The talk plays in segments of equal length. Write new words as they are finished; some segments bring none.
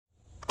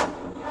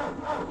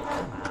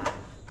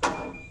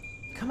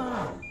Come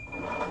on.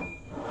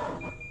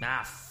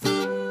 Nah.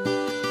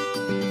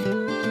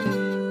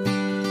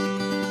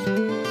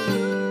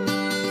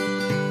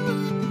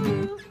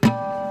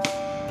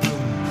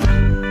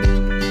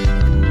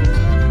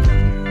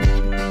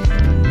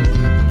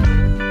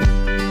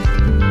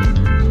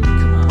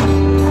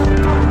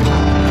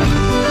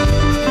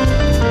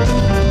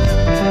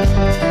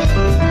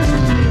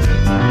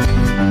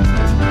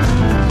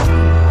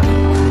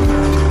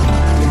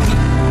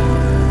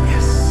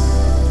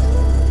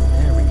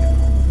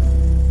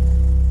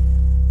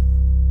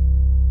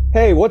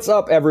 Hey, what's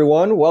up,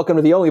 everyone? Welcome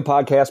to the only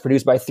podcast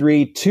produced by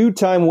three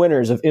two-time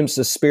winners of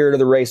IMSA's Spirit of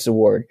the Race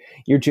Award.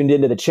 You're tuned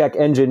into the Check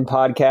Engine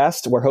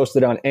podcast. We're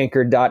hosted on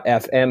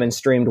Anchor.fm and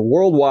streamed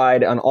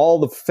worldwide on all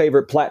the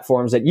favorite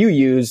platforms that you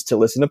use to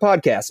listen to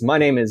podcasts. My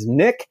name is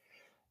Nick.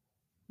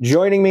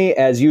 Joining me,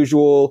 as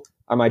usual,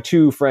 are my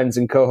two friends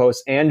and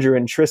co-hosts, Andrew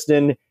and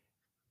Tristan.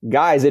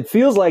 Guys, it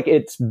feels like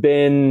it's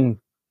been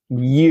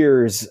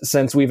years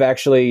since we've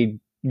actually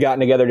gotten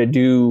together to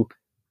do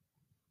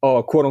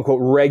a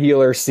quote-unquote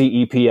regular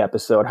CEP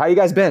episode. How you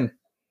guys been?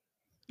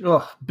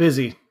 Oh,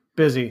 busy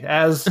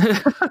as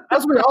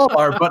we all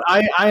are. But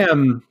I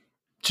am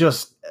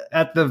just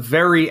at the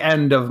very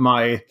end of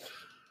my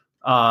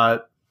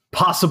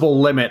possible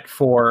limit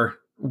for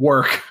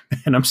work,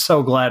 and I'm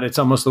so glad it's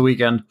almost the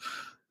weekend.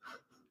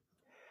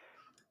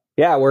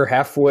 Yeah, we're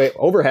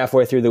over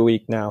halfway through the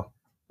week now.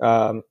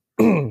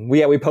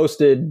 We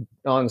posted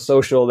on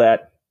social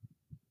that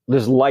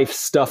this life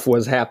stuff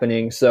was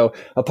happening. So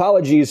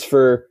apologies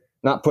for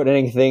not putting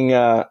anything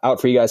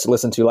out for you guys to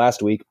listen to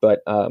last week,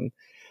 but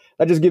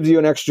that just gives you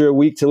an extra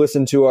week to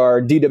listen to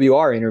our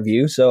DWR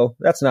interview. So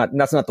that's not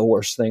the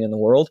worst thing in the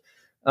world.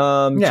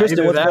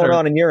 Tristan, what's going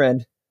on in your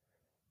end?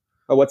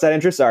 Oh, what's that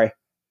interest? Sorry.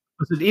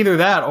 Either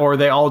that or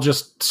they all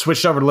just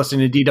switched over to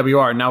listening to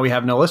DWR and now we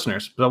have no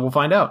listeners. So we'll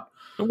find out.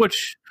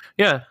 Which,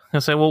 yeah, I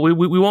say, well,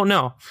 we won't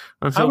know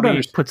until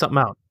we put something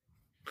out.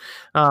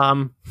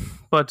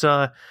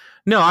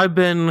 No, I've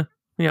been,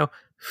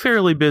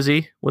 fairly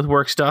busy with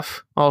work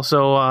stuff.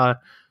 Also,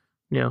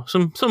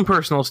 some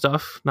personal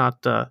stuff.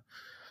 Not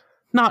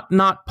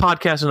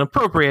podcast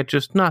inappropriate,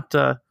 just not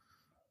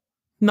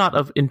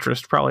of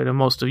interest probably to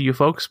most of you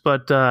folks.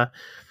 But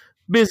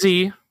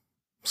busy,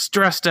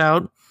 stressed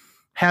out,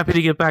 happy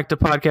to get back to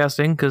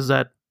podcasting because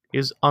that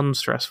is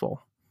unstressful.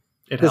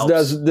 This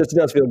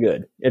does feel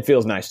good. It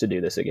feels nice to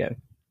do this again.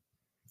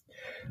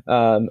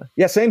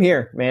 Yeah, same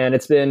here, man.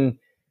 It's been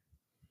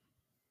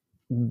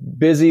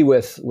busy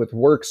with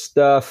work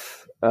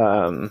stuff.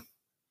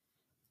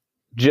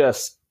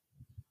 Just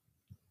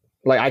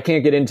like I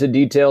can't get into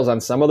details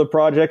on some of the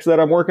projects that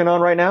I'm working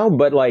on right now,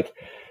 but like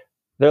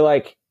they're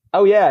like,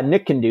 oh yeah,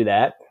 Nick can do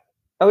that.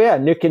 Oh yeah,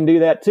 Nick can do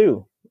that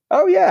too.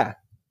 Oh yeah,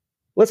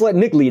 let's let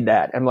Nick lead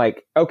that. I'm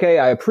like, okay,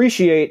 I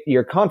appreciate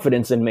your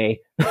confidence in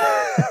me,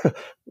 but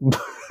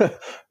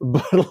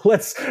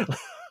let's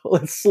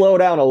slow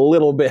down a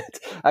little bit.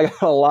 I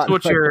got a lot. So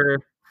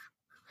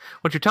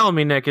what you're telling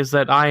me, Nick, is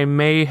that I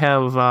may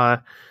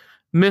have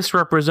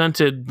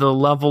misrepresented the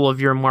level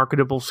of your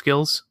marketable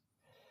skills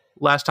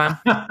last time.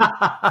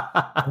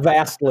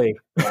 Vastly.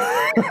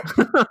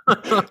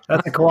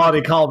 That's a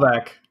quality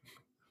callback.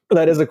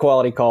 That is a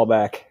quality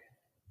callback.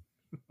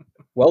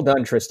 Well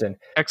done, Tristan.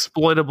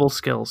 Exploitable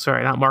skills.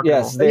 Sorry, not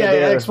marketable.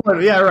 Yes,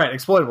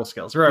 exploitable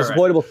skills. Right,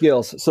 exploitable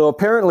skills. So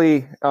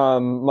apparently,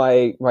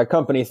 my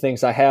company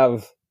thinks I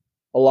have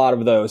a lot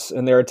of those,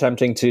 and they're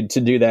attempting to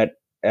do that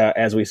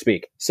as we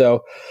speak.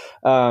 So,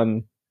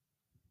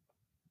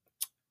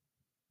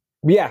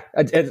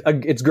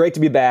 it's great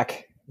to be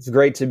back. It's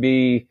great to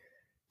be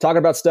talking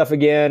about stuff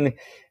again.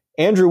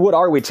 Andrew, what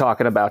are we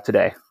talking about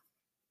today?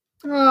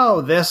 Oh,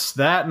 this,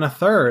 that, and a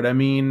third. I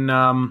mean,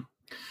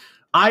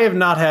 I have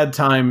not had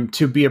time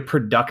to be a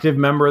productive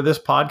member of this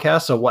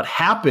podcast. So what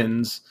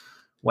happens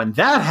when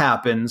that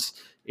happens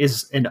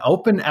is an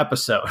open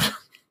episode.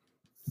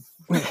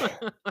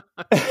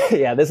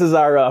 Yeah, this is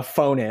our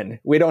phone in.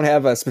 We don't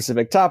have a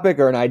specific topic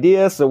or an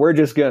idea, so we're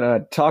just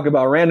gonna talk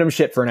about random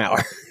shit for an hour.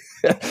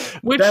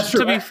 Which,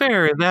 to be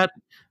fair, that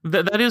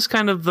is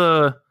kind of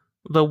the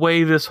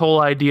way this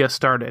whole idea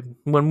started.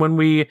 When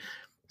we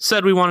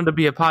said we wanted to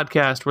be a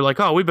podcast, we're like,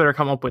 oh, we better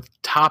come up with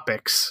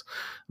topics.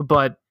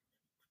 But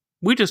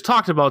we just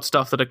talked about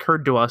stuff that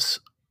occurred to us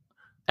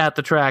at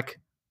the track,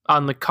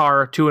 on the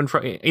car to and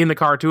from, in the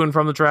car to and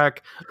from the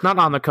track, not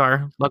on the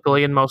car,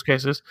 luckily in most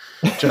cases.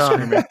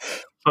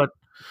 But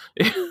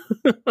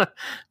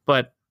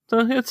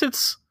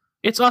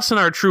it's us in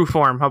our true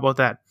form. How about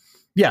that?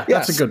 Yeah,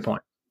 that's a good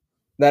point.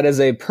 That is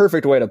a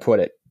perfect way to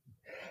put it.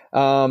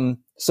 So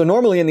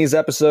normally in these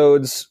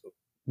episodes,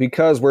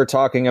 because we're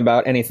talking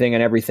about anything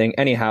and everything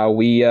anyhow,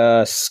 we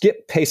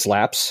skip pace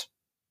laps.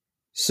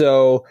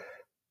 So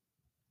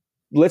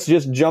let's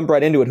just jump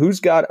right into it. Who's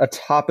got a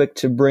topic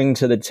to bring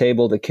to the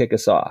table to kick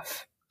us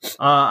off?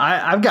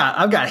 I've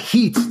got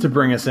heat to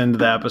bring us into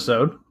the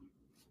episode.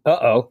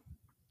 Uh-oh.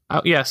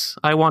 Yes,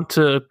 I want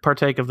to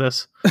partake of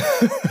this.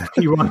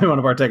 You want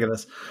to partake of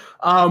this.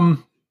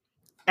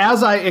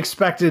 As I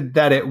expected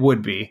that it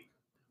would be,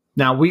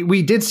 Now,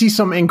 we did see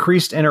some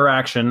increased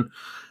interaction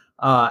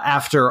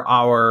after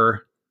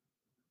our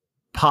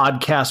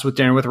podcast with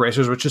Dinner with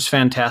Racers, which is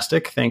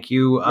fantastic. Thank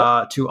you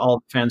to all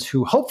the fans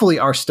who hopefully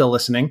are still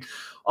listening.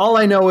 All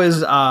I know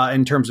is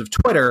in terms of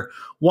Twitter,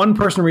 one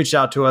person reached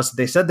out to us.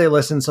 They said they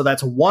listened, so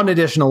that's one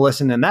additional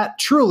listen. And that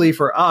truly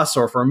for us,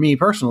 or for me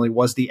personally,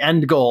 was the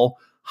end goal.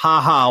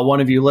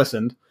 One of you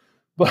listened.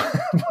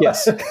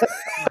 Yes.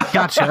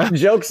 Gotcha.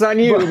 Joke's on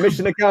you.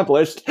 Mission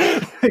accomplished.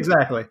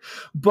 Exactly.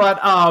 But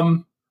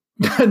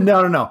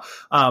no.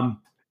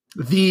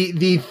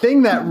 The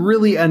thing that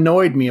really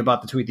annoyed me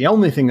about the tweet, the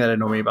only thing that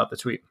annoyed me about the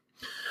tweet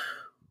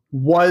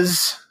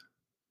was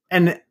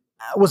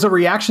a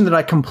reaction that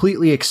I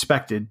completely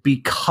expected,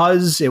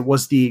 because it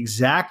was the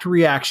exact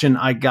reaction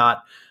I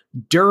got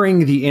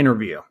during the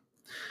interview.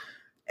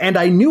 And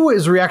I knew it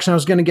was a reaction I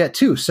was going to get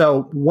too.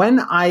 So when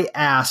I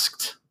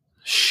asked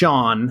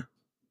Sean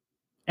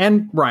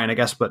and Ryan, I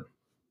guess, but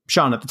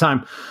Sean at the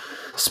time,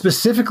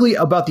 specifically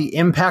about the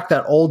impact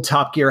that old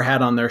Top Gear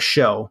had on their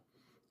show,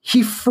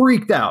 he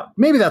freaked out.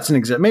 Maybe that's an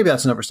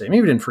overstatement.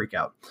 Maybe he didn't freak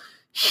out.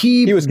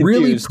 He was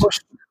really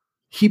pushed.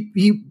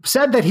 He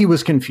said that he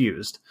was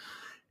confused,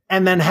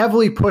 and then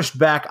heavily pushed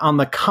back on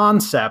the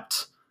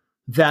concept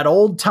that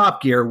old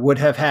Top Gear would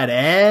have had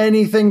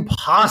anything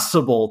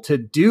possible to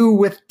do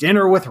with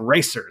Dinner with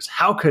Racers.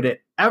 How could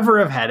it ever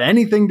have had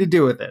anything to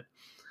do with it?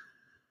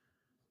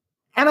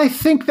 And I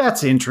think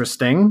that's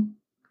interesting.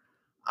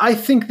 I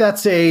think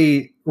that's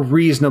a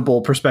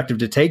reasonable perspective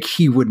to take.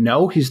 He would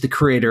know. He's the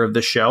creator of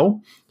the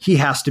show. He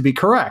has to be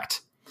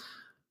correct.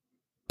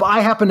 But I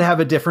happen to have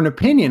a different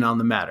opinion on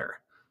the matter.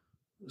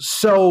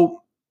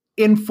 So,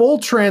 in full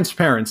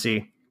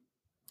transparency,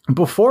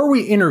 before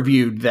we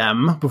interviewed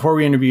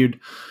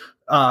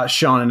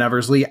Sean and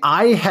Eversley,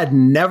 I had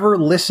never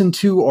listened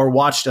to or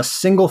watched a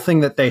single thing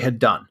that they had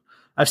done.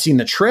 I've seen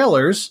the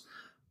trailers.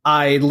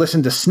 I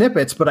listened to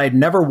snippets, but I'd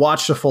never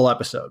watched a full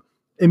episode.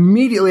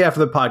 Immediately after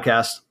the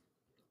podcast,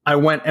 I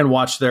went and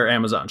watched their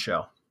Amazon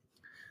show.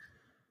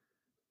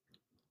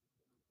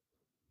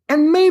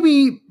 And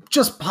maybe,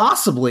 just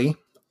possibly,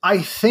 I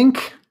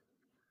think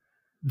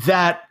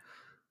that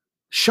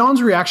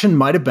Sean's reaction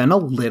might have been a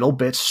little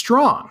bit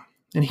strong.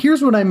 And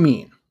here's what I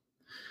mean.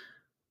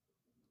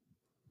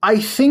 I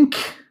think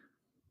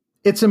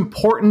it's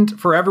important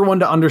for everyone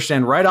to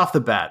understand right off the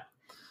bat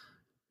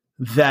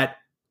that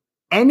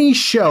any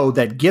show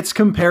that gets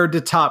compared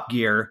to Top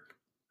Gear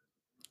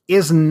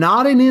is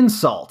not an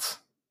insult.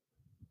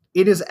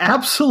 It is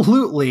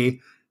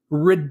absolutely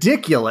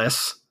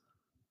ridiculous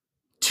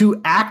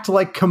to act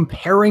like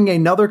comparing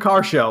another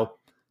car show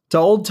to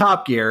old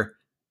Top Gear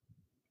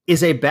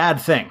is a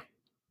bad thing.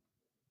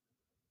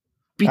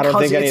 I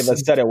don't think any of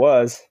us said it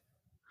was.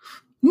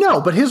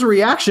 No, but his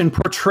reaction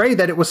portrayed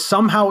that it was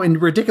somehow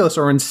ridiculous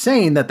or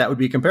insane that would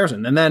be a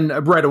comparison. And then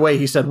right away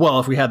he said, well,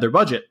 if we had their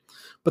budget.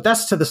 But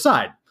that's to the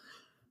side.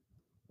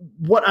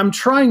 What I'm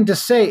trying to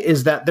say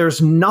is that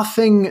there's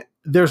nothing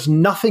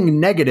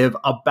negative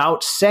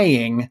about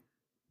making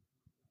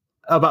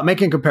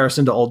a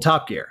comparison to old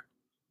Top Gear.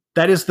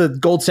 That is the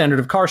gold standard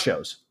of car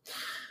shows.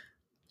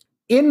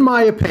 In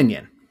my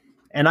opinion,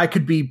 and I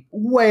could be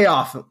way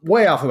off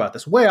about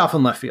this, way off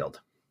in left field,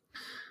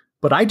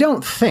 but I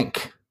don't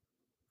think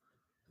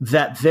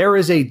that there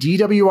is a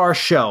DWR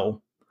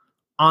show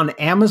on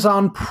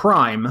Amazon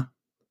Prime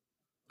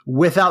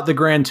without the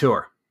Grand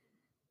Tour.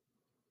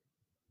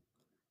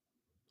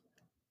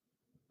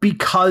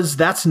 Because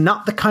that's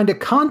not the kind of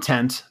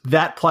content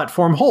that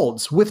platform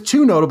holds, with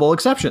two notable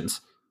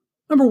exceptions.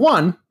 Number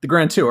one, the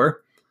Grand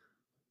Tour.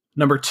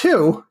 Number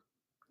two,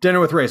 Dinner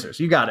with Racers.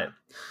 You got it.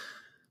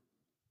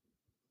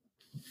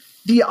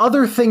 The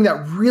other thing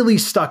that really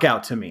stuck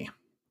out to me.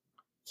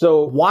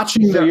 So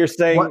you're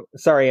saying,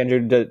 sorry,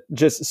 Andrew,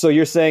 so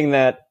you're saying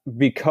that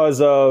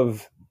because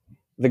of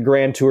the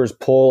Grand Tour's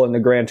pull and the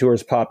Grand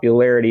Tour's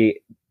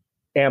popularity,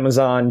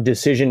 Amazon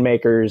decision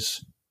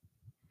makers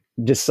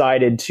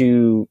decided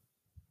to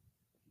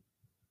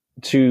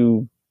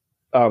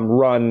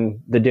run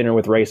the Dinner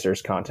with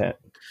Racers content?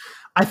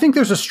 I think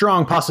there's a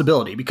strong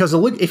possibility, because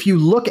if you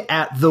look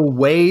at the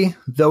way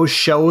those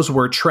shows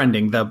were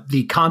trending,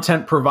 the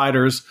content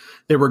providers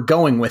they were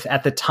going with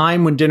at the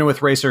time when Dinner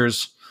with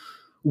Racers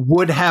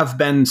would have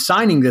been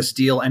signing this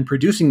deal and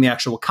producing the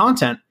actual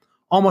content,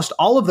 almost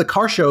all of the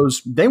car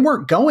shows, they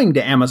weren't going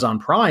to Amazon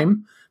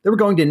Prime. They were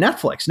going to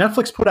Netflix.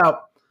 Netflix put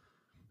out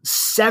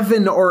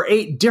 7 or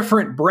 8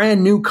 different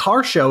brand new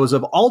car shows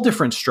of all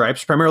different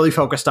stripes, primarily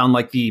focused on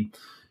like the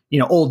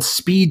old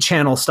Speed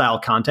Channel style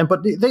content,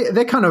 but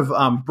they kind of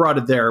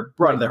broadened their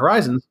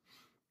horizons,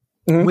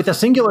 with a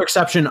singular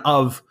exception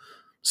of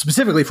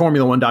specifically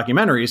Formula One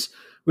documentaries,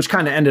 which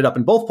kind of ended up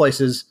in both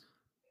places.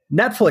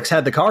 Netflix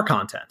had the car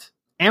content.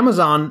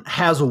 Amazon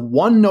has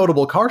one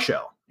notable car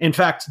show. In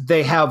fact,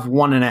 they have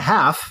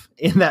 1.5,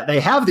 in that they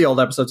have the old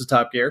episodes of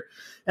Top Gear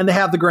and they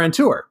have the Grand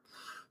Tour.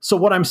 So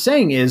what I'm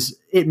saying is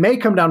it may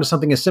come down to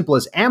something as simple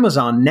as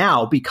Amazon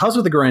now, because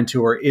of the Grand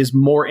Tour, is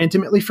more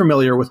intimately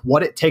familiar with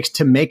what it takes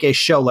to make a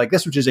show like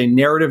this, which is a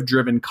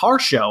narrative-driven car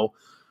show,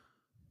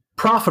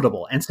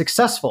 profitable and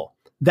successful.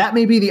 That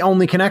may be the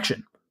only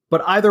connection.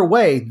 But either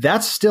way,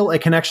 that's still a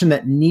connection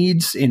that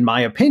needs, in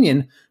my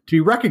opinion, to be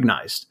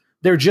recognized.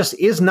 There just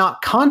is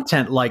not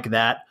content like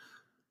that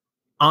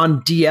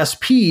on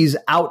DSPs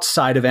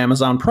outside of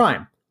Amazon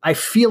Prime. I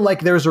feel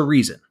like there's a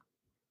reason.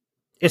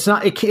 It's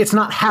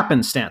not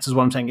happenstance, is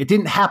what I'm saying. It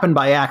didn't happen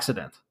by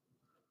accident.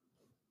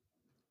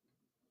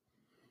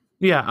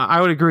 Yeah,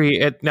 I would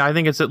agree. I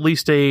think it's at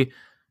least a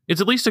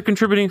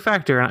contributing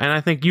factor, and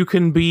I think you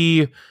can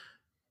be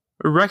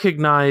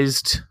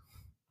recognized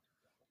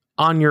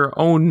on your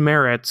own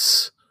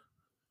merits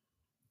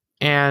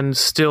and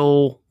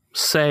still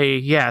say,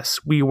 yes,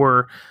 we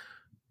were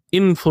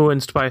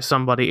influenced by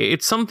somebody.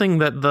 It's something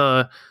that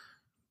the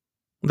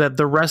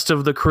rest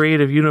of the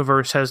creative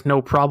universe has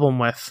no problem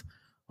with.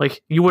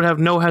 Like, you would have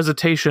no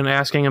hesitation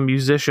asking a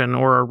musician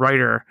or a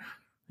writer,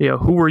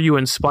 who were you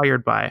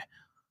inspired by?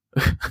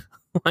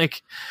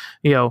 Like,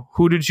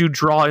 who did you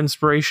draw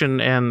inspiration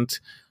and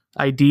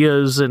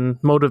ideas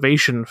and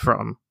motivation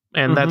from?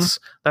 And that's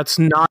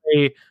not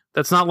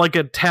like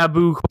a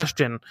taboo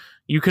question.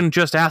 You can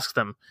just ask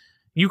them.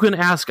 You can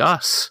ask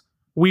us.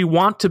 We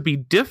want to be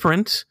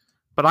different,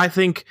 but I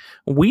think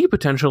we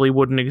potentially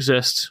wouldn't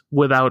exist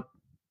without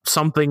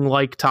something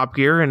like Top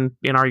Gear and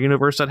in our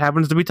universe that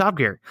happens to be Top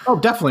Gear. Oh,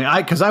 definitely.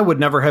 Because I would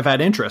never have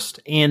had interest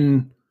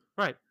in...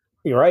 Right.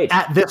 You're right.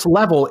 At this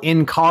level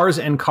in cars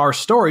and car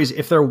stories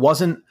if there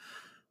wasn't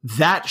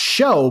that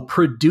show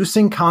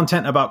producing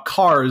content about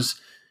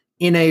cars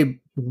in a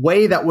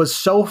way that was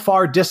so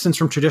far distanced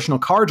from traditional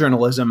car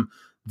journalism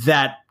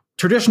that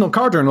traditional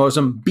car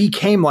journalism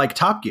became like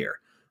Top Gear.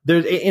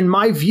 In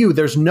my view,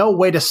 there's no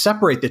way to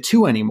separate the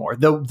two anymore.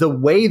 The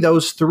way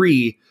those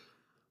three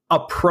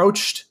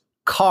approached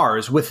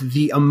cars with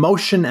the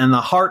emotion and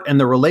the heart and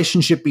the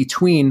relationship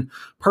between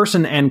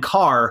person and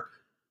car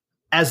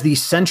as the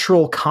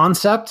central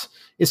concept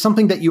is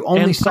something that you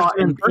only saw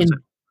in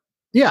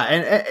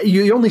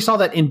you only saw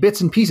that in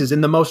bits and pieces in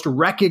the most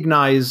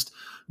recognized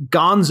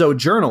gonzo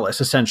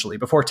journalists, essentially,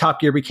 before Top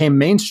Gear became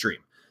mainstream.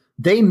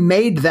 They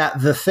made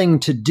that the thing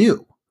to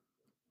do.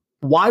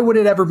 Why would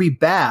it ever be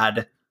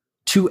bad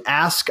to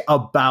ask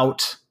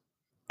about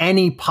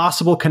any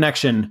possible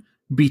connection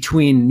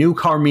between new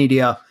car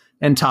media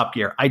and Top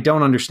Gear? I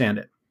don't understand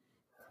it.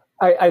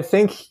 I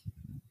think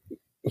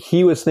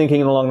he was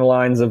thinking along the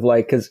lines of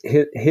like, because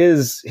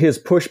his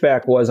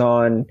pushback was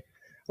on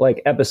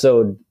like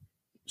episode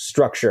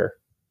structure,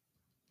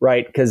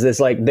 right? Because it's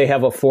like they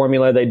have a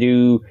formula, they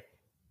do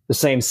the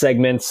same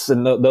segments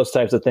and those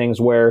types of things,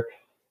 where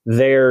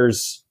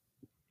theirs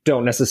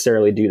don't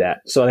necessarily do that.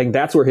 So I think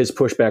that's where his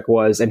pushback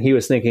was, and he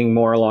was thinking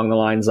more along the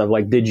lines of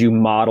like, did you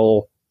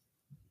model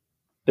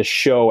the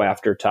show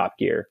after Top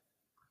Gear?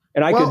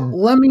 And I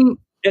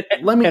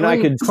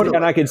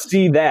could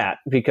see that,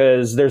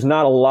 because there's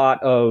not a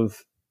lot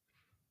of,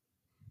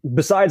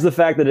 besides the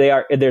fact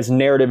that there's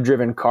narrative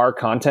driven car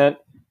content,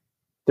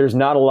 there's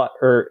not a lot,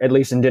 or at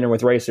least in Dinner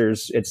with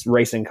Racers, it's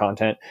racing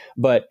content,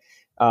 but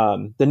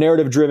the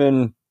narrative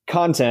driven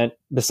content,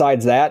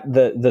 besides that,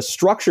 the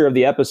structure of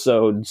the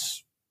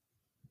episodes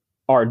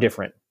are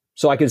different.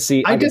 So I could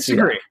see. I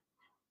disagree.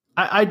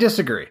 I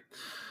disagree,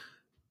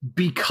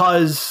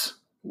 because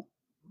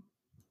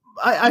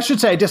I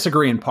should say I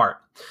disagree in part,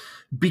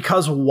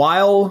 because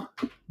while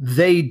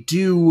they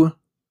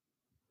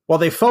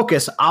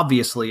focus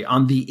obviously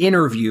on the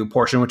interview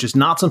portion, which is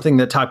not something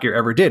that Top Gear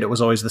ever did. It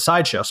was always the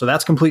sideshow. So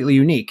that's completely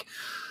unique.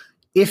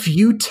 If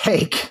you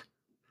take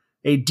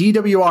a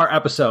DWR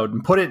episode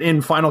and put it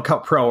in Final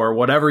Cut Pro or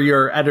whatever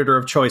your editor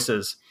of choice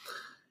is,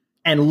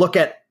 and look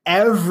at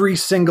every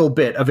single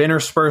bit of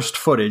interspersed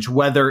footage,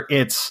 whether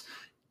it's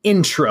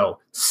intro,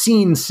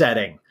 scene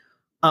setting,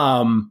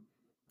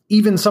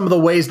 even some of the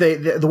ways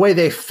the way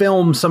they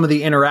film some of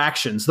the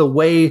interactions, the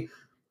way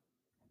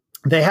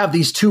they have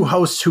these two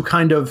hosts who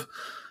kind of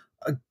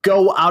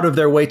go out of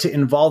their way to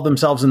involve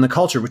themselves in the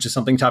culture, which is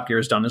something Top Gear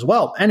has done as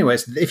well.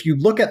 Anyways, if you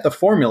look at the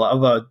formula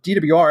of a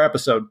DWR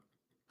episode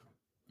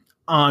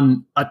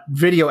on a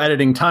video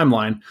editing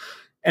timeline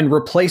and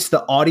replace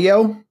the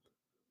audio,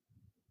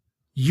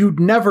 you'd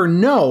never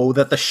know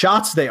that the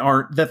shots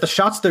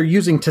they're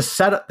using to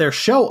set up their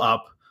show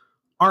up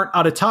aren't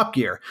out of Top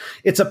Gear.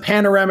 It's a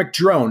panoramic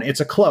drone. It's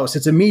a close.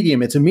 It's a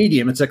medium. It's a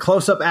medium. It's a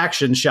close-up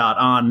action shot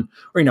on,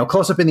 or,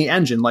 close-up in the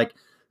engine. Like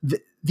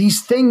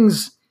these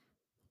things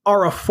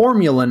are a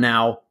formula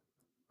now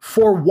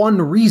for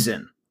one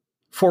reason,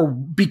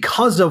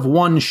 because of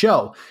one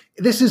show.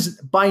 This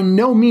is by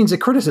no means a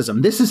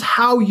criticism. This is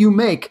how you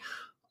make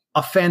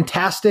a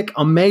fantastic,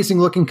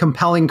 amazing-looking,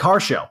 compelling car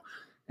show.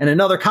 And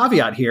another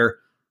caveat here,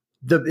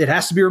 it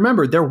has to be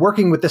remembered, they're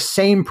working with the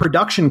same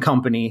production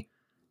company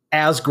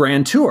as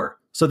Grand Tour.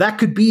 So that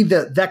could be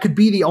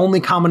the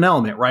only common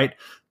element, right?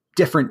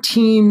 Different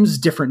teams,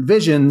 different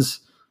visions,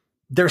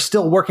 they're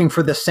still working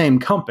for the same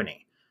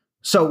company.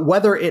 So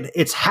whether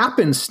it's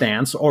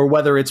happenstance or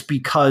whether it's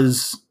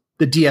because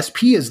the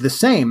DSP is the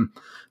same,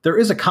 there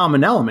is a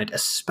common element,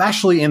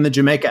 especially in the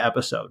Jamaica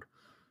episode.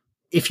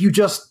 If you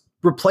just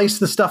replace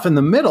the stuff in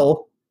the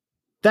middle,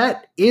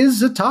 that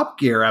is a Top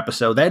Gear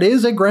episode. That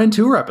is a Grand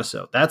Tour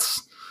episode.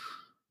 That's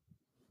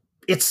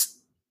it's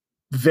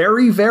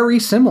very, very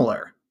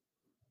similar.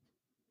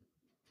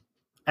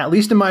 At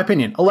least in my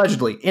opinion,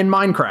 allegedly, in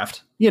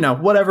Minecraft.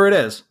 Whatever it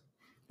is.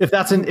 If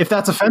that's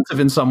offensive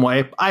in some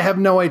way, I have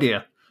no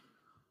idea.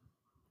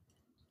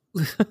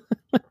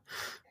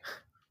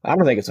 I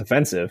don't think it's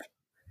offensive.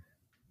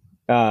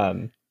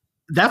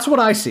 That's what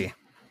I see.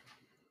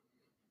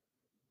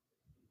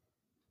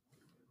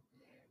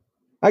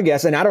 I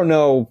guess, and I don't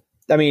know.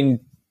 I mean,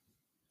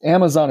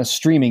 Amazon is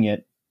streaming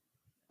it.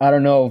 I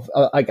don't know.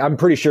 I'm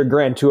pretty sure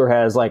Grand Tour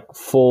has like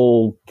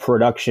full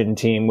production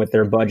team with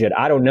their budget.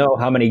 I don't know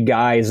how many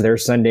guys they're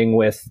sending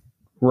with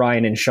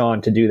Ryan and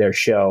Sean to do their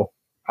show.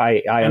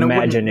 I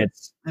imagine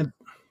it's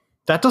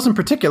that doesn't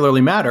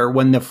particularly matter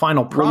when the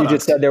final product. Well, you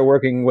just said they're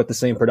working with the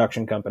same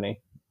production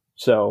company.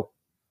 So,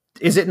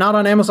 is it not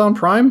on Amazon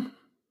Prime?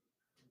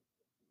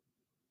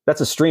 That's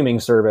a streaming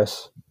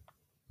service.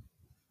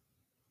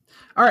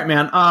 All right,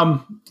 man.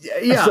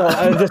 Yeah. So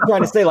I was just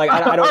trying to say, like,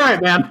 I don't. All right,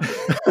 man.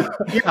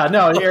 Yeah,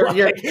 no, you're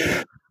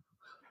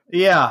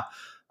yeah.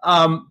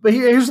 But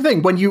here's the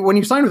thing: when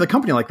you sign with a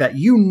company like that,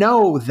 you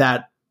know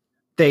that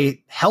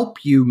they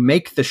help you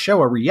make the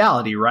show a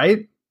reality,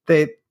 right?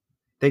 They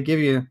give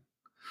you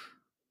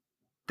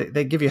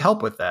they give you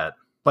help with that,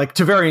 like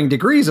to varying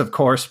degrees, of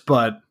course,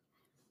 but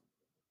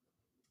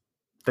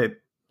they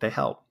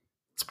help.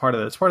 It's part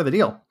of the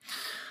deal.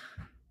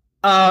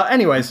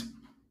 Anyways.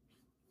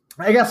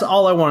 I guess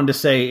all I wanted to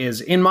say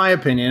is, in my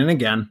opinion, and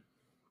again,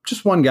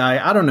 just one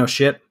guy, I don't know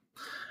shit.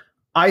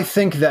 I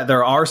think that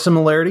there are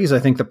similarities. I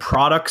think the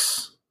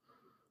products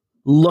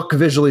look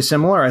visually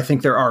similar. I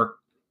think there are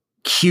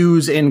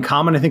cues in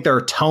common. I think there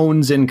are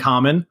tones in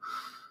common.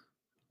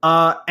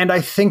 And I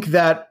think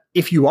that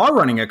if you are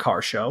running a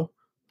car show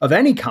of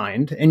any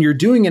kind, and you're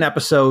doing an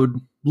episode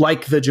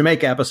like the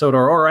Jamaica episode,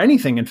 or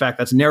anything, in fact,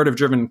 that's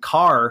narrative-driven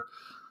car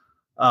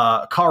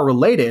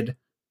related,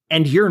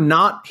 and you're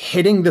not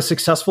hitting the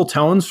successful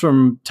tones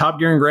from Top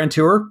Gear and Grand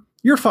Tour,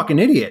 you're a fucking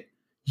idiot.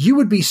 You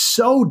would be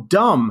so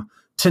dumb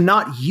to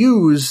not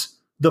use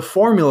the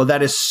formula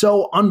that is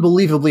so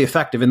unbelievably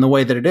effective in the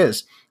way that it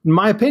is. In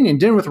my opinion,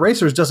 Dinner with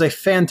Racers does a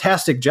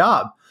fantastic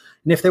job.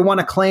 And if they want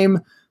to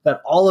claim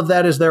that all of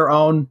that is their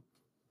own,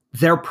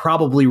 they're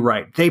probably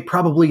right. They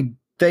probably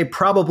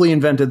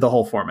invented the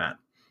whole format.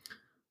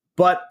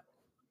 But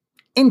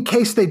in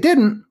case they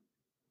didn't,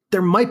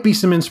 there might be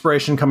some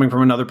inspiration coming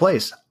from another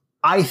place.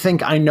 I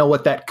think I know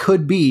what that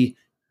could be,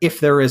 if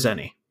there is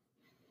any.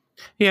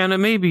 Yeah, and it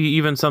may be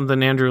even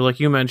something, Andrew, like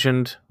you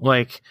mentioned,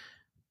 like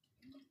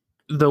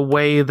the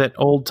way that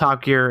old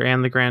Top Gear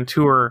and the Grand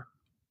Tour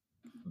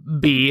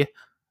they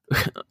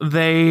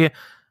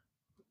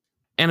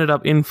ended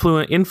up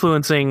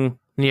influencing,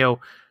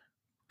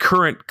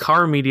 current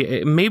car media.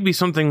 It may be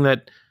something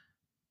that,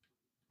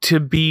 to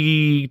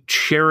be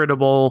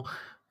charitable,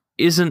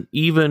 isn't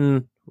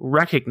even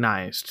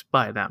recognized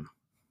by them.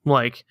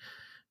 Like,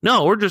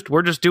 no, we're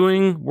just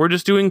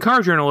doing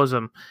car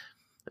journalism.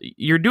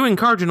 You're doing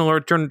car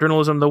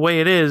journalism the way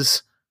it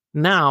is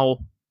now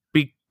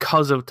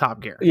because of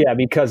Top Gear. Yeah,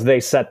 because they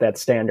set that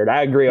standard.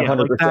 I agree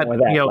 100% with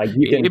that.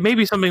 It may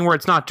be something where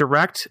it's not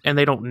direct and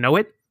they don't know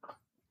it,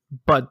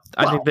 but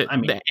I think that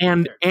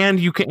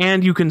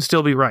you can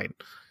still be right.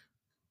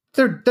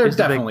 They're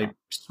definitely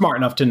smart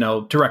enough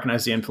to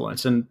recognize the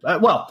influence. And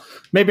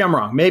maybe I'm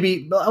wrong.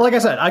 Maybe, like I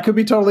said, I could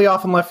be totally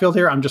off in left field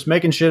here. I'm just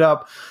making shit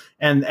up.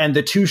 And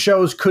the two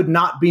shows could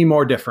not be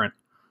more different.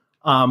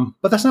 But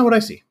that's not what I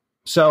see.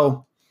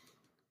 So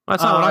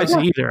that's not what I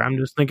see either. I'm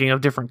just thinking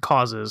of different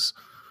causes.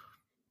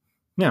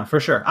 Yeah, for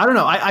sure. I don't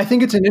know. I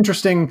think it's an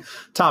interesting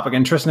topic.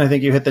 And Tristan, I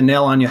think you hit the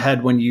nail on your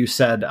head when you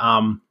said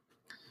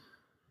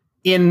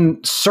in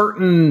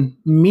certain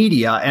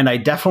media, and I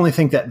definitely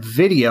think that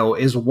video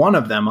is one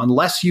of them,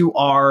 unless you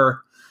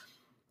are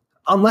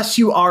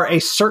a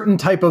certain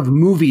type of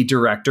movie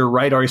director,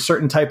 right, or a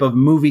certain type of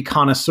movie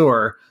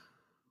connoisseur,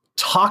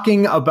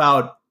 talking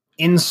about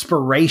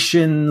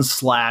inspiration /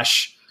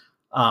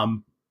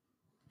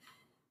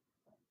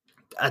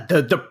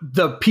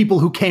 the people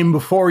who came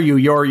before you,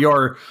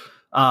 your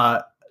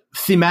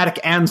thematic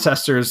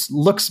ancestors,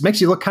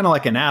 makes you look kind of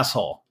like an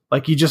asshole.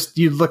 Like you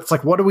look, it's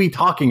like, what are we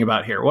talking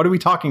about here? What are we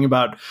talking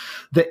about?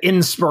 The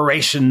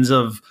inspirations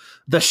of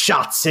the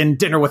shots in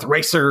Dinner with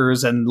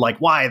Racers and like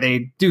why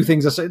they do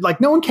things.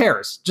 Like no one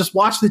cares. Just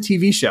watch the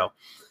TV show.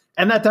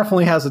 And that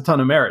definitely has a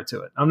ton of merit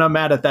to it. I'm not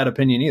mad at that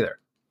opinion either.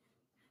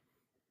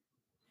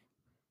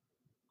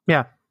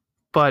 Yeah.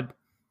 But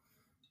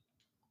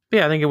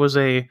yeah, I think it was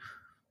a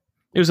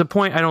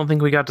point I don't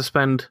think we got to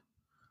spend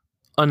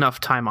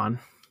enough time on.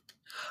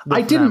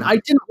 I didn't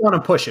want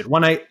to push it.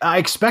 When I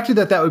expected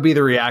that would be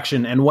the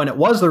reaction, and when it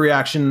was the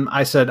reaction,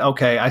 I said,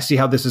 okay, I see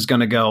how this is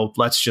going to go.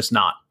 Let's just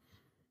not.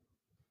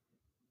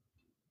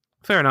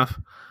 Fair enough.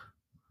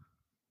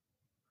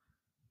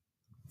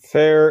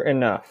 Fair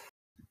enough.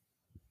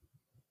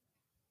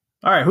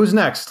 All right, who's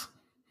next?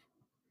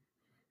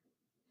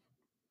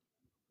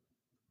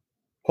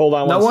 Hold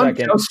on one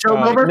second.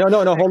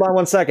 No. Hold on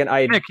one second.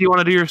 Nick, you want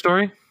to do your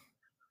story?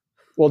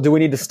 Well, do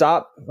we need to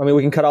stop? I mean,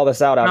 we can cut all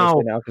this out,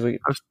 obviously, now.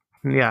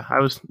 Yeah, I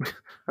was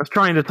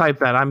trying to type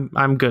that.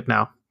 I'm good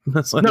now.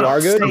 That's you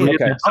are good?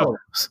 Okay.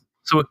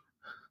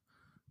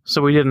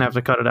 So we didn't have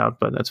to cut it out,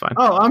 but that's fine.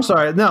 Oh, I'm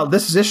sorry. No,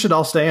 this should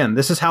all stay in.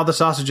 This is how the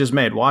sausage is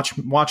made. Watch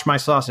my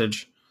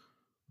sausage.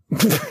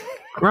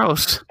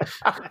 Gross.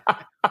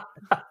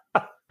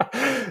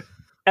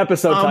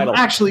 Episode title.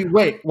 Actually,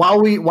 wait.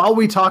 While we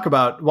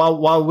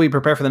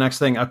prepare for the next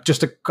thing,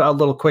 just a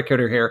little quick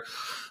hitter here.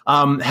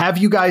 Have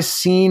you guys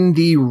seen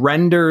the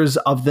renders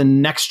of the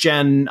next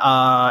gen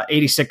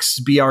 86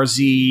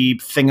 BRZ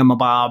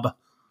thingamabob?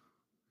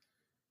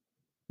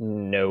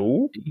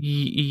 No.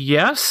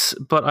 Yes,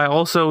 but I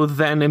also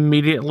then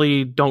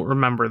immediately don't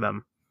remember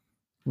them.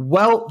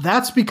 Well,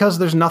 that's because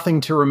there's nothing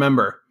to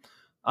remember.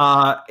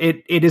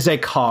 It is a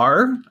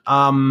car.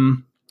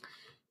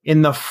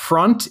 In the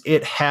front,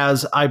 it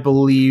has, I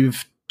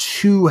believe,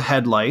 2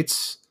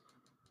 headlights.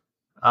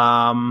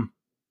 And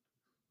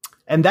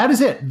that is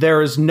it.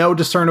 There is no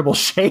discernible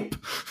shape.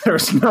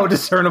 There's no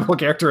discernible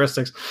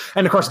characteristics.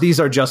 And of course, these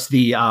are just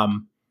the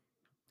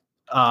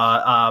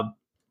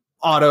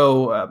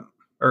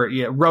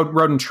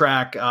Road and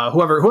Track,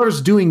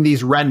 whoever's doing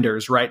these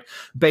renders, right,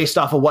 based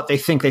off of what they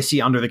think they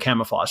see under the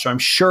camouflage. So I'm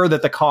sure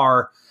that the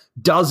car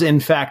does in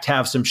fact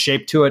have some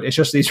shape to it. It's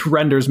just these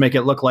renders make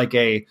it look like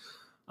a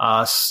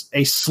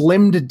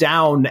slimmed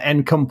down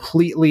and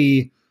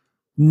completely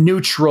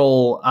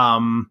neutral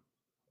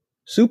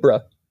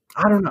Supra.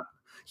 I don't know.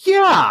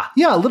 Yeah,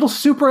 a little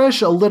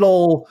Supra-ish, a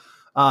little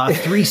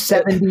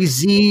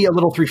 370Z, a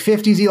little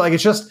 350Z. Like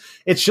it's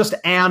just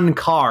an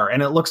car,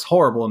 and it looks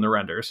horrible in the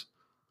renders.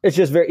 It's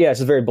just it's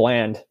just very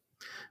bland.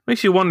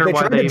 Makes you wonder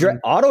why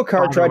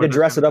Autocar tried to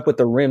dress it up with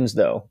the rims,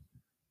 though.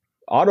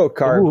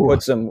 Autocar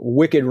put some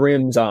wicked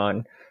rims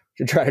on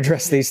to try to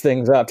dress these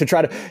things up, to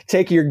try to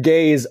take your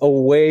gaze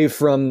away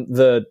from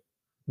the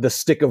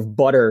stick of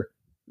butter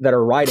that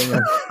are riding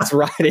on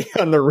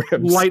the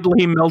rims.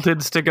 Lightly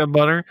melted stick of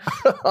butter.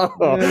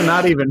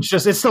 Not even.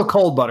 It's still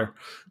cold butter.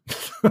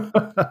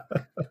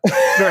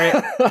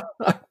 Right.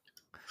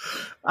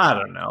 I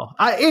don't know.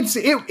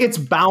 It's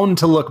bound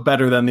to look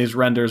better than these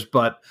renders,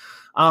 but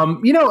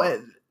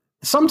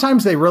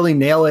sometimes they really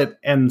nail it,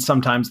 and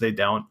sometimes they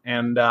don't.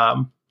 And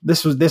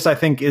this I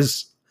think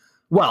is,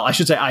 well, I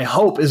should say, I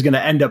hope is going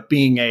to end up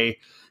being a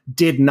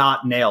did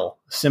not nail,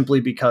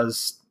 simply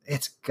because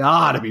it's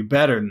got to be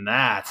better than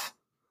that.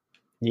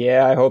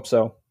 Yeah, I hope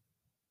so.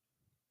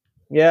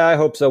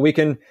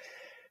 We'll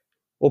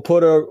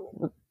put a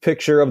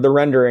picture of the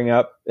rendering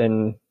up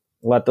and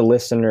let the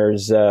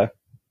listeners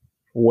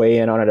weigh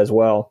in on it as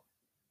well.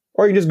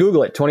 Or you can just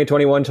Google it,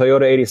 2021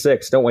 Toyota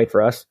 86. Don't wait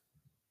for us.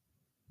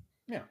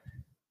 Yeah.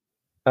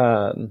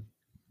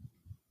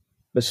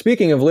 But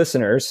speaking of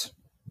listeners,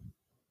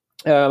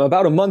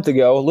 about a month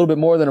ago, a little bit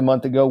more than a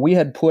month ago, we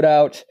had put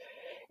out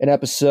an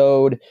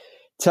episode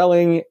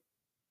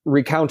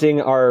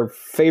recounting our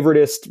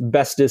favoritist,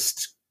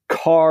 bestest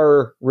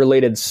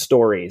car-related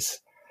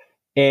stories.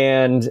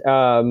 And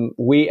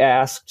we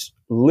asked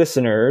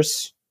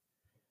listeners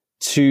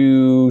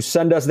to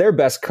send us their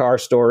best car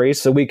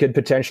stories so we could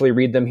potentially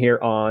read them here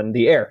on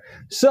the air.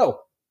 So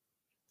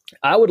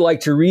I would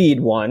like to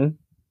read one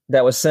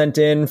that was sent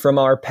in from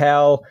our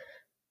pal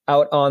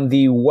out on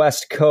the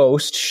West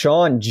Coast,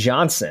 Sean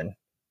Johnson.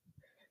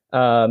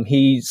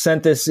 He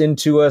sent this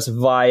into us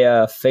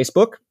via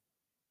Facebook,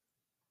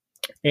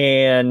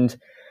 and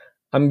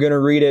I'm going to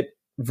read it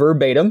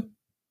verbatim.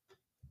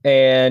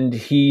 And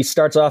he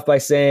starts off by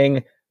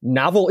saying,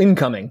 "Novel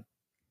incoming."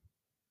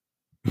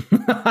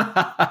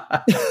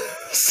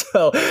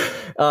 So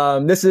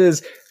this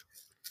is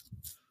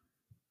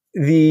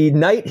the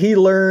night he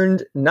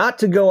learned not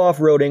to go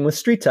off-roading with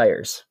street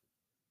tires.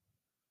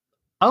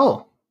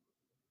 Oh.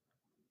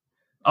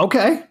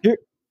 Okay.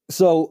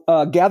 So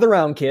gather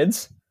round,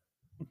 kids.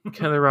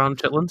 Gather round,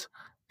 chitlins.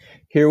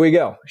 Here we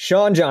go.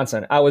 Sean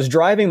Johnson. I was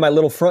driving my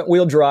little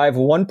front-wheel drive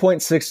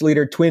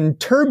 1.6-liter twin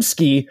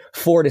Turbski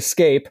Ford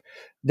Escape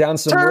down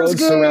some roads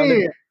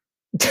surrounded...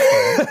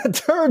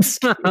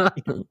 Turbski.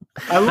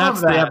 I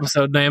love That's the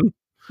episode name.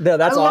 No,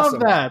 that's awesome. I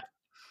love that.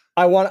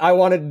 I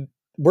wanted...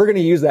 We're going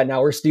to use that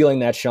now. We're stealing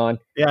that, Sean.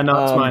 Yeah,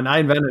 no, it's mine. I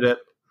invented it.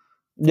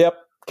 Yep,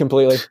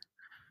 completely.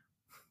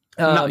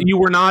 No, you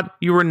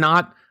were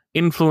not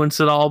influenced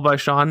at all by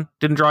Sean?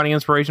 Didn't draw any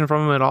inspiration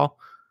from him at all?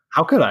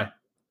 How could I?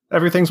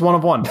 Everything's one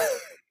of one.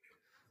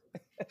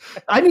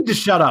 I need to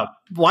shut up.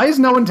 Why is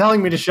no one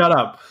telling me to shut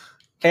up?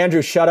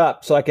 Andrew, shut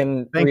up so I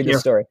can read the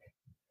story.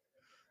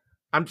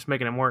 I'm just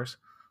making him worse.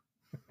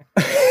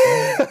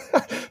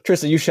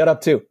 Tristan, you shut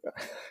up too.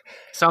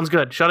 Sounds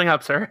good. Shutting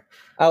up, sir.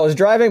 I was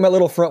driving my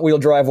little front-wheel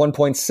drive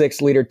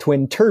 1.6-liter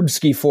twin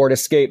Turbski Ford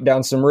Escape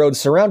down some roads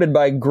surrounded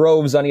by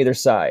groves on either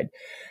side.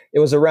 It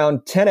was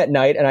around 10 at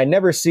night, and I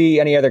never see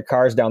any other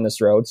cars down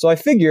this road, so I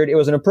figured it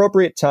was an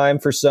appropriate time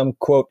for some,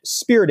 quote,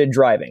 spirited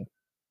driving.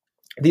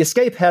 The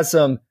Escape has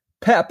some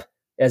pep,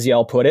 as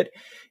y'all put it,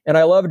 and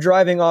I love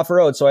driving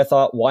off-road, so I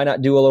thought, why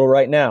not do a little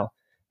right now?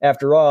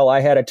 After all,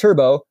 I had a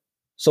turbo,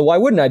 so why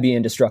wouldn't I be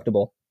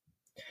indestructible?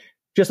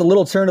 Just a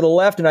little turn to the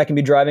left, and I can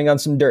be driving on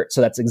some dirt,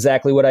 so that's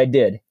exactly what I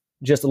did.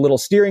 just a little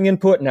steering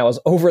input, and I was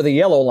over the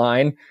yellow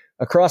line,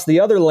 across the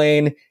other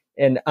lane,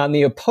 and on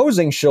the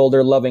opposing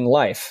shoulder, loving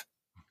life.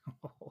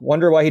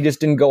 Wonder why he just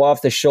didn't go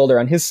off the shoulder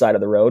on his side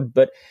of the road.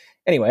 But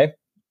anyway,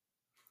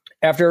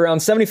 after around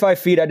 75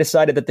 feet, I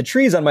decided that the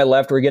trees on my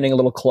left were getting a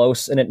little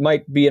close, and it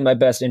might be in my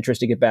best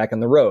interest to get back on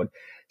the road.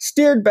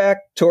 Steered back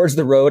towards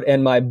the road,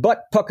 and my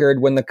butt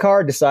puckered when the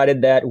car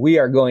decided that we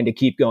are going to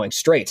keep going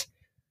straight.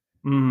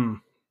 I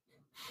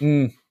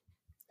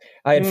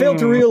had failed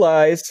to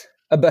realize...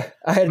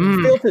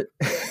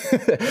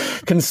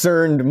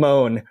 concerned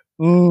moan.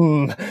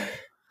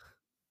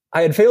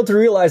 I had failed to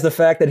realize the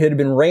fact that it had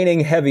been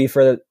raining heavy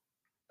for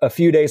a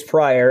few days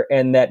prior,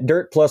 and that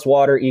dirt plus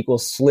water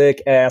equals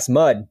slick ass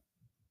mud.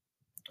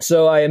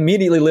 So I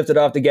immediately lifted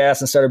off the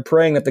gas and started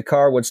praying that the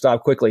car would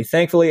stop quickly.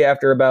 Thankfully,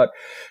 after about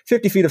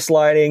 50 feet of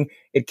sliding,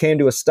 it came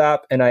to a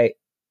stop, and I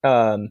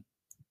hadn't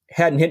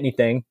hit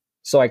anything.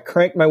 So I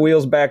cranked my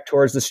wheels back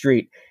towards the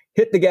street,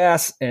 hit the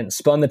gas, and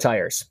spun the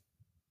tires.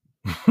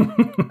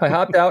 I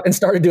hopped out and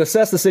started to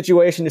assess the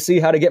situation to see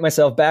how to get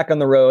myself back on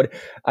the road.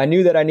 I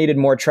knew that I needed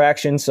more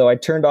traction, so I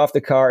turned off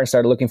the car and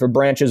started looking for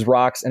branches,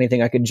 rocks,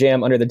 anything I could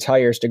jam under the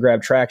tires to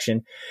grab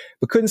traction,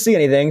 but couldn't see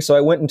anything, so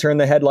I went and turned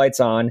the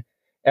headlights on.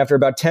 After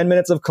about 10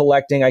 minutes of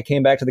collecting, I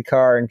came back to the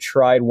car and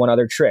tried one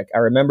other trick. I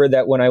remembered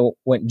that when I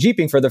went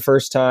Jeeping for the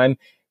first time,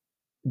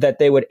 that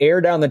they would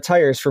air down the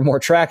tires for more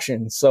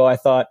traction, so I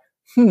thought,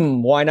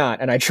 why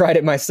not? And I tried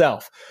it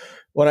myself.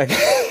 When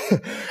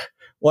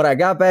I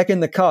got back in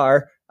the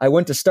car, I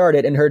went to start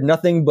it and heard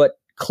nothing but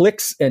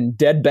clicks and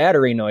dead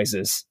battery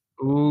noises.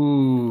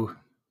 Ooh.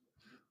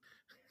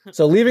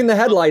 So leaving the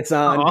headlights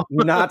on,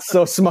 not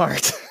so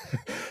smart.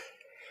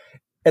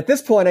 At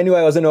this point, I knew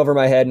I was in over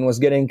my head and was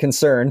getting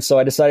concerned, so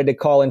I decided to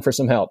call in for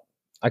some help.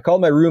 I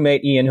called my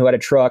roommate, Ian, who had a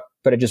truck,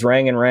 but it just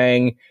rang and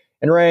rang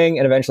and rang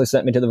and eventually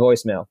sent me to the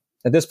voicemail.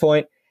 At this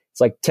point, it's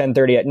like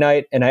 10:30 at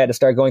night, and I had to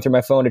start going through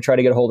my phone to try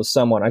to get a hold of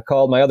someone. I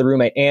called my other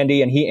roommate,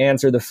 Andy, and he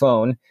answered the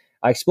phone.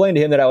 I explained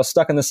to him that I was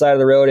stuck on the side of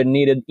the road and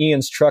needed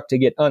Ian's truck to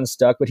get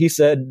unstuck, but he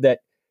said that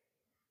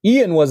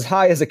Ian was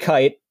high as a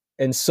kite,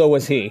 and so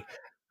was he.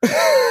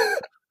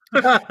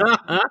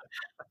 I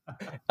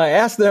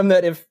asked them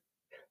that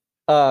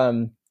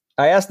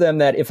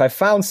if I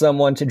found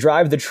someone to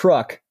drive the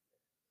truck,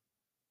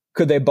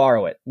 could they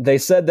borrow it? They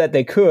said that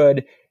they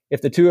could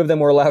if the two of them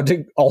were allowed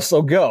to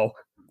also go.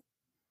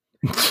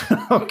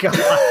 Oh,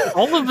 God.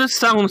 All of this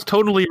sounds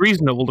totally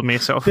reasonable to me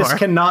so far. This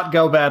cannot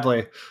go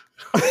badly.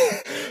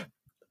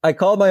 I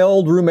called my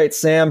old roommate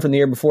Sam from the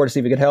year before to see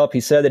if he could help.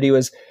 He said that he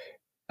was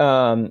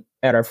at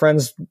our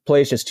friend's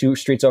place just 2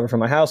 streets over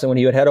from my house, and when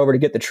he would head over to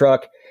get the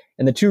truck,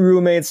 and the 2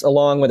 roommates,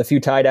 along with a few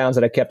tie downs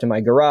that I kept in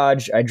my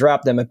garage, I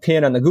dropped them a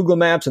pin on the Google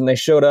Maps, and they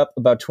showed up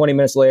about 20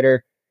 minutes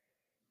later.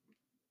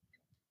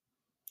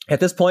 At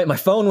this point, my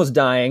phone was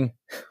dying.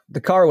 The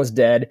car was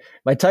dead.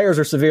 My tires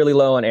were severely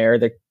low on air.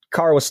 The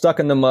car was stuck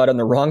in the mud on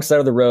the wrong side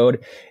of the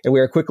road, and we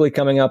were quickly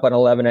coming up on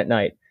 11 at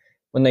night.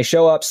 When they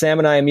show up, Sam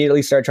and I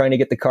immediately start trying to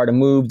get the car to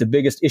move. The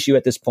biggest issue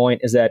at this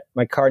point is that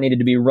my car needed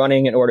to be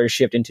running in order to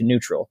shift into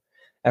neutral.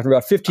 After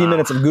about 15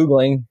 minutes of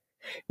Googling,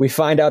 we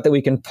find out that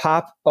we can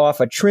pop off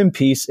a trim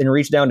piece and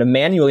reach down to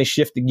manually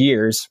shift the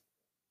gears,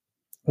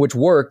 which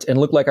worked and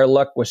looked like our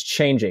luck was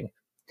changing.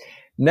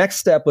 Next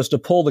step was to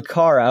pull the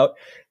car out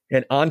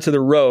and onto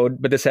the road,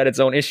 but this had its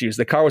own issues.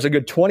 The car was a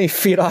good 20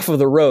 feet off of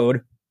the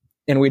road,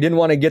 and we didn't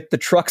want to get the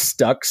truck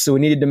stuck, so we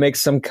needed to make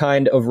some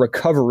kind of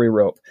recovery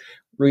rope.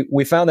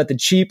 We found that the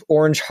cheap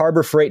orange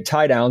Harbor Freight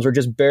tie downs were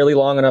just barely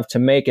long enough to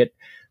make it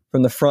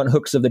from the front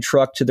hooks of the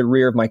truck to the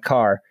rear of my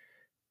car.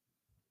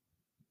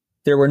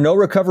 There were no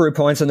recovery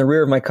points in the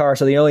rear of my car,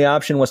 so the only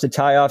option was to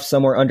tie off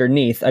somewhere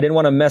underneath. I didn't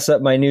want to mess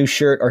up my new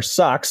shirt or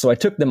socks, so I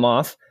took them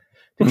off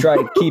to try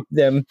to keep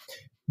them,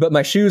 but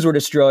my shoes were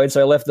destroyed, so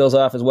I left those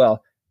off as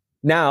well.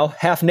 Now,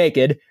 half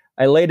naked,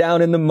 I lay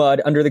down in the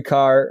mud under the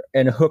car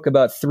and hook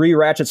about 3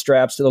 ratchet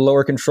straps to the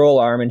lower control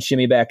arm and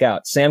shimmy back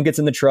out. Sam gets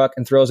in the truck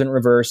and throws it in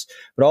reverse,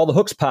 but all the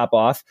hooks pop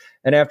off,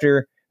 and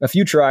after a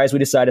few tries, we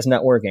decide it's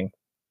not working.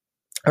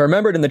 I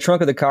remembered in the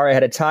trunk of the car I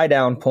had a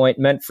tie-down point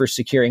meant for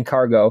securing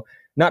cargo,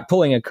 not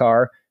pulling a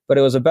car, but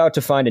it was about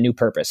to find a new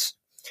purpose.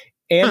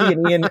 Andy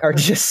and Ian are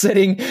just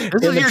sitting this in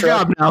is the your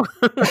truck. Job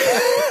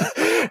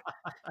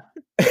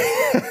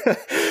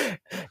now.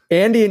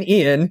 Andy and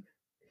Ian,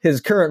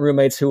 his current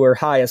roommates who are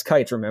high as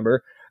kites,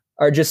 remember,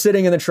 are just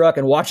sitting in the truck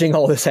and watching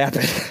all this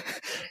happen.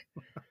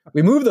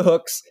 We move the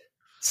hooks.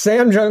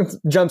 Sam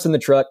jumps in the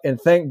truck, and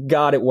thank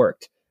God it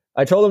worked.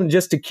 I told him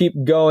just to keep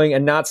going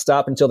and not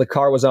stop until the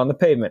car was on the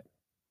pavement.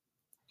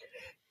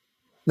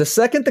 The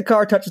second the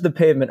car touches the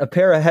pavement, a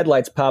pair of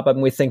headlights pop up,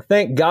 and we think,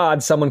 thank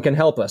God someone can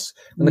help us.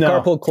 When the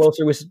car pulled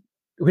closer,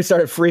 we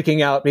started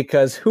freaking out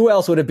because who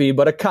else would it be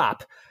but a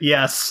cop?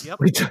 Yes. Yep.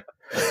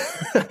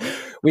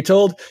 We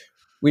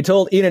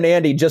told Ian and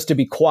Andy just to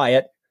be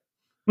quiet.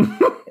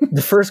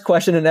 The first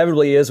question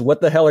inevitably is,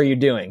 what the hell are you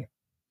doing?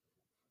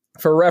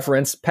 For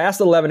reference,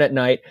 past 11 at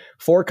night,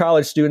 4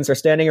 college students are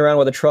standing around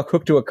with a truck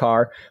hooked to a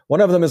car.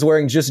 One of them is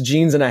wearing just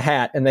jeans and a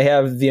hat, and they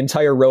have the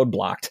entire road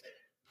blocked.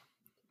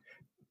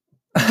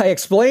 I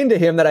explained to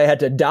him that I had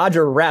to dodge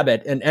a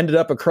rabbit and ended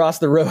up across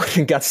the road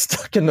and got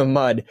stuck in the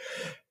mud.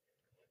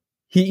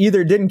 He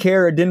either didn't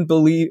care or didn't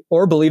believe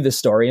the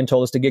story and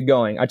told us to get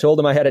going. I told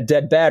him I had a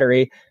dead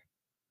battery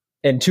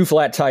and 2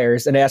 flat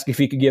tires and asked if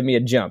he could give me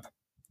a jump.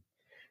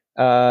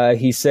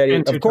 He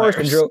said, of course,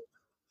 and drove.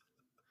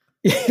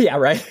 Yeah,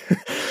 right.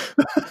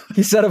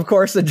 He said, of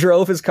course, and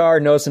drove his car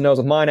nose to nose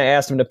with mine. I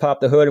asked him to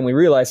pop the hood, and we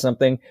realized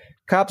something.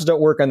 Cops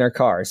don't work on their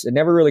cars. It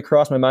never really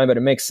crossed my mind, but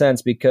it makes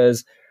sense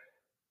because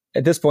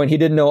at this point, he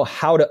didn't know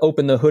how to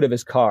open the hood of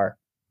his car.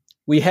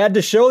 We had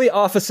to show the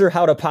officer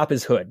how to pop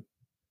his hood.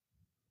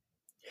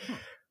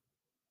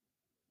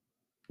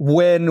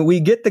 When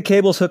we get the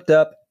cables hooked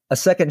up, a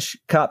second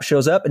cop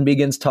shows up and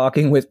begins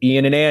talking with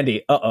Ian and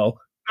Andy. Uh-oh.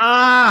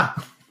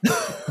 Ah!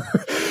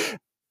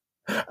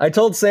 I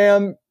told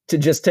Sam to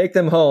just take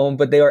them home,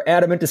 but they were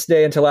adamant to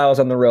stay until I was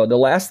on the road. The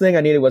last thing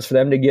I needed was for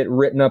them to get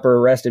written up or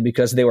arrested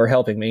because they were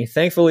helping me.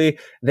 Thankfully,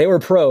 they were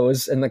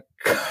pros, and the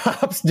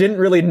cops didn't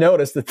really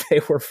notice that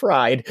they were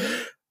fried.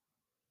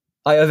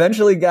 I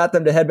eventually got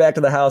them to head back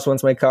to the house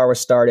once my car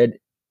was started,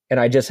 and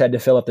I just had to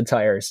fill up the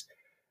tires.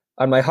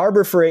 On my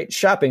Harbor Freight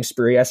shopping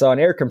spree, I saw an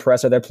air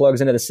compressor that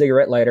plugs into the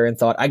cigarette lighter and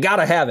thought, I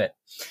gotta have it.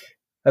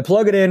 I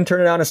plug it in,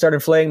 turn it on, and started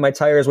inflating my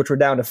tires, which were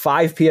down to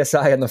 5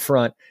 PSI in the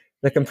front.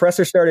 The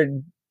compressor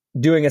started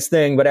doing its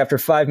thing, but after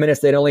 5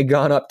 minutes, they'd only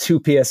gone up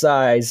 2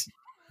 PSI,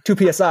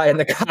 and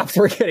the cops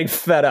were getting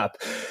fed up.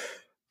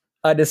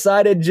 I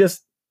decided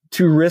just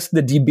to risk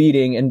the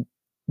debeating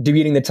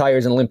the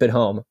tires and limp it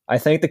home. I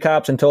thanked the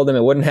cops and told them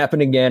it wouldn't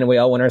happen again, and we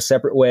all went our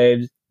separate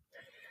ways.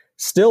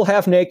 Still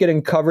half naked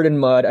and covered in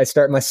mud, I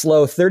start my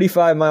slow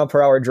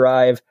 35-mile-per-hour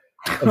drive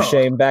of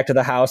shame back to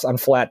the house on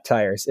flat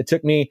tires. It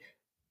took me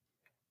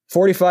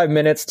 45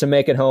 minutes to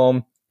make it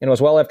home, and it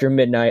was well after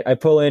midnight. I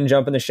pull in,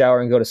 jump in the shower,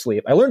 and go to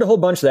sleep. I learned a whole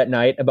bunch that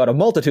night about a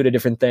multitude of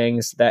different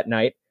things that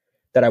night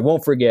that I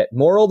won't forget.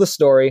 Moral of the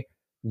story,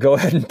 go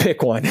ahead and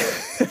pick one.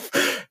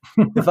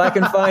 If I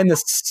can find the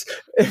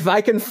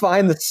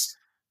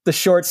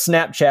short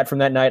Snapchat from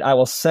that night, I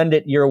will send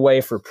it your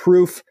way for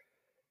proof.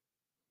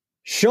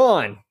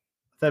 Sean.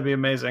 That'd be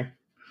amazing.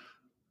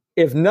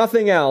 If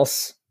nothing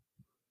else,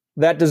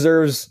 that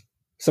deserves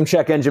some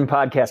Check Engine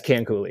Podcast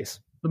can coolies.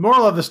 The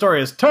moral of the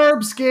story is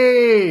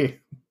Turbski!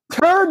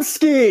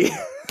 Turbski!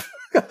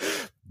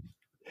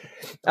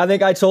 I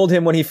think I told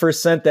him when he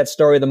first sent that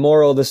story, the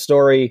moral of the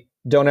story,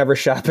 don't ever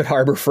shop at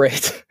Harbor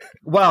Freight.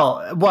 Well,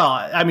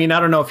 I mean, I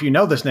don't know if you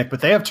know this, Nick,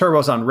 but they have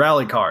turbos on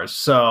rally cars,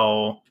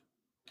 so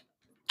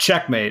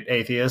checkmate,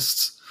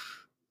 atheists.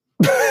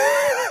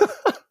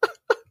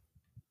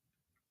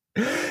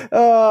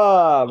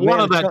 Oh, man.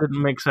 One of that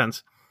didn't make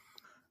sense.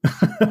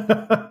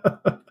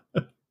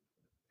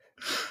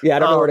 Yeah, I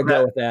don't know where to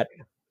go with that.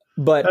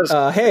 But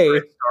hey,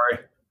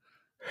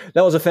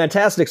 that was a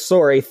fantastic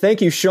story.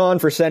 Thank you, Sean,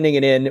 for sending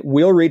it in.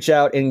 We'll reach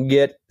out and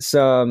get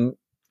some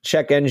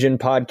Check Engine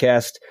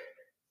Podcast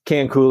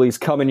can coolies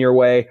coming your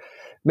way.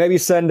 Maybe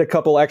send a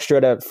couple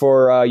extra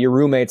for your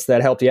roommates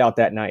that helped you out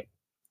that night.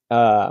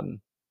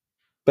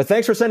 But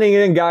thanks for sending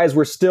it in, guys.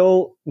 We're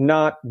still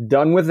not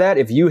done with that.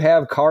 If you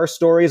have car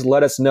stories,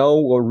 let us know.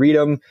 We'll read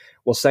them.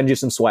 We'll send you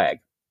some swag.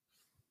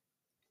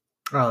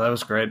 Oh, that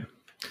was great.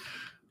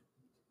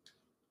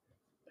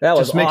 That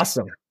was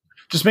awesome.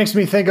 Just makes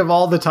me think of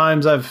all the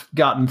times I've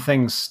gotten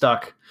things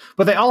stuck.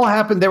 But they all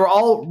happened. They were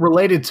all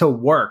related to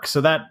work. So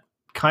that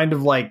kind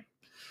of like,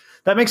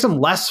 that makes them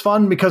less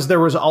fun because there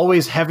was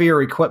always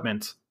heavier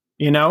equipment.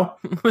 You know,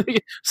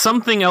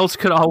 something else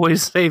could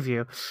always save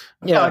you.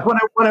 Yeah, like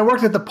when I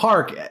worked at the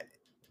park,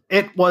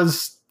 it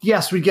was,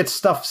 yes, we get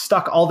stuff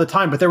stuck all the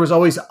time, but there was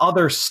always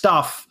other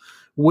stuff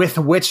with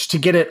which to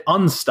get it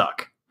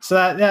unstuck. So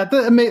that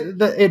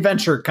the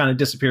adventure kind of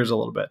disappears a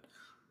little bit.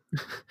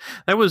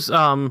 That was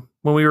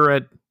when we were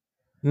at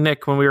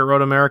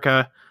Road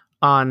America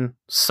on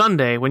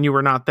Sunday when you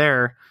were not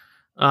there.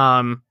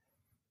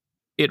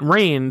 It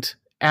rained,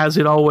 as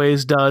it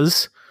always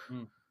does.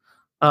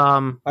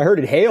 I heard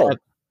it hailed.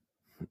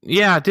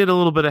 Yeah, it did a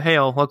little bit of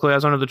hail. Luckily, I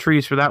was under the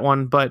trees for that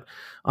one. But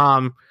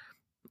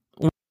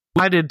we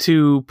decided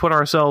to put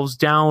ourselves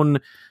down.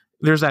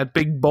 There's that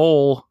big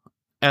bowl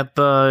at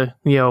the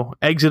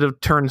exit of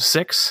turn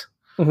 6.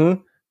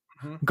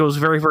 Mm-hmm. Goes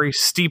very, very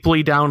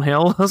steeply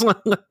downhill.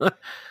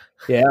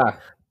 Yeah,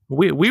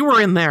 we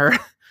were in there.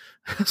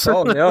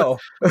 Oh no!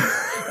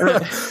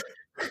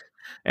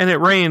 And it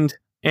rained,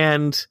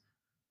 and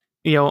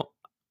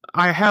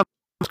I have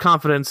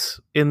confidence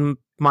in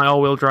my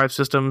all-wheel drive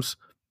systems.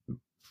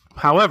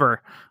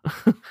 However,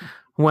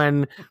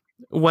 when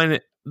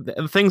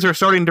things are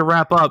starting to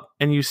wrap up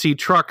and you see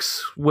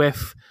trucks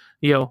with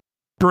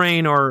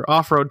terrain or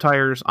off-road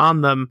tires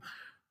on them,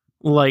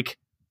 like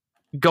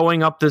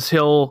going up this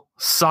hill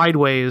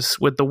sideways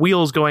with the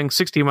wheels going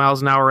 60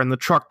 miles an hour and the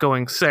truck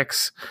going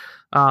 6,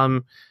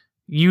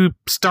 you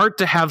start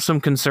to have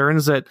some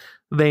concerns that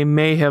they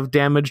may have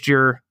damaged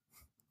your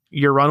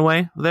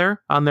runway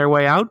there on their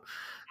way out.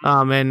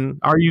 And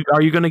are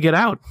you going to get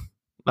out?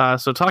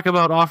 So talk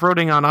about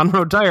off-roading on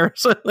on-road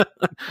tires.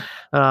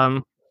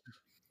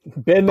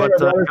 Been there,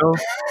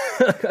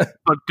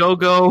 but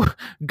go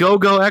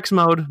X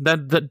mode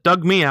that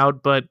dug me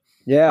out. But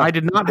yeah, I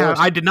did not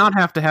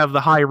have to have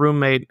the high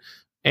roommate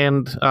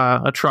and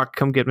a truck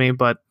come get me,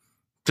 but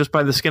just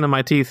by the skin of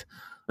my teeth.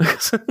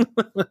 That's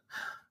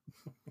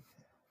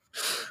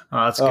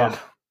good.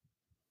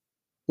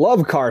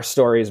 Love car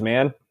stories,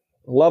 man.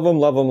 Love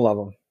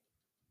them.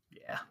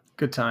 Yeah,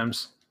 good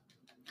times.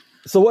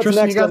 So what's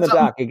Tristan, next on the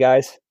docket,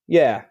 guys?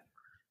 Yeah.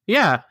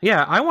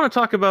 I want to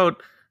talk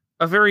about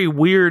a very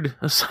weird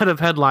set of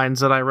headlines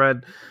that I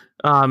read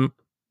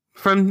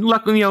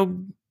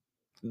from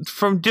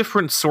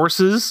different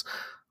sources,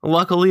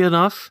 luckily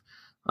enough.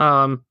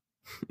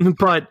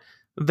 But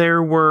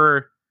there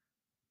were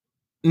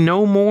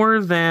no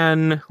more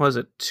than,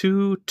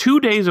 two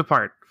days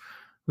apart.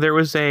 There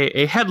was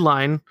a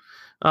headline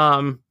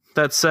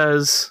that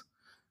says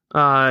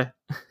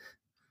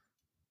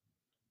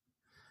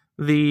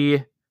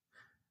the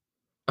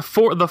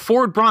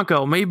Ford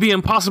Bronco may be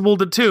impossible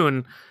to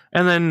tune,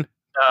 and then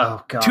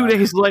 2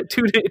 days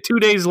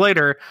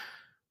later,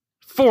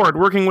 Ford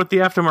working with the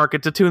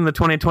aftermarket to tune the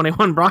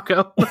 2021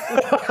 Bronco.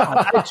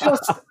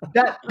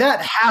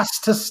 That has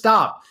to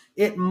stop.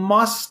 It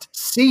must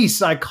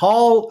cease.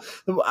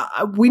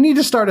 We need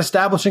to start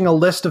establishing a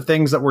list of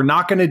things that we're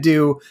not going to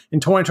do in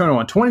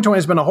 2021. 2020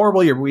 has been a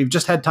horrible year, but we've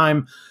just had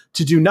time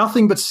to do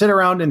nothing but sit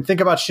around and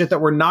think about shit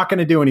that we're not going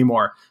to do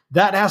anymore.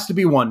 That has to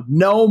be one.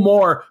 No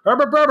more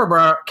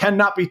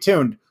cannot be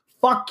tuned.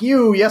 Fuck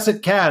you. Yes,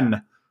 it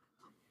can.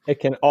 It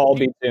can all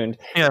be tuned.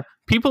 Yeah.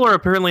 People are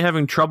apparently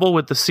having trouble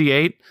with the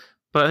C8,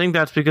 but I think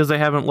that's because they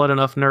haven't let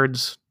enough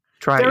nerds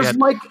try it yet. There's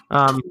like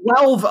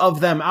 12 of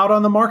them out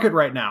on the market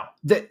right now.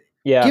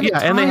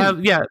 And they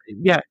have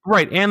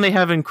right, and they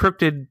have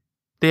encrypted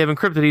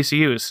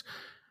ECUs.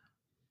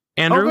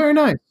 Andrew, very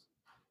nice.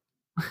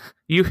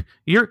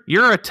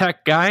 You're a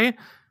tech guy.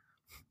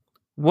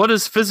 What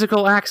does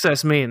physical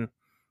access mean?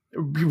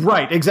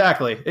 Right,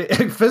 exactly.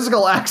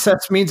 Physical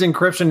access means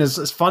encryption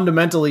is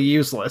fundamentally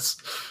useless.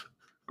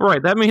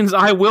 Right, that means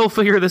I will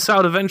figure this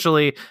out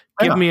eventually.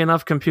 Give me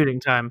enough computing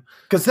time.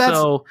 Because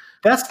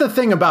that's the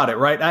thing about it,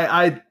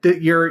 right?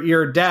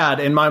 Your dad,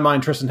 in my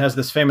mind, Tristan, has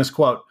this famous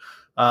quote.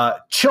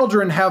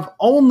 Children have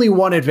only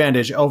one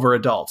advantage over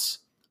adults: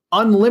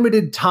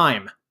 unlimited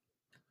time.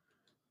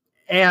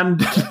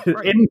 And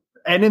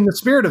in the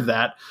spirit of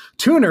that,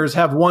 tuners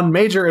have one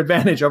major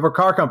advantage over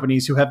car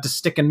companies who have to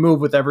stick and move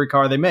with every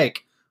car they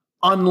make: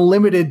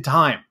 unlimited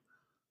time.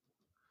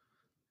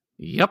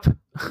 Yep,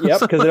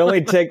 because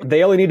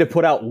they only need to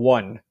put out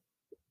one,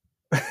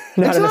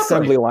 not an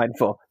assembly line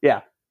full.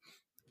 Yeah.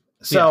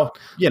 So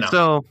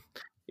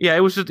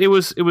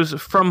it was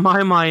from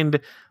my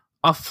mind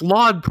a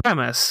flawed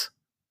premise,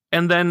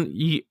 and then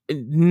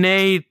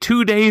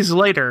 2 days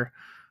later,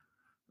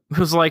 it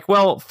was like,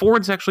 well,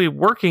 Ford's actually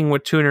working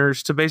with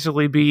tuners to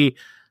basically be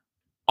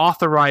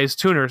authorized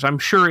tuners. I'm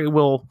sure it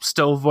will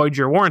still void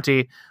your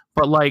warranty,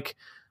 but like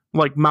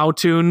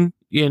Mautune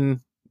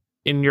in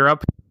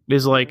Europe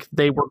is like,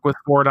 they work with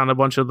Ford on a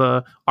bunch of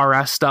the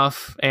RS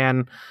stuff,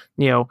 and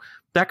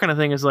that kind of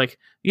thing is like,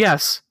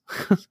 yes,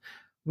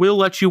 we'll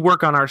let you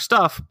work on our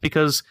stuff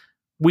because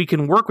we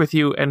can work with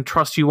you and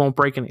trust you won't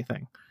break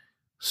anything.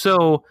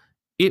 So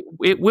it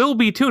will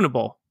be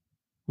tunable.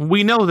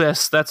 We know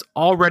this. That's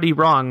already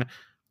wrong.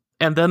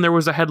 And then there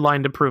was a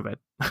headline to prove it.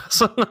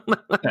 So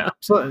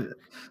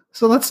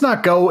let's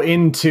not go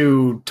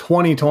into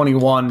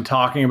 2021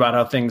 talking about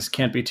how things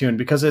can't be tuned,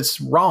 because it's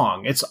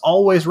wrong. It's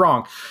always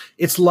wrong.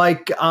 It's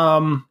like,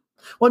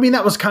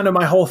 that was kind of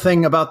my whole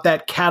thing about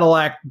that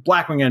Cadillac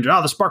Blackwing engine.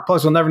 Oh, the spark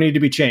plugs will never need to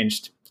be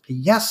changed.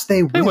 Yes,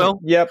 they will. They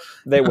will. Yep,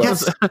 they will.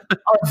 Yes,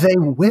 they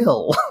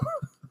will.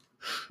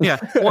 Yeah,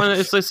 well,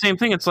 it's the same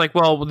thing. It's like,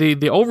 well,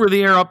 the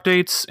over-the-air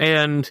updates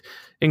and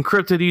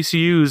encrypted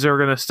ECUs are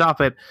going to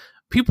stop it.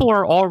 People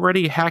are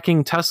already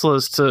hacking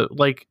Teslas to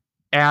like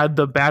add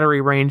the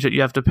battery range that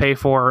you have to pay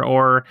for,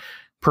 or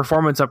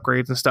performance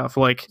upgrades and stuff.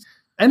 Like,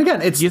 and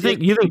again, you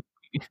think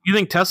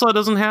Tesla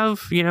doesn't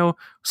have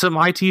some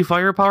IT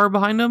firepower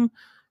behind them?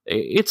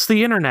 It's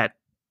the internet.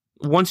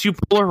 Once you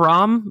pull a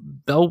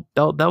ROM, they'll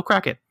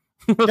crack it.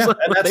 Yeah,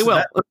 they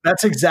will.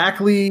 That's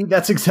exactly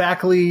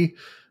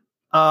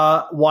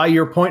why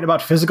your point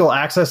about physical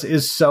access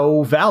is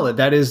so valid.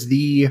 That is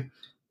the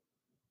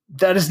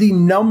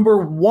number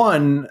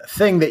one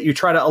thing that you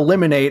try to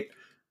eliminate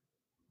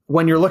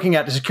when you're looking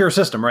at a secure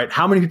system, right?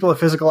 How many people have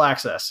physical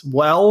access?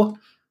 Well,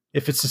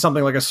 if it's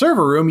something like a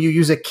server room, you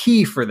use a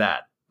key for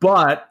that.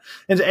 But,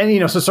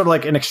 so sort of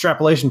like an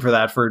extrapolation for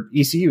that for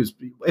ECUs.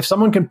 If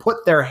someone can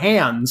put their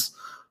hands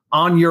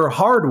on your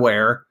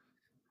hardware,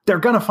 they're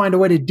going to find a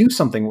way to do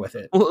something with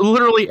it.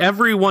 Literally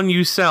every one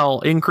you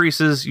sell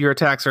increases your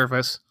attack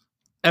surface.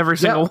 Every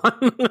single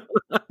one.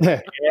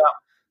 Yeah.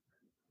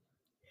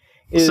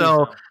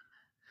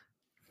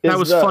 That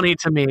was funny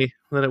to me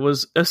that it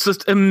was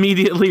just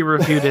immediately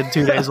refuted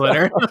 2 days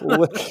later.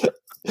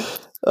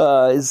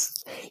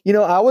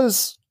 I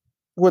was,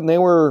 when they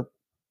were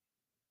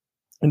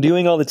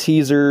doing all the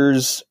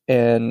teasers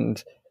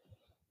and,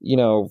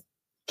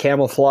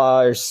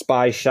 camouflage,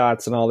 spy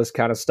shots, and all this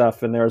kind of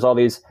stuff. And there's all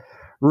these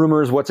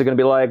rumors, what's it going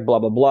to be like, blah,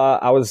 blah, blah.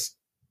 I was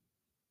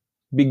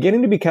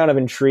beginning to be kind of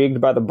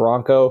intrigued by the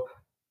Bronco.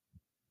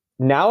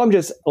 Now I'm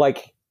just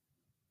like,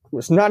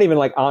 it's not even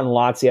like on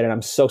lots yet, and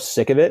I'm so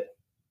sick of it.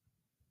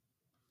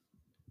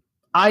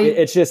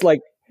 It's just like,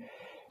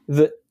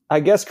 I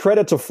guess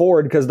credit to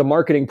Ford because the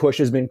marketing push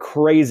has been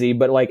crazy,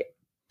 but like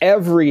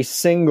every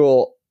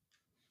single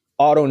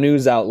auto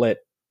news outlet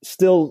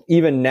still,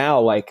 even now,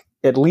 like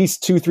at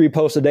least 2-3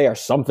 posts a day are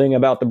something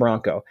about the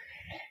Bronco.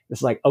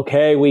 It's like,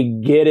 okay,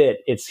 we get it.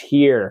 It's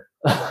here.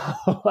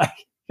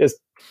 Like, just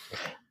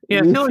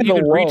I feel like you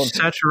can reach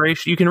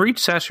saturation. You can reach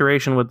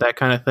saturation with that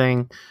kind of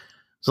thing.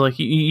 So like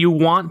you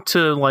want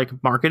to like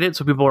market it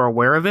so people are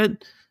aware of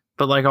it,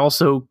 but like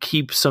also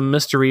keep some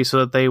mystery so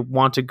that they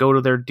want to go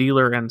to their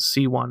dealer and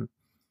see one.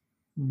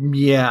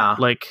 Yeah.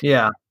 Like,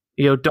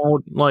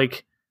 don't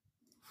like,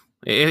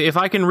 if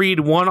I can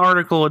read one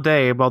article a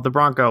day about the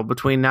Bronco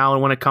between now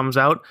and when it comes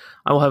out,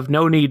 I will have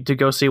no need to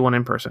go see one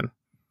in person.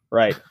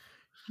 Right.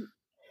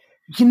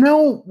 You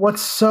know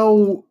what's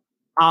so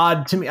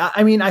odd to me?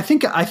 I mean, I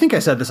think I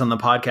said this on the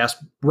podcast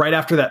right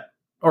after that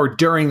or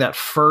during that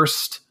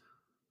first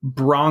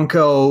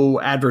Bronco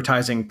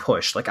advertising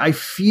push. Like, I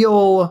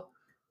feel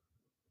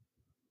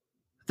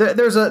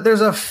there's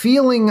a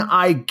feeling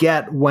I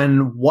get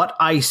when what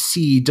I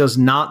see does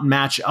not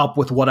match up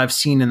with what I've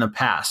seen in the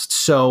past.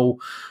 So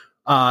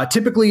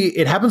typically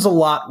it happens a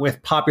lot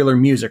with popular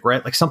music,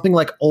 right? Like something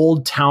like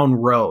Old Town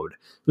Road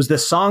was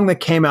this song that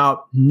came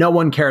out. No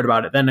one cared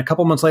about it. Then a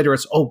couple months later,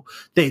 it's,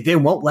 they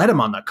won't let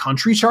him on the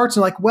country charts.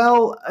 And like,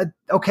 well,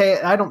 okay,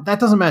 that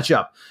doesn't match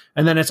up.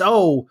 And then it's,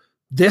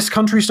 this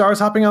country star is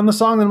hopping on the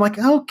song. And I'm like,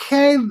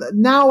 okay,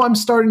 now I'm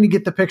starting to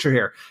get the picture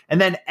here. And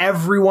then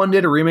everyone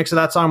did a remix of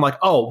that song. I'm like,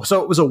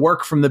 so it was a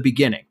work from the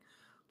beginning.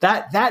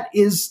 That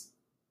is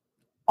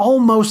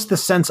almost the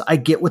sense I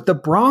get with the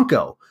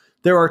Bronco.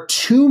 There are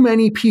too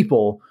many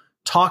people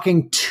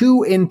talking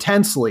too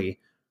intensely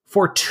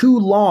for too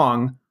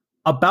long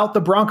about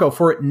the Bronco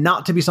for it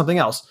not to be something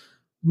else.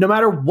 No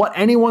matter what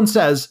anyone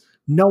says,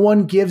 no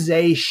one gives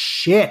a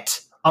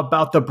shit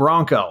about the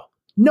Bronco.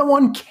 No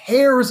one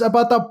cares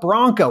about the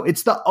Bronco.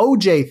 It's the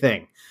OJ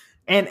thing.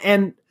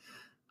 And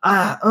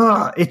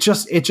it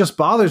just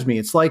bothers me.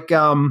 It's like,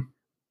 I'm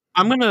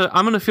going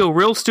to feel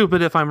real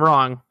stupid if I'm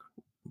wrong,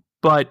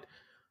 but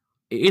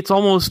it's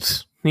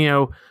almost,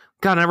 God,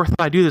 I never thought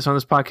I'd do this on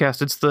this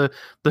podcast. It's the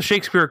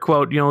Shakespeare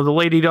quote, the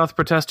lady doth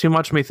protest too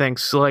much,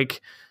 methinks.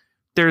 Like,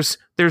 there's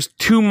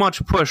too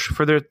much push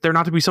for there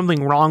not to be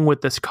something wrong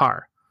with this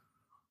car.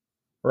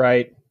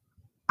 Right.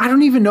 I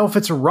don't even know if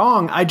it's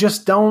wrong. I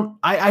just don't.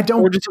 I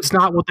don't. Or just it's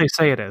not what they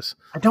say it is.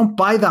 I don't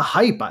buy the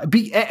hype.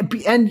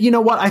 And you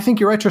know what? I think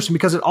you're right, Tristan,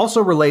 because it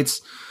also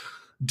relates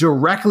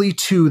directly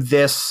to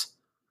this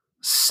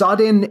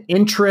sudden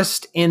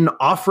interest in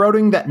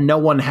off-roading that no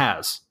one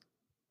has.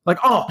 Like,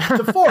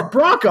 the Ford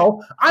Bronco,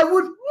 I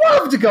would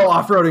love to go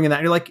off-roading in that.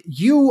 And you're like,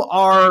 you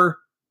are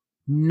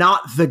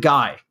not the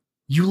guy.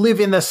 You live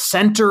in the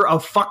center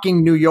of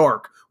fucking New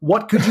York.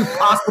 What could you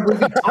possibly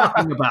be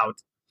talking about?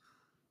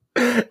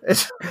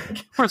 It's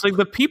like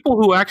the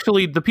people who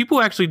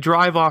actually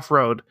drive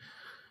off-road,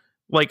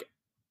 like,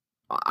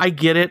 I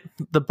get it.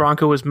 The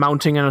Bronco is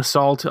mounting an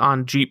assault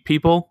on Jeep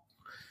people,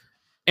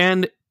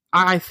 and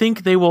I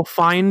think they will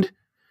find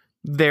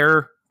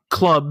their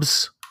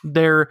clubs,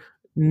 their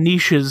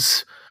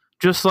niches,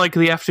 just like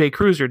the FJ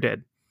Cruiser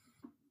did.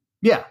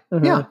 Yeah,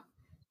 yeah.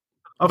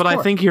 But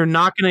I think you're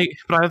not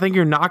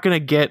gonna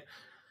get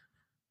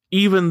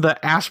even the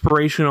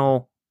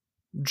aspirational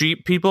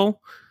Jeep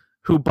people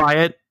who buy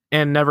it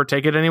and never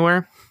take it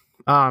anywhere.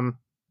 I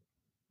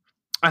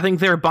think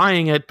they're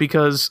buying it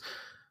because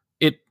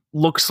it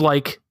looks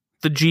like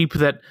the Jeep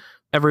that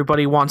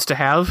everybody wants to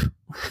have.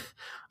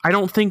 I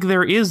don't think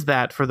there is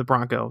that for the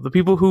Bronco. The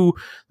people who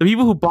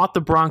bought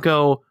the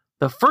Bronco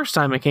the first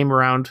time it came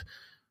around,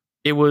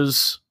 it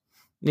was,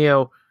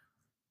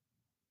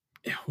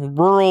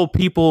 rural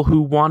people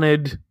who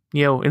wanted,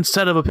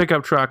 instead of a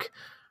pickup truck,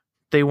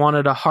 they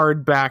wanted a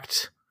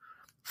hard-backed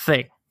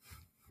thing.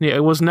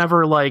 It was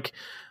never like,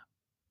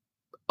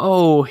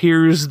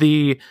 here's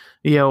the,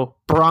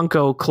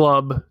 Bronco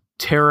Club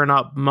tearing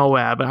up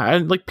Moab.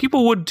 And like,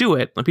 people would do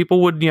it. Like,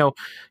 people would,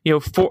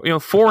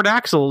 Ford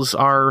axles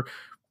are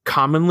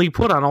commonly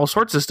put on all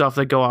sorts of stuff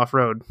that go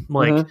off-road.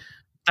 Like,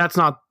 that's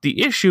not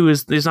the issue,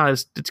 is not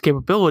its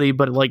capability,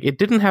 but like, it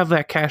didn't have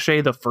that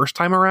cachet the first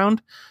time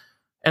around.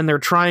 And they're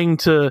trying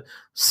to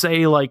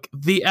say, like,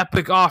 the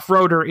epic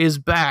off-roader is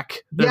back.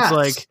 That's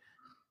like,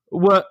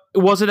 what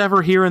was it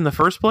ever here in the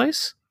first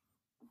place?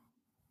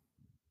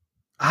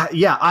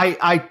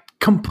 I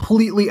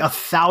completely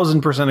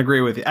 1,000% agree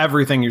with you,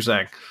 everything you're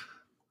saying.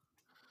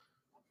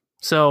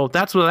 So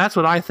that's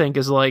what I think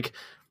is like.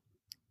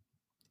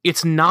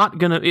 It's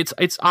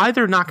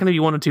either not gonna be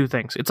one of two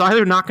things. It's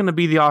either not gonna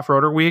be the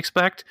off-roader we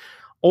expect,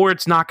 or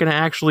it's not gonna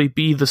actually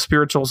be the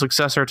spiritual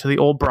successor to the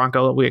old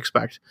Bronco that we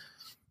expect.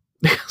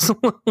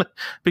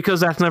 Because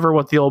that's never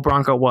what the old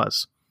Bronco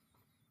was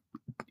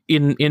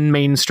in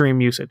mainstream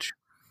usage.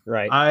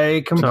 Right.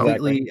 I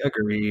completely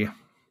agree.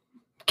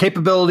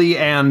 Capability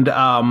and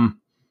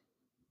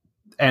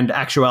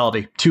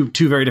actuality, two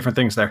very different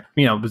things there.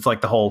 You know, it's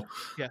like the whole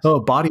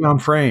body on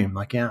frame.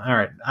 Like, yeah, all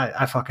right,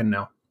 I fucking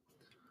know.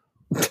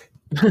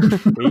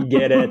 We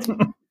get it.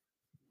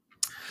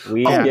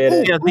 We get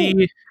it.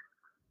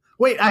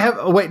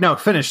 Yeah,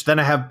 finish. Then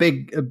I have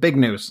big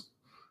news.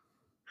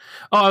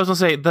 Oh, I was gonna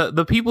say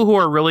the people who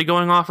are really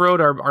going off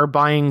road are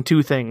buying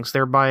two things.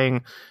 They're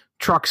buying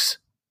trucks,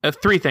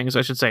 three things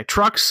I should say: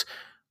 trucks,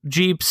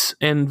 Jeeps,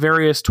 and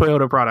various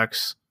Toyota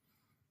products.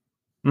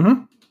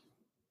 Mm-hmm.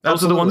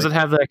 Those are the ones that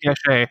have that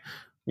cachet,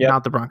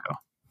 not the Bronco.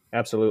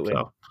 Absolutely.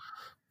 So.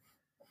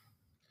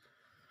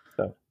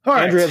 All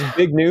right. Andrew has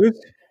big news.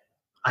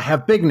 I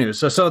have big news.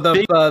 So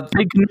the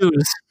big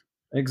news.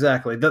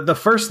 Exactly. The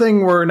first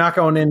thing we're not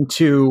going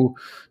into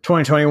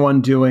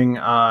 2021 doing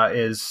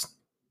is,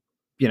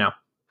 you know,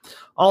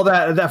 all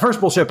that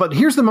first bullshit. But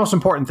here's the most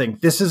important thing.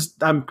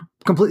 I'm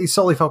completely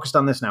solely focused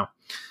on this now.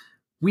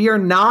 We are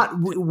not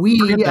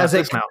we as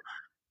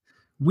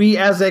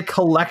a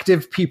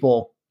collective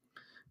people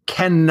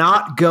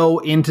cannot go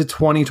into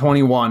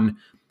 2021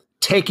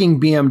 taking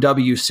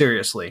BMW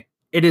seriously.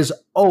 It is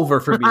over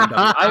for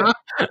BMW.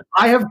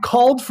 I have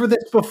called for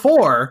this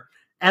before,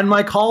 and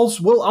my calls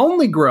will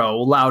only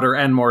grow louder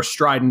and more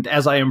strident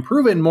as I am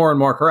proven more and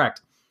more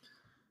correct.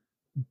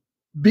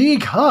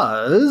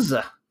 Because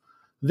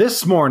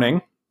this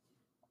morning,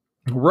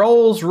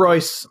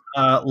 Rolls-Royce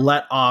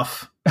let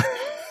off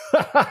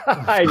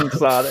I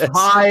saw this.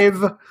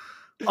 5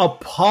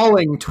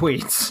 appalling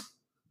tweets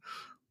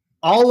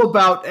all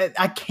about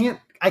I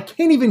can't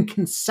even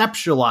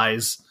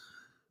conceptualize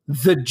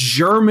the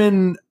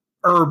German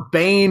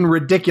urbane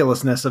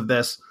ridiculousness of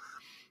this.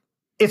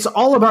 It's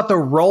all about the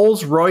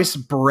Rolls-Royce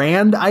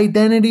brand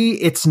identity,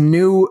 its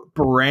new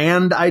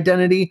brand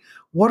identity.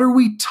 What are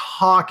we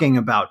talking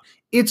about?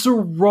 It's a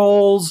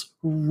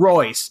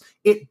Rolls-Royce.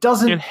 It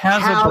has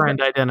a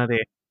brand identity.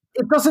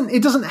 It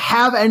doesn't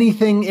have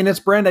anything in its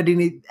brand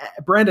identity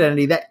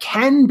that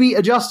can be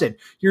adjusted.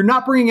 You're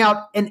not bringing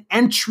out an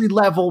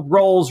entry-level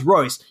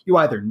Rolls-Royce. You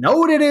either know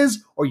what it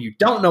is or you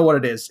don't know what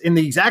it is, in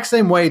the exact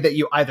same way that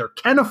you either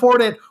can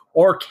afford it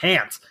or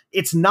can't.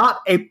 It's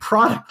not a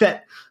product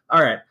that,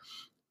 all right,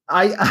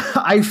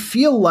 I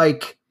feel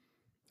like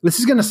this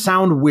is going to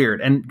sound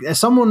weird. And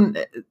as one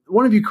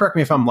of you correct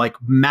me if I'm like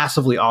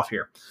massively off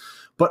here,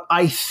 but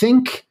I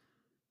think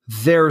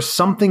there's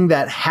something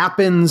that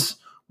happens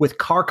with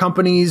car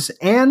companies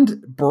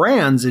and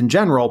brands in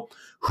general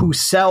who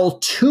sell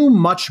too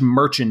much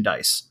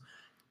merchandise.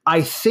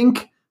 I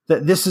think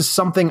that this is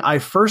something I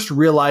first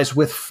realized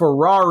with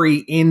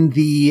Ferrari in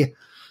the,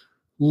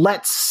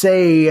 let's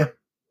say,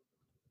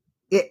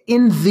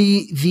 in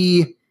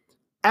the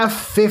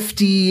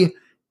F50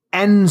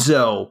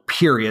 Enzo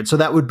period. So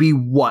that would be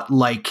what,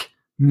 like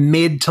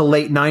mid to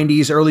late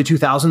 90s, early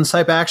 2000s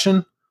type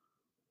action?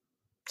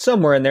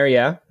 Somewhere in there,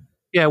 yeah.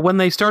 Yeah, when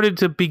they started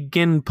to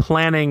begin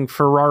planning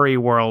Ferrari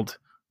World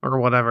or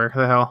whatever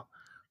the hell.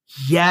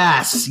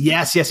 Yes.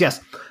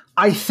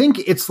 I think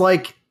it's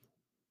like,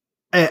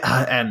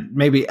 and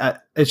maybe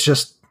it's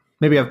just,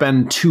 maybe I've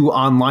been too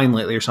online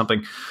lately or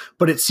something,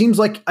 but it seems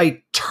like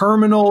a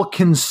terminal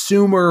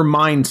consumer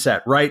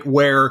mindset, right?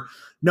 Where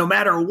no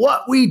matter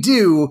what we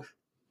do,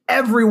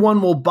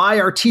 everyone will buy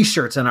our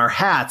t-shirts and our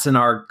hats and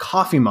our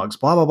coffee mugs,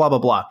 blah, blah, blah, blah,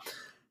 blah.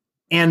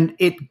 And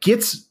it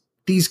gets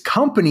these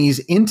companies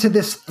into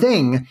this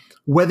thing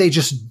where they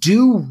just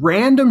do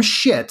random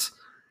shit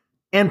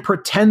and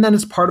pretend that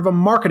it's part of a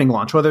marketing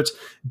launch, whether it's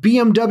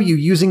BMW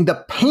using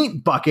the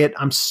paint bucket.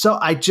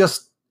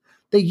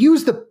 They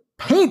use the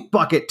paint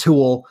bucket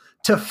tool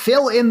to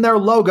fill in their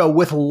logo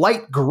with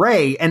light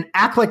gray and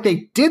act like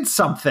they did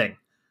something.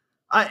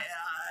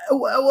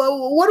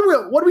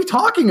 What are we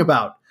talking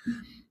about?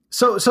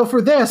 So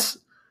for this,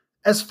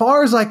 as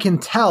far as I can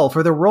tell,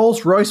 for the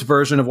Rolls-Royce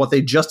version of what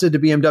they just did to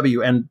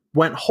BMW, and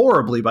went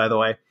horribly, by the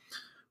way,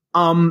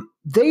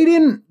 they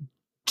didn't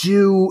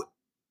do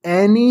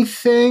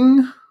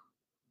anything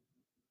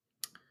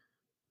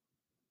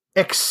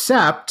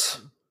except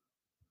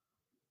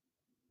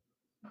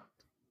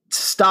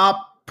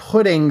stop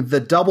putting the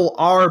double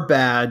R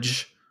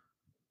badge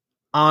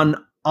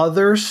on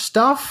other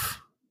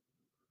stuff,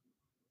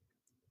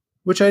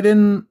 which I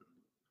didn't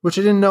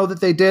know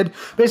that they did.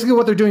 Basically,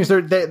 what they're doing is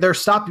they're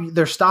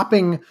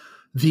stopping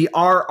the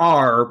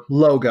RR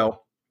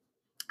logo,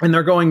 and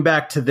they're going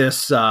back to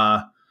this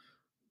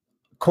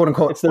quote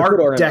unquote Art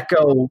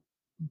Deco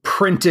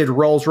printed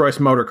Rolls-Royce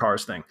motor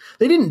cars thing.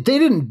 They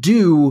didn't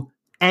do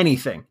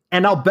anything,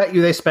 and I'll bet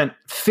you they spent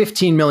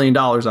 $15 million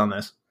on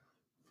this.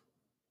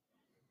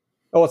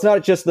 Oh, it's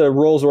not just the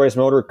Rolls-Royce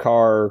motor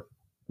car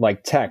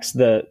like text.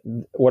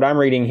 What I'm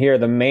reading here,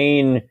 the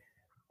main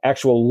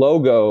actual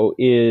logo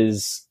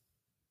is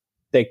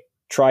they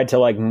tried to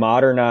like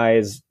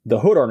modernize the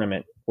hood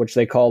ornament, which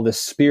they call the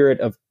Spirit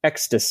of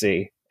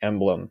Ecstasy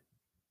emblem.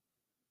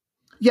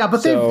 Yeah,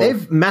 but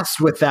they've messed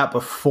with that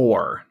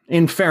before.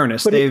 In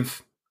fairness,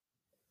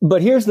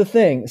 But here's the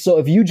thing. So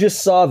if you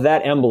just saw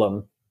that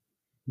emblem,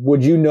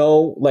 would you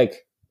know,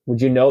 like,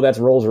 Would you know that's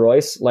Rolls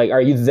Royce? Like,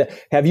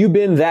 have you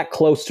been that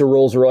close to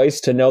Rolls Royce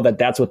to know that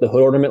that's what the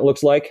hood ornament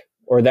looks like,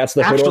 or that's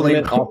the hood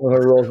ornament off of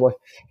a Rolls Royce?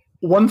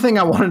 One thing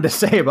I wanted to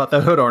say about the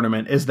hood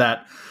ornament is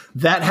that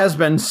has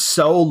been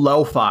so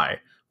lo-fi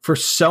for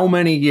so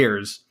many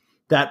years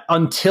that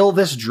until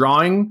this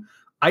drawing,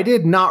 I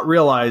did not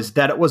realize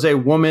that it was a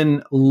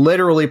woman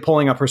literally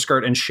pulling up her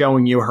skirt and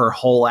showing you her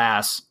whole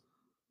ass.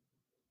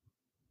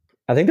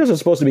 I think those are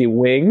supposed to be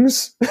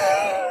wings.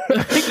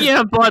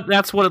 Yeah, but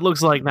that's what it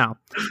looks like now.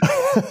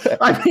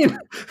 I mean,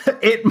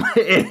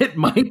 it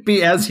might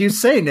be as you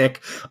say,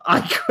 Nick.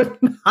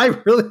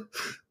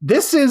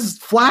 This is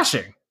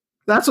flashing.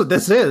 That's what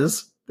this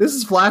is. This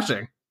is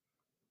flashing.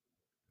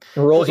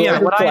 Rolls Royce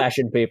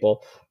flashing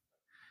people.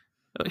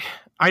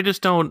 I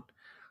just don't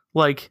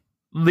like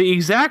the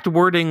exact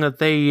wording that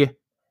they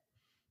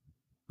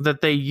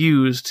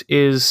used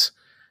is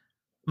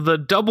the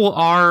double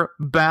R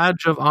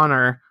badge of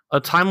honor, a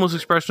timeless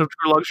expression of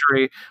true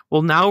luxury,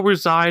 will now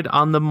reside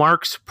on the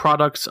Marks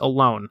products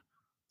alone.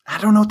 I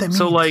don't know what that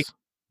means.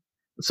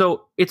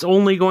 So it's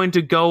only going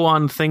to go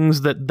on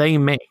things that they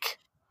make.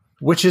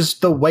 Which is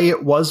the way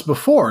it was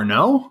before,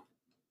 no?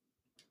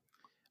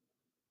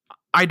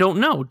 I don't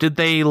know. Did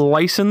they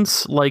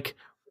license like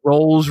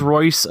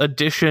Rolls-Royce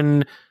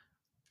edition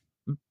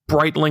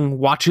Breitling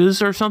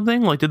watches or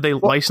something? Like, did they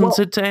license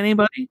it to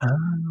anybody?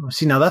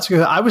 See, now that's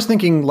good. I was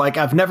thinking, like,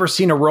 I've never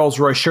seen a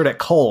Rolls-Royce shirt at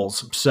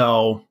Kohl's,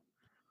 so...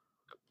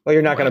 Well,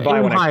 you're not going to buy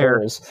one at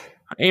Kohl's.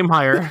 Aim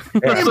higher.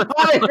 Aim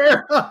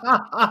higher!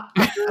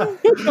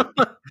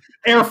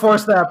 Air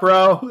Force that,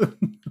 bro.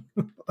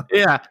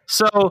 Yeah,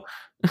 so...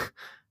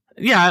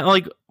 Yeah,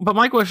 like, but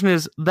my question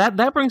is,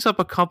 that brings up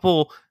a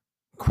couple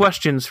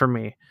questions for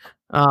me.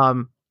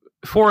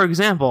 For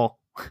example,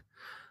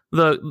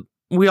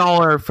 we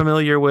all are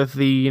familiar with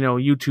the,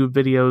 YouTube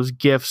videos,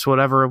 GIFs,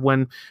 whatever,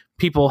 when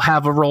people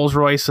have a Rolls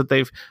Royce that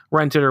they've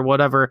rented or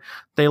whatever,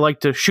 they like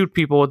to shoot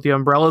people with the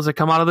umbrellas that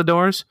come out of the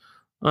doors.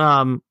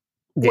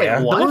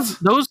 Wait, what?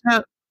 Those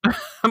have...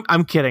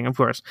 I'm kidding, of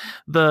course.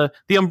 There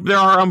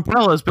are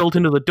umbrellas built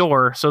into the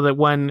door so that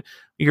when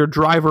your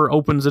driver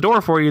opens the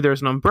door for you,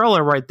 there's an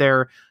umbrella right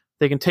there.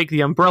 They can take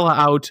the umbrella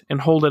out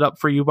and hold it up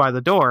for you by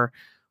the door.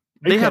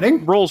 They have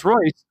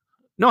Rolls-Royce.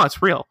 No,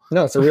 it's real.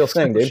 No, it's a real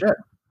thing, dude. Shit.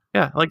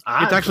 Yeah, like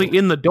it's actually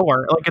in the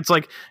door. Like it's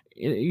like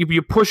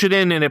you push it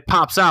in and it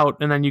pops out,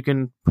 and then you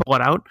can pull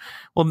it out.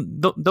 Well,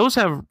 those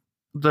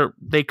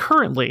they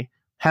currently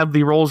have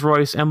the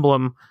Rolls-Royce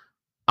emblem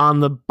on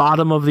the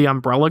bottom of the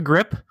umbrella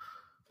grip.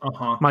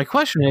 Uh-huh. My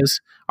question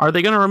is, are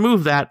they going to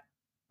remove that,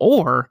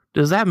 or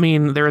does that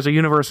mean there is a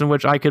universe in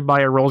which I could buy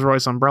a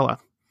Rolls-Royce umbrella?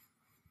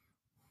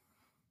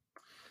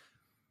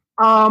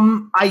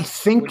 I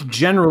think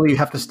generally you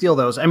have to steal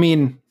those. I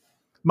mean,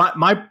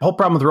 my whole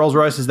problem with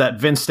Rolls-Royce is that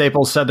Vince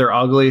Staples said they're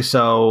ugly,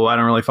 so I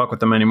don't really fuck with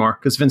them anymore,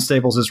 because Vince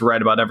Staples is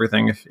right about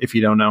everything, if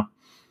you don't know.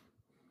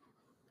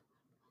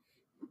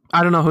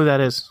 I don't know who that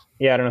is.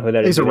 Yeah, I don't know who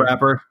that is. He's a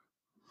rapper.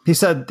 He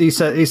said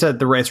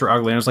the race were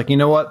ugly, and I was like, you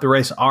know what? The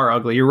race are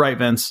ugly. You're right,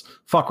 Vince.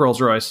 Fuck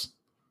Rolls-Royce.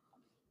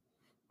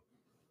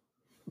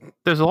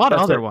 There's a lot of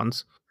other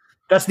ones.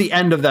 That's the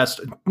end of that.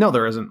 No,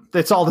 there isn't.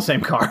 It's all the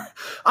same car.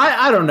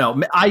 I don't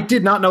know. I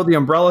did not know the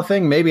umbrella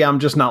thing. Maybe I'm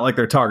just not like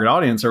their target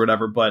audience or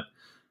whatever, but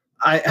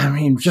I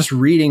mean, just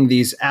reading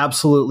these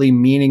absolutely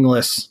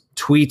meaningless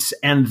tweets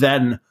and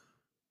then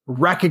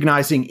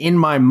recognizing in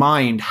my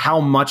mind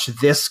how much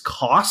this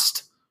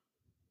cost.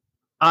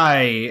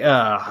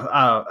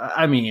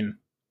 I mean,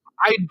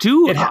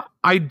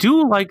 I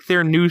do like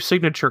their new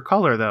signature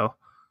color though.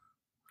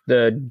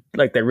 The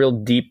real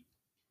deep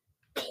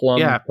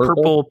plum,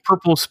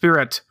 purple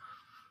spirit.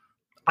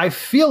 I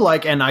feel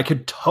like, and I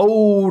could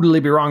totally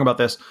be wrong about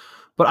this,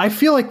 but I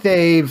feel like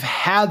they've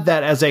had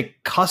that as a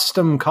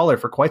custom color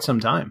for quite some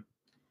time.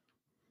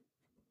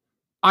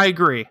 I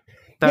agree.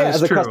 That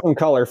is as true. A custom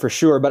color for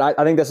sure. But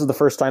I think this is the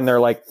first time they're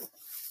like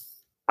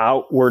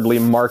outwardly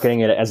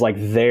marketing it as like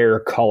their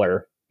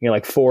color.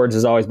 Like Ford's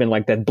has always been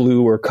like that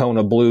blue or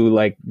Kona blue.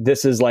 Like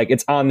this is like,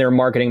 it's on their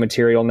marketing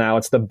material now.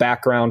 It's the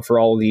background for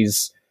all of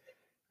these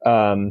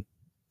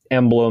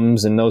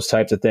emblems and those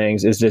types of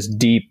things is just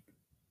deep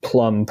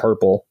plum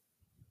purple.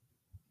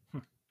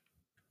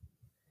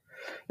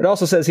 It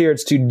also says here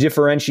it's to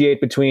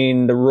differentiate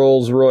between the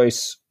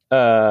Rolls-Royce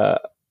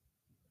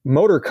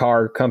motor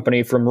car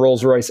company from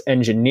Rolls-Royce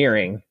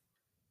Engineering,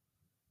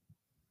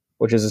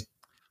 which is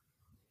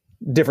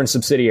a different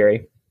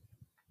subsidiary.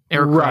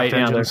 Aircraft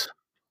engines.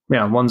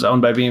 Yeah, one's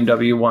owned by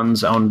BMW,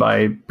 one's owned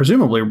by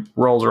presumably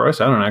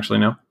Rolls-Royce. I don't actually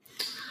know.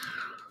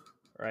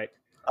 Right.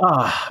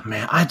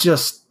 Man,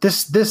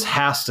 this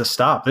has to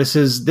stop. This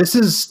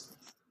is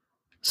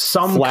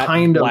some flat,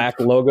 kind of black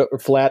logo or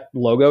flat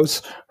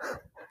logos.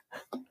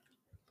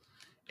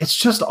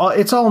 It's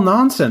all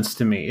nonsense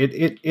to me.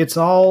 It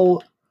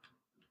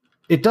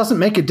doesn't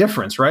make a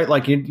difference, right?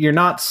 Like you're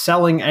not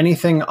selling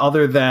anything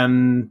other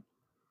than,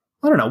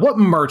 I don't know, what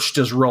merch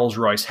does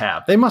Rolls-Royce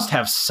have? They must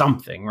have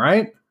something,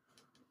 right?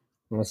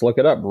 Let's look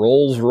it up.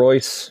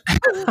 Rolls-Royce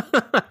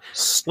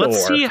store.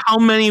 Let's see how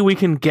many we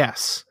can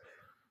guess.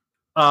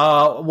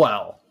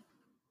 Well,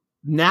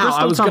 Now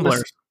Crystal I was going to.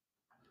 tumblers.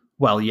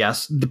 Well,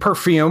 yes, the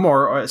perfume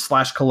or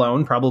 /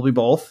 cologne, probably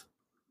both.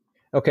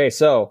 Okay,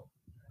 so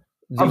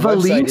the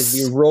website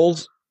is the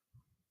Rolls.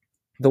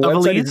 The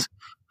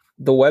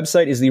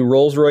website is the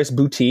Rolls-Royce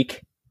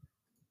Boutique.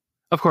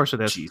 Of course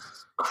it is.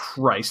 Jesus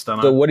Christ!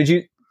 So what did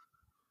you?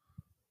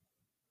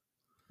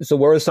 So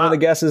what were some of the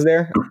guesses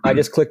there? I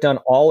just clicked on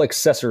all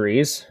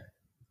accessories.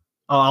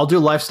 Oh, I'll do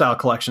lifestyle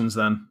collections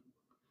then.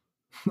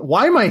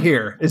 Why am I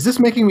here? Is this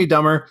making me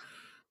dumber?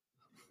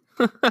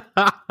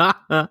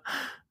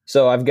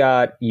 So I've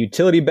got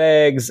utility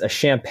bags, a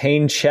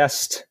champagne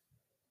chest,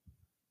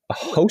 a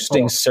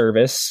hosting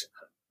service.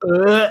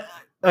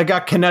 I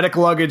got kinetic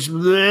luggage.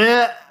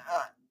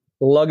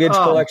 Luggage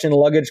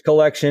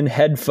collection,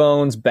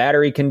 headphones,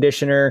 battery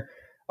conditioner,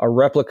 a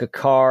replica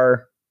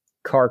car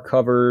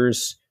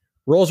covers,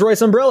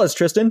 Rolls-Royce umbrellas,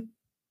 Tristan.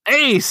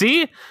 Hey,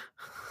 see?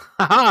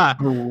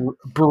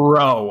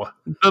 Bro.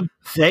 The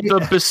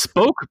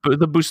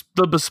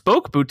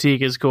bespoke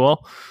boutique is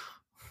cool.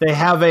 They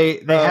have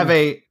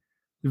a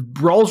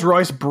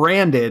Rolls-Royce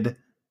branded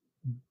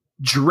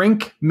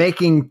drink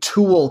making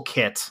tool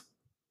kit.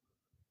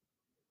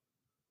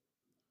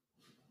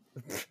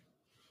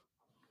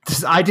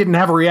 I didn't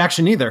have a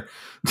reaction either.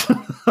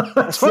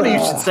 It's funny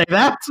you should say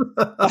that.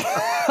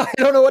 I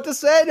don't know what to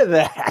say to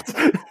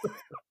that.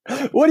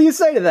 What do you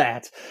say to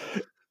that?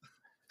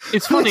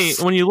 It's funny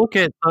when you look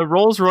at the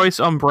Rolls-Royce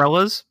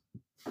umbrellas,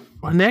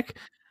 Nick,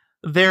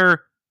 they're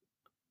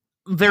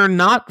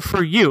not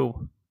for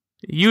you.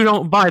 You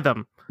don't buy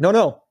them.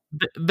 No.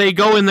 They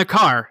go in the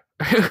car.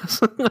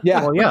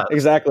 Yeah, well, yeah,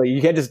 exactly.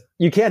 You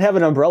can't have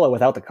an umbrella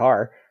without the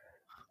car.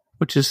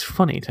 Which is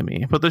funny to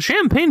me. But the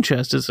champagne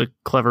chest is a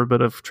clever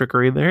bit of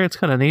trickery there. It's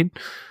kind of neat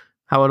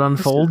how it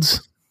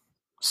unfolds.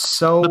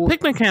 So the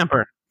picnic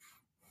hamper.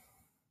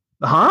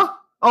 Huh?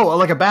 Oh,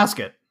 like a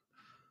basket.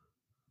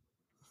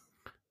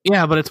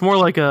 Yeah, but it's more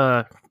like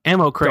a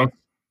ammo crate.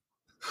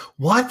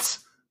 What?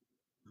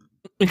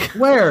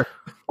 Where?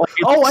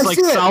 I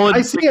see solid, it.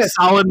 I see it.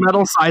 Solid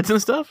metal sides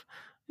and stuff.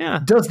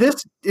 Yeah. Does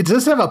this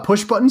have a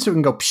push button so it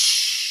can go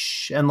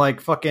psh and like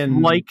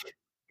fucking like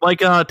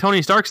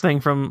Tony Stark's thing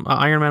from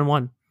Iron Man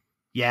 1.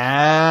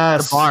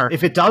 Yes. The bar.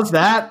 If it does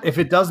that,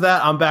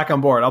 I'm back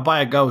on board. I'll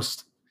buy a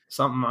ghost.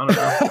 Something, I don't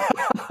know.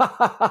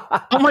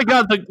 Oh my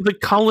god, the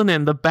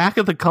Cullinan, the back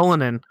of the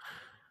Cullinan.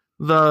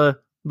 The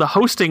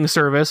hosting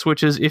service,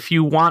 which is if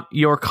you want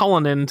your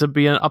Cullinan to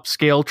be an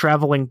upscale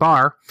traveling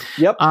bar.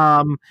 Yep.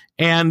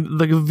 And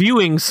the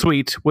viewing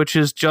suite, which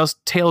is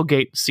just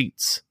tailgate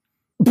seats.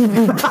 Wait,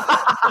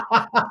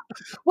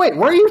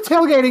 where are you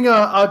tailgating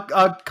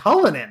a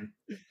Cullinan?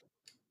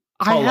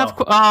 I have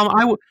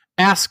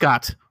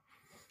Ascot.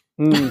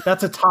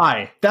 That's a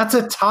tie.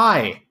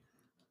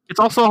 It's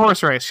also a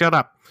horse race. Shut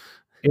up.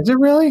 Is it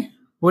really?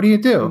 What do you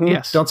do? Mm-hmm.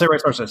 Yes. Don't say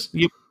race horses.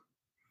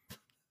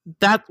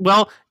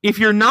 If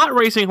you're not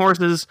racing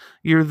horses,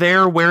 you're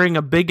there wearing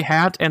a big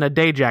hat and a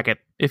day jacket.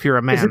 If you're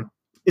a man,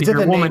 is it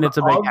a woman, it's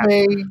a big hat.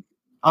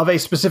 Of a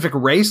specific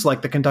race,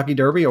 like the Kentucky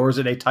Derby, or is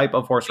it a type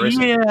of horse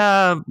racing?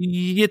 Yeah,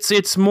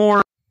 it's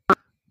more.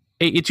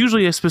 It's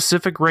usually a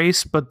specific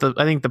race, but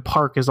I think the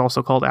park is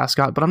also called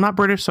Ascot. But I'm not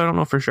British, so I don't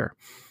know for sure.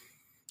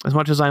 As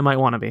much as I might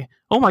want to be.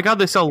 Oh my god,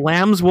 they sell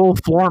lamb's wool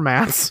floor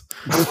mats.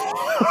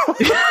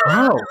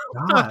 Oh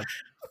god.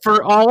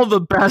 For all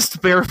the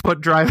best barefoot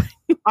driving.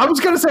 I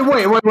was going to say,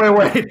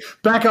 wait.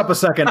 Back up a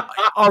second.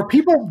 Are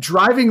people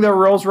driving their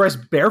Rolls-Royce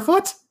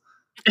barefoot?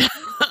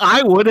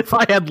 I would if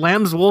I had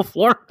lamb's wool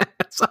floor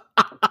mats.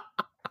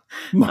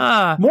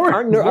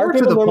 Aren't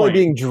people normally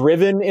being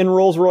driven in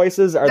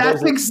Rolls-Royces?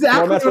 That's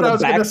exactly what I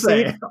was going to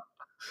say.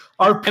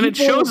 And it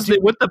shows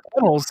that with the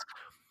pedals,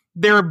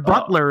 their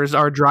butlers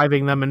are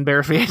driving them in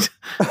bare feet.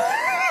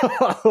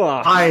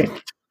 I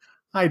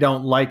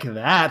don't like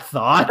that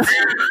thought.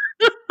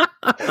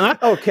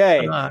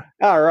 Okay.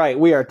 All right.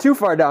 We are too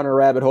far down a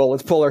rabbit hole.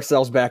 Let's pull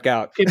ourselves back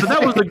out. Okay, but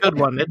that was a good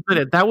one. Admit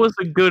it. That was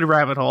a good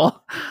rabbit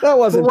hole. That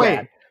wasn't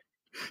bad.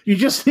 You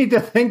just need to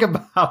think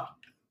about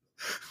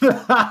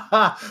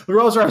the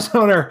Rolls-Royce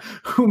owner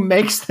who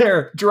makes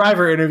their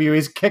driver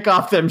interviewees kick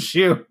off them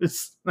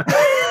shoes. All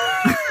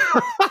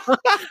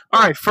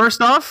right.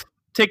 First off,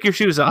 take your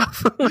shoes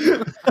off.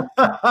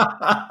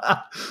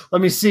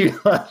 Let me see.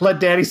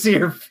 Let Daddy see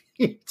your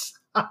feet.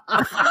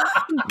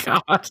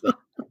 God.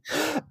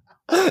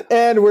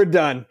 And we're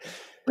done.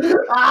 They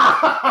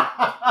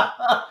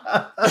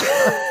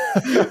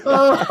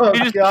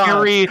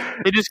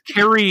just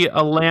carry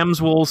a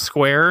lamb's wool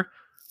square,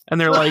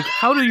 and they're like,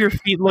 "How do your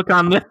feet look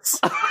on this?"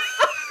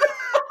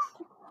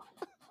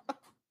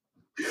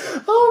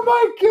 Oh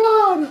my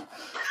god!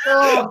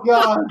 Oh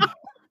god!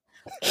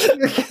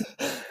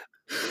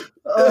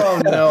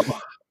 Oh no!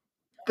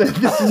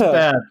 This is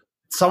bad.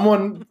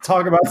 Someone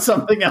talk about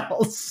something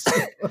else.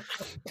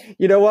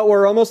 You know what?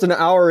 We're almost an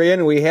hour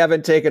in. We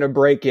haven't taken a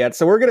break yet.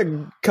 So we're going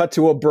to cut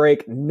to a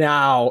break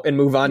now and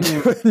move on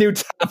to a new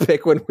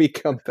topic when we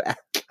come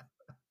back.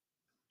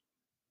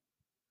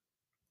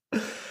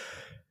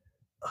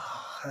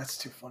 Oh, that's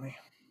too funny.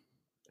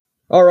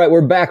 All right,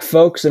 we're back,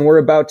 folks, and we're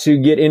about to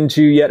get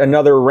into yet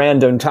another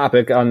random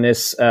topic on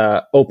this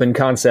open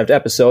concept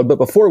episode. But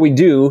before we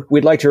do,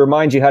 we'd like to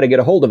remind you how to get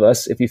a hold of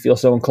us if you feel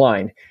so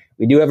inclined.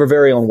 We do have our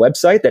very own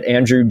website that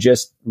Andrew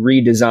just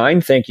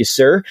redesigned. Thank you,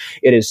 sir.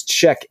 It is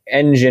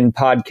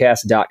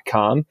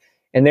checkenginepodcast.com.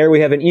 And there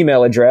we have an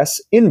email address,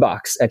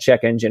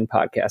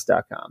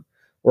 inbox@checkenginepodcast.com.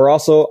 We're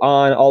also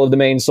on all of the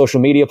main social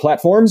media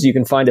platforms. You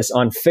can find us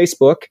on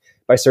Facebook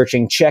by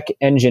searching Check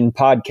Engine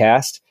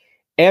Podcast.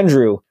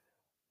 Andrew,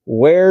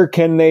 where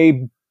can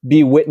they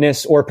be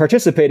witness or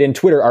participate in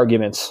Twitter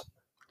arguments?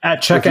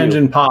 At Check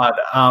Engine Pod.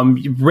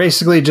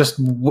 Basically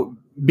just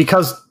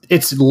because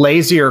it's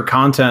lazier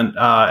content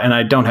and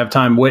I don't have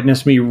time,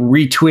 witness me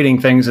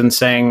retweeting things and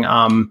saying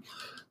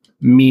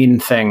mean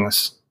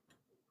things.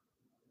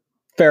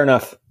 Fair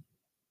enough.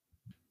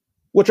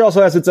 Which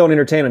also has its own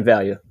entertainment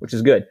value, which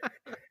is good.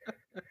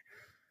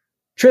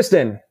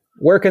 Tristan,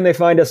 where can they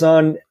find us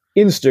on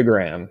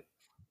Instagram?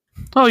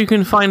 Oh, you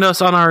can find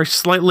us on our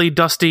slightly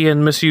dusty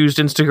and misused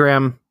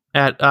Instagram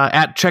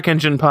at Check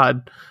Engine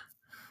Pod.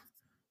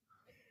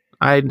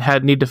 I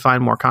need to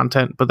find more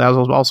content, but that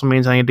also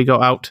means I need to go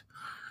out.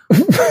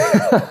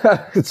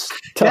 It's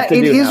tough to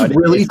do nowadays. It is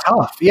really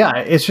tough. Yeah,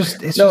 it's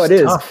just it tough.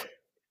 Is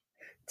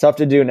tough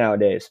to do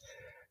nowadays.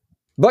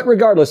 But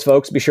regardless,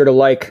 folks, be sure to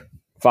like,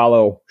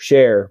 follow,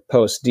 share,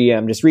 post,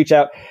 DM. Just reach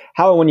out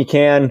how and when you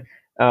can.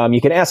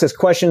 You can ask us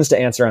questions to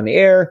answer on the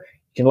air.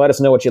 You can let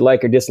us know what you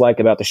like or dislike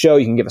about the show.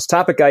 You can give us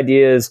topic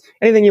ideas,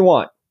 anything you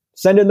want.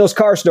 Send in those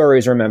car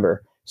stories,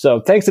 remember. So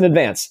thanks in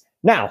advance.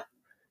 Now,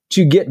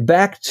 to get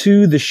back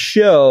to the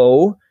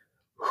show,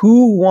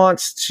 who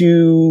wants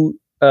to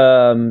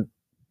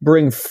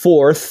bring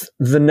forth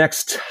the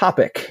next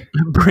topic?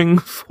 Bring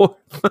forth.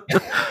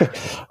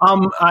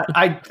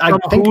 I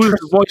think whose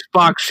voice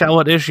box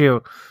shall it issue?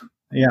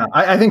 Yeah,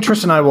 I think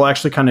Tristan and I will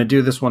actually kind of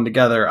do this one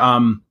together.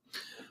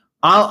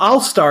 I'll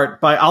start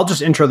by I'll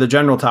just intro the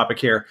general topic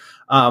here.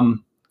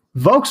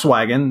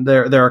 Volkswagen,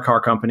 they're a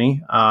car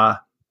company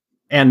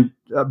and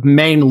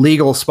main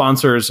legal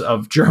sponsors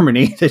of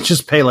Germany. They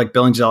just pay like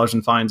billions of dollars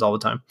in fines all the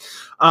time.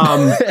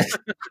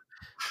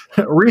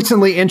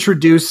 Recently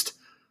introduced.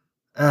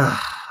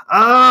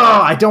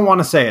 I don't want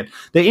to say it.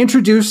 They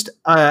introduced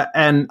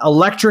an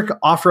electric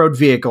off-road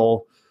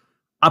vehicle,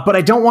 but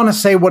I don't want to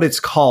say what it's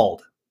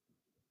called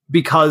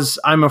because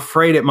I'm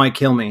afraid it might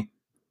kill me.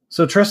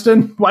 So,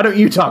 Tristan, why don't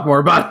you talk more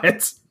about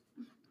it?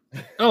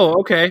 Oh,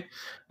 okay.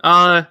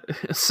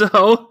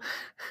 So,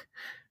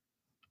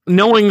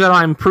 knowing that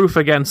I'm proof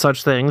against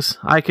such things,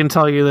 I can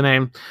tell you the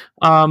name.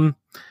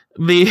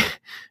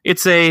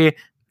 It's a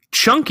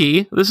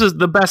chunky. This is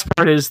the best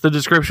part. Is the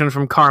description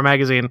from Car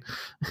Magazine?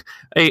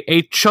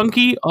 A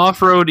chunky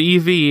off-road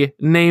EV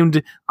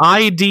named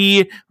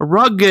ID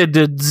Rugged.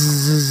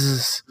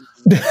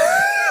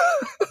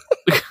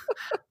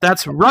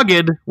 That's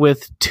rugged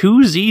with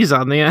 2 Z's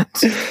on the end.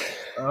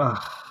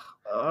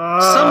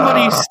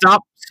 Somebody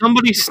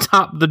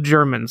stop the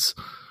Germans.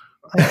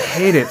 I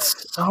hate it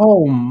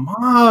so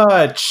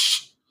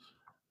much.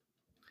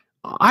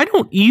 I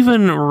don't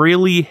even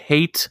really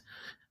hate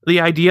the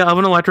idea of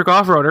an electric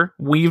off-roader.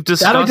 We've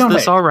discussed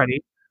this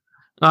already.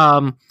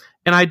 And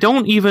I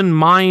don't even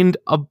mind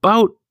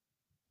about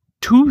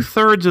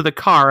 2/3 of the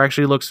car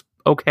actually looks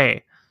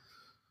okay.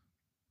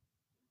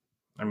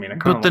 I mean,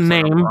 but the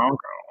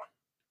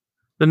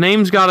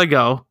name's got to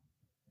go.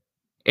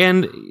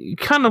 And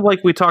kind of like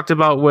we talked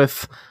about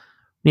with,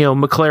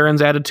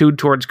 McLaren's attitude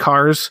towards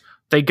cars,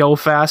 they go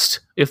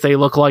fast if they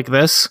look like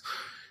this.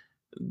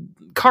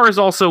 Cars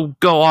also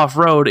go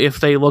off-road if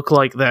they look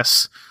like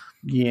this.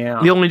 Yeah.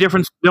 The only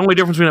difference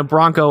between a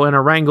Bronco and a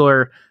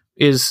Wrangler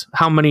is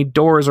how many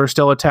doors are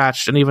still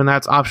attached, and even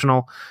that's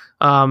optional.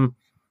 But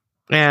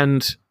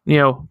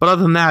other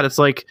than that, it's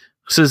like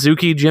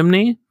Suzuki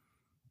Jimny,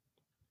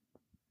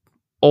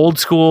 old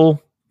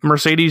school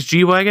Mercedes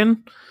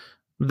G-Wagon,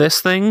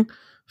 this thing,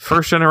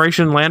 first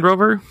generation Land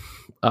Rover,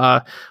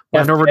 Land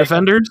Rover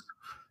Defenders,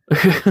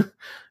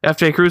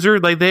 FJ Cruiser,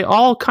 like they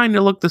all kind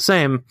of look the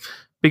same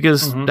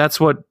because that's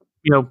what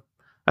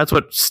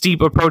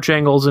steep approach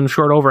angles and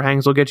short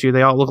overhangs will get you.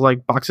 They all look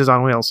like boxes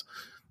on wheels.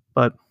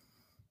 But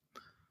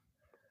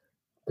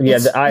yeah,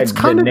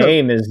 the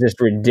name is just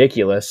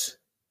ridiculous.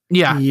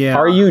 Yeah.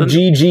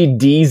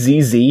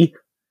 RUGGDZZ.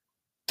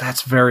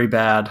 That's very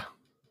bad.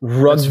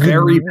 That's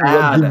very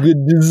bad.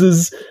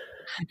 And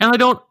I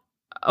don't.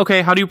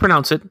 Okay, how do you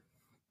pronounce it?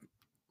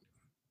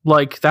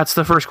 Like, that's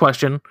the first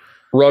question.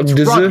 Rugged.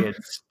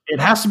 It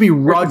has to be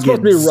rugged. It's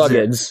supposed to be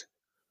ruggeds.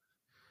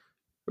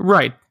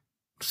 Right.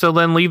 So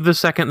then leave the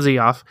second Z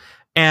off.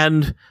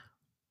 And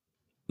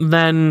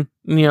then,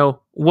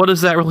 what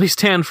does that really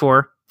stand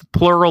for? The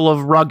plural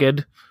of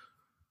rugged.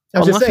 I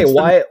was just saying,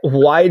 why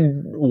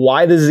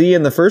the Z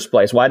in the first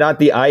place? Why not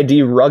the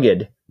ID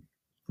rugged?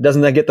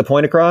 Doesn't that get the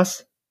point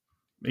across?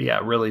 Yeah,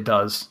 it really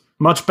does.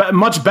 Much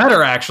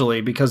better,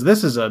 actually, because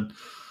this is a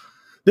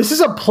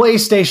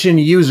PlayStation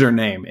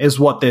username, is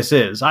what this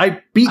is.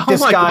 I beat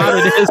this guy.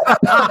 God, it is.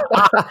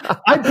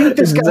 I beat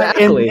this guy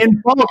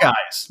in Fall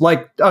Guys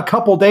like a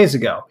couple days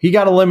ago. He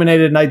got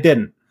eliminated and I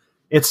didn't.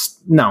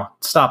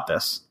 Stop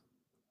this.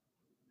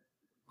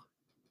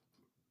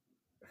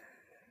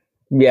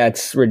 Yeah,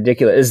 it's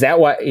ridiculous. Is that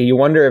why you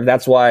wonder if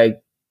that's why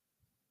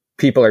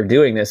people are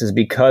doing this is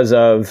because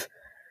of,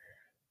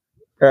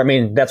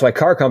 that's why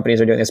car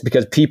companies are doing this,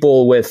 because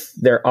people with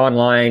their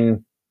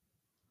online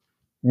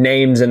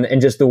names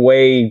and just the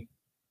way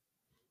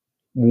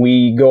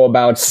we go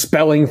about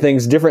spelling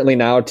things differently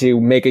now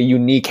to make a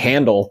unique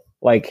handle,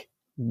 like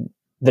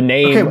the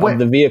name of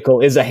the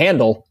vehicle is a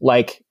handle,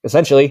 like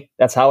essentially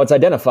that's how it's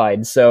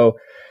identified. So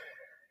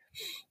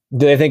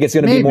do they think it's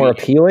going to be more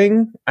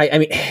appealing?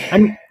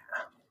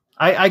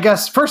 I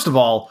guess, first of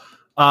all,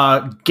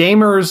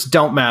 gamers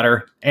don't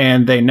matter,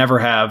 and they never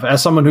have.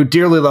 As someone who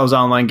dearly loves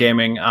online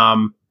gaming,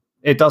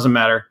 it doesn't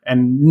matter,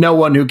 and no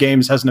one who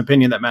games has an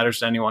opinion that matters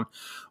to anyone.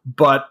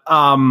 But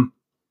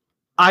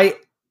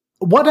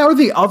what are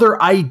the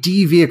other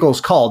ID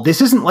vehicles called? This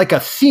isn't like a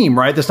theme,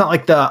 right? It's not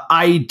like the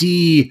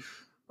ID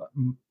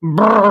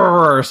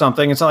or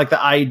something. It's not like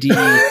the ID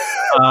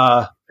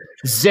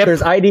zip.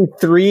 There's ID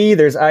 3.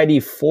 There's ID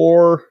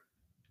 4.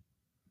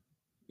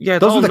 Yeah,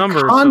 those are the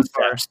numbers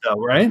concepts,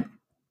 though, right?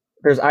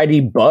 There's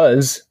ID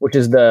Buzz, which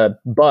is the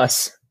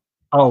bus.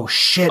 Oh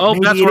shit! Oh,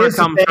 that's where it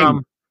comes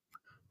from.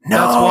 No,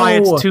 that's why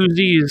it's 2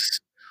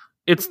 Z's.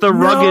 It's the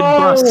rugged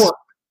bus.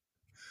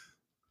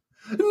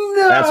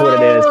 No, that's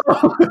what it is.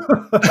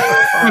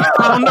 We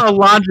found a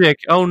logic.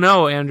 Oh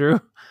no, Andrew.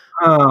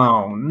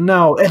 Oh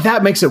no,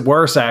 that makes it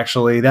worse.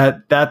 Actually,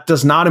 that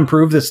does not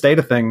improve the state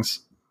of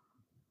things.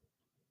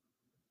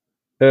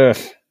 Ugh.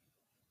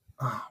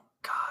 Oh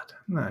God,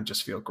 I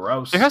just feel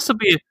gross. There has to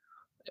be.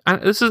 I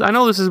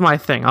know this is my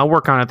thing. I'll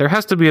work on it. There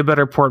has to be a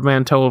better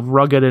portmanteau of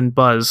rugged and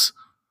buzz.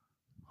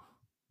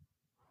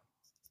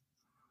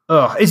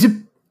 Ugh.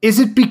 Is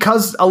it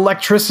because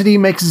electricity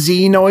makes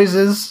Z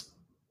noises?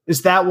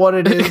 Is that what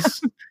it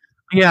is?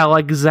 Yeah,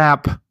 like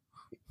zap.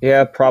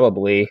 Yeah,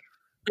 probably.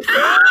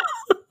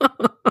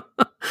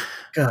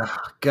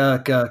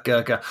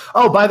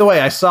 Oh, by the way,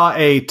 I saw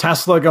a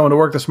Tesla going to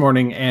work this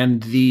morning,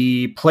 and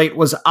the plate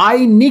was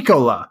I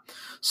Nikola.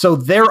 So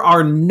there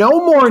are no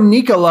more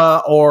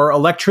Nikola or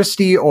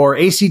electricity or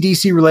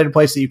AC/DC related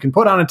plates that you can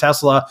put on a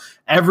Tesla.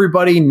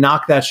 Everybody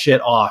knock that shit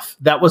off.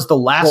 That was the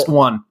last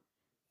one.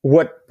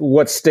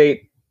 What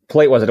state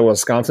plate was it? A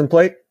Wisconsin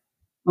plate?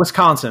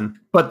 Wisconsin.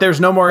 But there's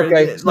no more.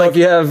 Okay. If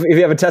you have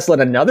a Tesla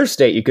in another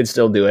state, you could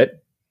still do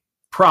it.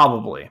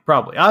 Probably.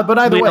 But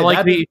either way,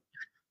 like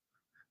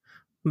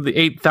the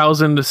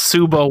 8,000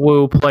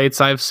 Subaru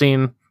plates I've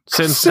seen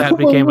since that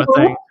became a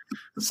thing.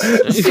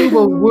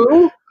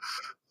 Subaru?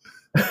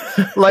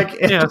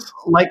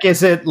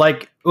 Is it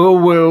like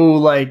ooh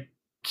like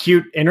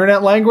cute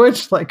internet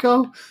language? Like,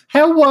 oh,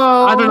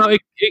 hello. I don't know.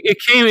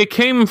 It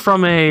came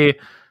from a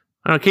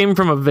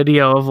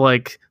video of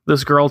like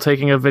this girl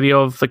taking a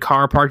video of the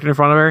car parked in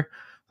front of her.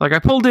 Like, I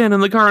pulled in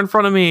and the car parked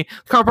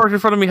in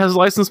front of me has a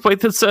license plate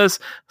that says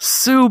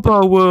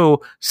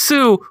Subaru,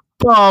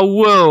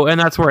 and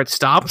that's where it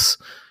stops.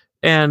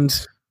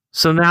 And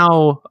so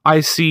now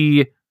I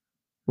see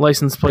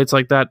license plates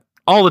like that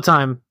all the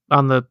time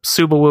on the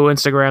Subaru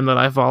Instagram that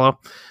I follow.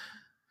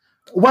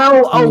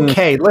 Well,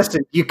 okay,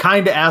 listen, you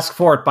kind of ask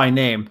for it by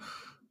name.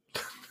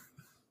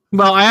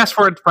 Well, I asked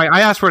for it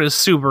as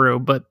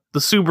Subaru, but the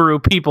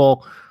Subaru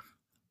people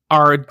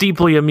are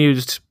deeply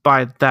amused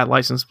by that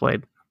license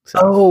plate. So.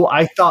 Oh,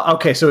 I thought,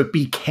 okay, so it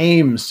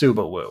became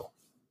Subaru.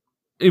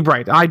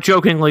 Right. I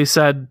jokingly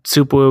said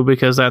Subaru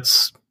because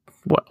that's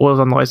what was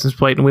on the license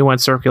plate, and we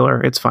went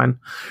circular. It's fine.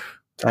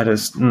 That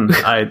is,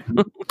 I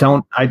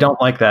don't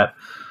like that.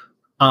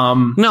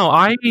 No,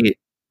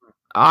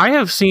 I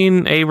have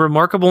seen a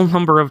remarkable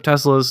number of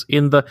Teslas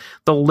in the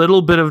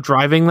little bit of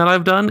driving that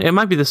I've done. It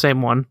might be the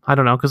same one. I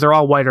don't know, because they're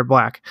all white or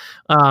black.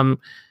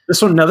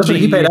 This one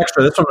he paid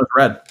extra. This one was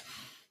red.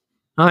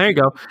 Oh, there you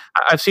go.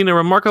 I've seen a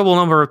remarkable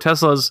number of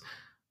Teslas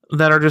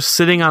that are just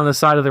sitting on the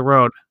side of the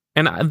road,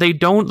 and they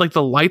don't, like,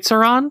 the lights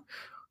are on,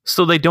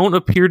 so they don't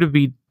appear to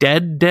be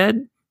dead.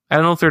 I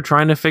don't know if they're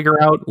trying to figure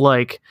out,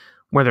 like,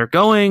 where they're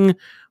going,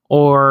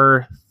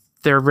 or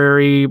they're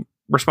very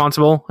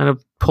responsible and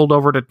have pulled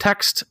over to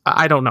text.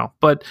 I don't know,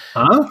 but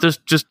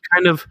just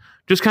kind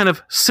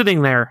of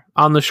sitting there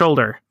on the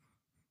shoulder.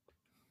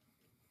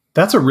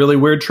 That's a really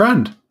weird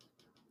trend.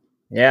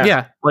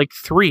 Yeah, like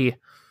 3.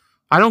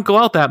 I don't go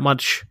out that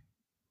much,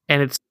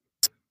 and it's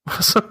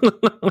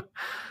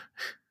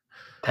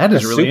that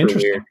is really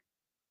interesting. Weird.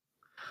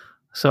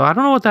 So I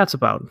don't know what that's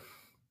about.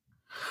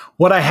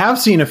 What I have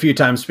seen a few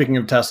times, speaking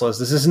of Teslas,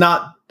 this is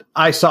not.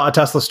 I saw a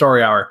Tesla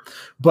story hour,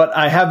 but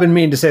I have been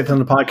meaning to say this on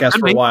the podcast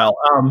for a while.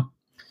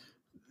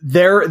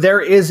 There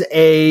is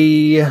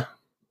a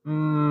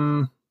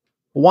one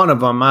of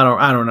them.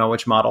 I don't know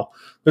which model.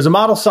 There's a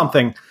model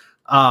something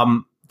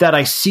that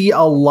I see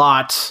a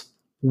lot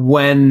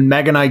when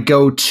Meg and I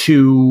go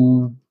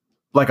to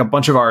like a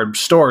bunch of our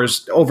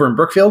stores over in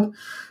Brookfield.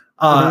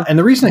 And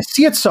the reason I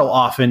see it so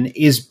often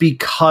is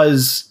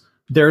because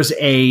there's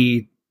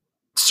a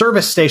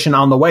service station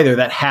on the way there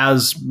that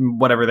has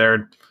whatever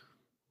their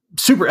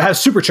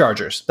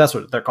superchargers. That's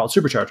what they're called,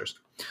 superchargers.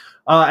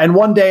 And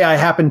one day I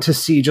happened to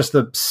see just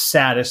the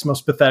saddest,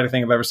 most pathetic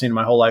thing I've ever seen in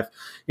my whole life.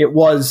 It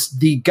was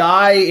the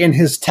guy in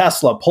his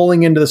Tesla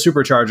pulling into the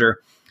supercharger,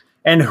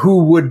 and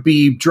who would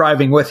be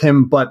driving with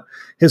him, but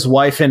his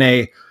wife in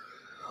a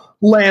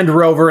Land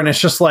Rover. And it's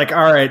just like,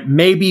 all right,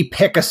 maybe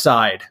pick a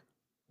side.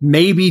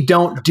 Maybe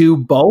don't do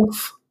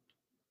both.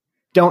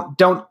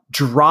 Don't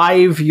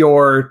drive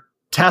your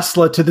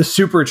Tesla to the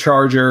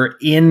supercharger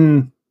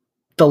in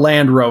the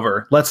Land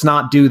Rover. Let's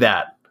not do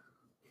that.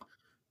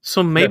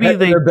 So maybe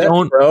they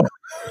don't.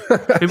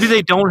 Maybe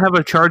they don't have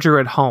a charger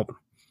at home.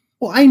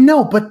 Well, I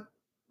know, but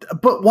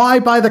why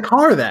buy the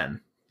car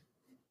then?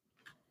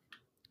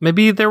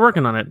 Maybe they're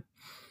working on it.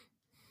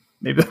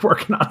 Maybe they're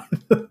working on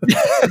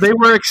it. They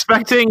were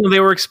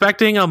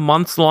expecting a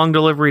months-long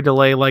delivery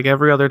delay like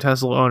every other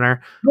Tesla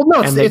owner. Well,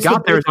 no, and they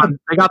got theirs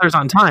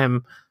on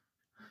time.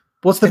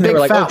 What's the big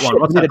fat one?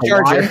 What's the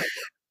charger?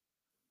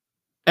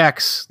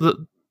 X.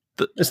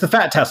 It's the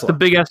fat Tesla. The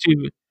big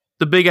SUV.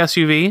 The big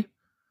SUV.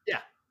 Yeah.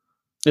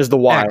 Is the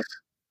Y.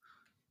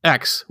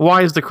 X.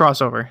 Y is the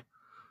crossover.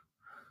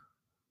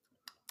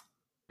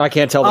 I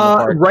can't tell them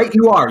apart. Right,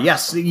 you are.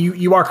 Yes,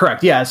 you are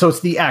correct. Yeah, so it's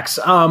the X.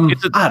 I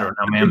don't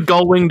know, man.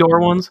 Gull wing door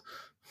ones.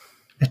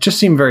 It just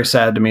seemed very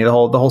sad to me, the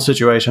whole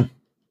situation.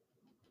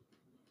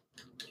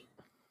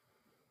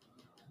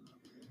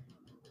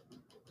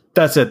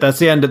 That's it. That's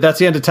the end of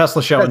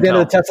Tesla show. That's the end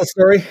of the Tesla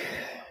story.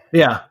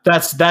 Yeah,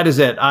 that is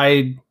it.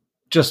 I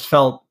just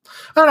felt,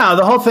 I don't know,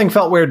 the whole thing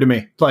felt weird to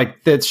me.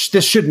 Like this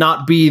should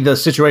not be the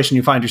situation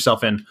you find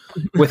yourself in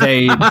with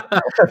a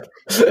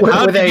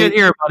How did you get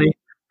here, buddy?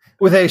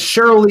 With a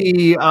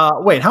surely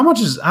wait, how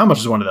much is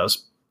one of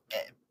those?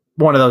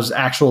 One of those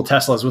actual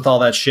Teslas with all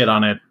that shit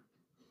on it.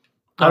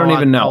 I don't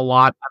even know. A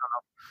lot. I don't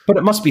know. But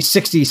it must be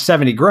 60,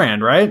 70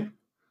 grand, right?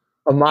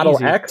 A Model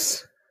Easy.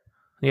 X?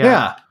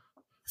 Yeah.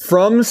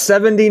 From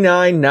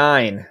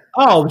 79.9.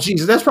 Oh,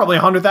 Jesus, that's probably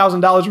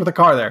 $100,000 worth of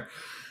car there.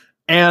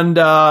 And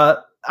I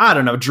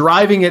don't know,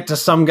 driving it to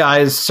some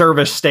guy's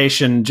service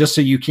station just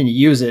so you can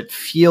use it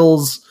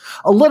feels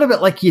a little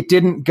bit like you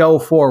didn't go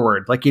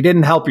forward, like you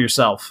didn't help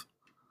yourself.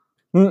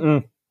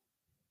 Mm-mm.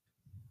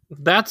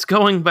 That's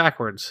going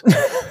backwards.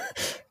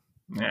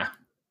 Yeah.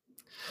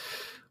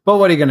 But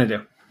what are you going to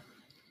do?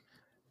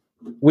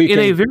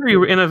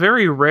 In a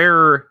very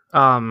rare,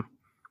 I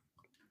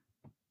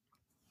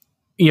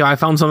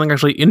found something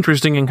actually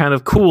interesting and kind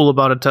of cool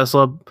about a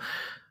Tesla.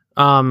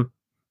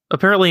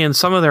 Apparently in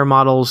some of their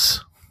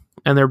models,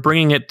 and they're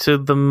bringing it to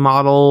the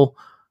Model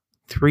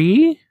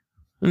 3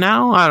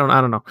 now. I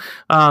don't know.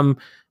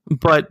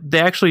 But they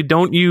actually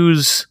don't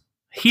use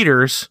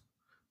heaters.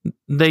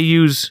 They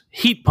use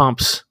heat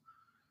pumps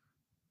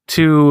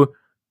to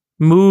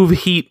move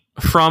heat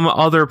from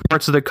other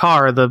parts of the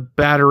car, the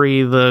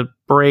battery, the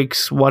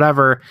brakes,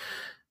 whatever,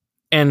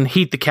 and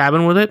heat the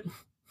cabin with it,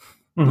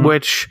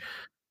 which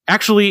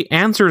actually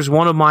answers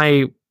one of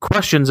my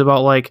questions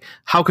about, like,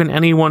 how can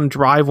anyone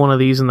drive one of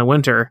these in the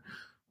winter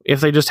if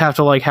they just have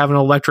to, like, have an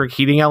electric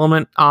heating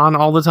element on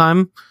all the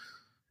time?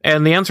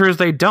 And the answer is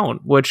they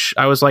don't, which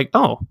I was like,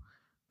 oh,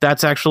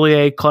 that's actually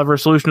a clever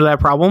solution to that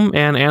problem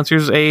and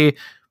answers a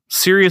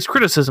serious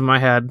criticism I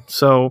had.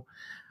 So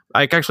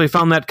I actually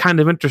found that kind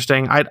of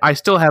interesting. I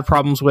still have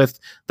problems with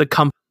the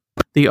company,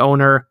 the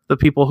owner, the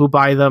people who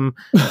buy them,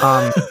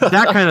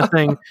 that kind of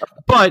thing.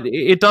 But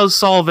it does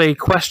solve a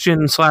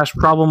question /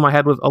 problem I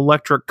had with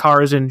electric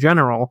cars in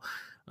general.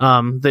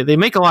 They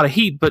make a lot of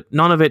heat, but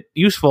none of it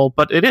useful.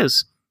 But it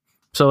is.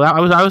 So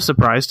I was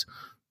surprised,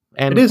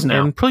 and it is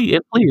now. And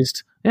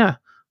pleased. Yeah.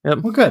 Yep.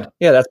 Well, good.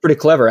 Yeah, that's pretty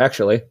clever,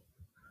 actually.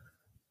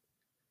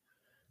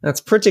 That's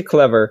pretty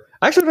clever.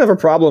 I actually don't have a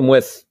problem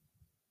with,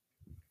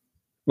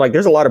 like,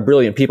 there's a lot of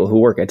brilliant people who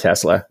work at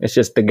Tesla. It's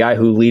just the guy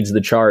who leads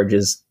the charge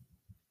is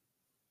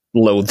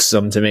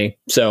loathsome to me.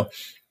 So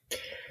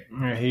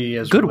yeah, he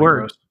is good really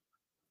word.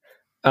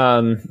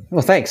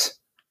 Well, thanks.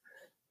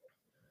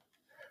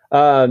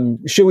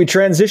 Should we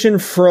transition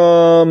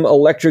from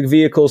electric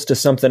vehicles to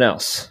something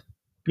else?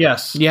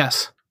 Yes.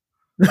 Yes.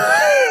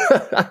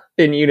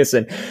 In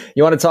unison.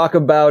 You want to talk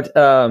about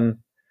the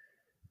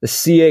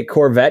C8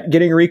 Corvette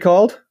getting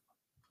recalled?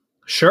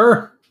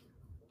 Sure.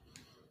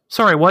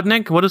 Sorry, what,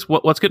 Nick?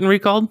 What's getting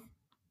recalled?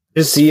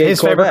 Is C8 his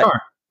Corvette. favorite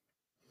car.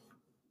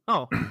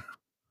 Oh.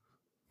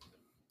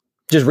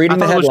 Just reading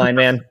the headline,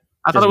 man.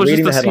 I thought it was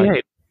just the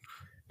C8.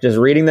 Just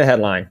reading the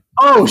headline.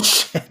 Oh,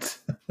 shit.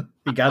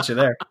 He got you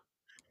there.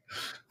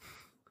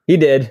 He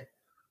did.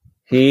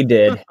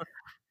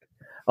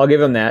 I'll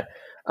give him that.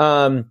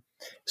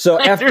 So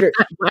after...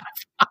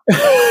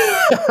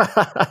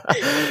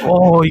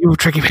 Oh, you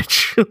tricky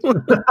bitch.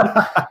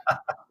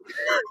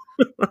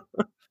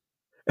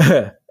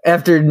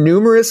 After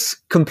numerous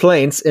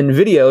complaints and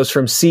videos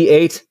from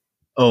C8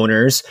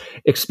 owners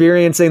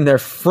experiencing their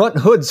front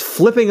hoods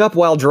flipping up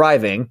while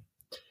driving,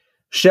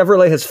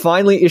 Chevrolet has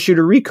finally issued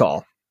a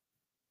recall.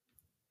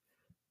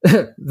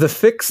 The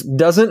fix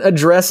doesn't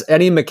address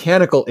any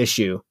mechanical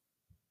issue.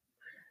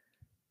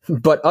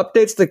 but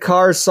updates the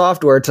car's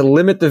software to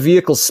limit the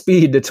vehicle's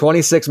speed to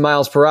 26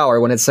 miles per hour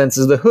when it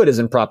senses the hood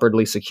isn't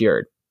properly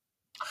secured.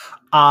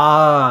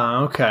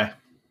 Ah, okay.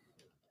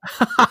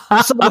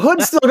 So the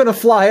hood's still going to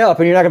fly up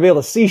and you're not going to be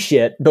able to see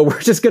shit, but we're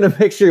just going to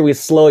make sure we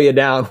slow you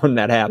down when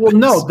that happens. Well,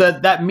 no,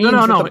 that means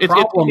no. The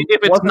problem if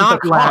it's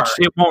not latched,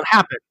 it won't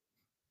happen.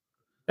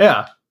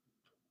 Yeah.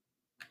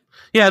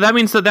 Yeah, that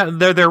means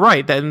that they're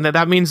right.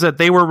 That means that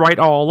they were right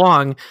all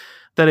along,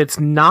 that it's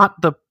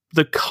not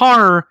the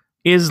car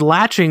is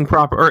latching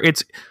proper, or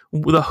it's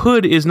the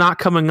hood is not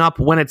coming up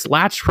when it's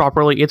latched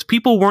properly. It's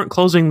people weren't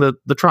closing the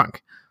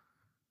trunk.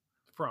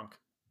 Frunk.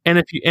 And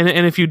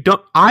if you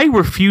don't, I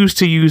refuse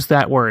to use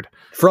that word.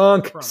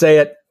 Frunk, say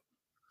it.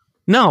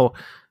 No.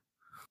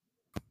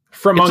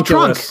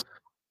 Frunculus.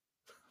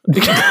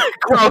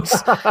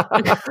 Gross.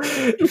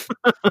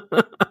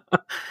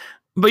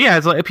 But yeah,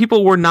 it's like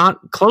people were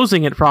not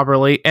closing it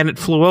properly and it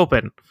flew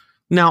open.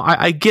 Now,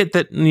 I get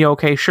that,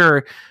 okay,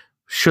 sure.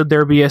 Should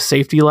there be a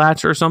safety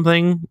latch or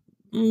something?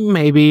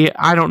 Maybe.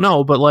 I don't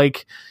know. But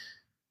like,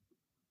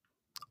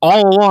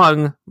 all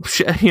along,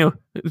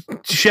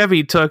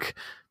 Chevy took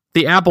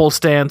the Apple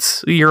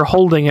stance. You're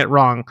holding it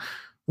wrong.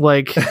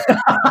 Like,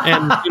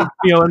 and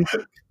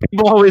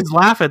people always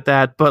laugh at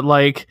that, but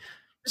like,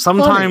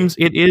 sometimes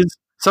it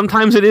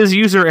is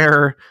user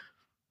error.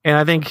 And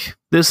I think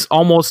this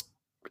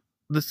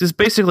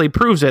basically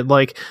proves it.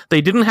 Like,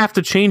 they didn't have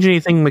to change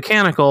anything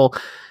mechanical.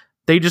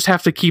 They just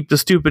have to keep the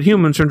stupid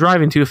humans from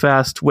driving too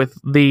fast with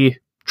the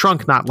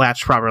trunk not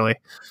latched properly.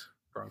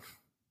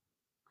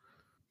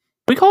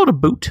 We call it a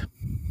boot.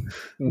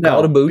 No, call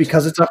it a boot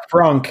because it's a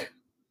frunk.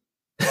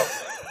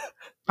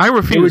 I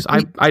refuse.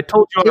 I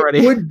told you already.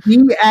 It would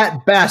be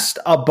at best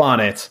a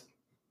bonnet.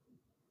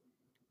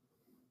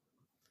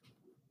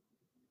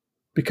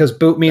 Because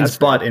boot means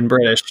butt in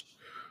British.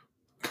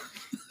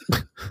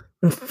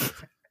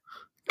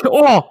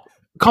 Oh,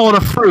 call it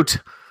a fruit.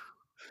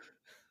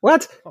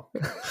 What?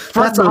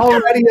 That's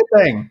already a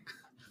thing.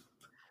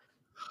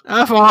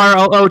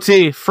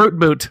 FROOT, fruit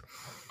boot.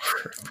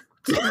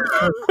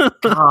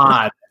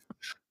 God.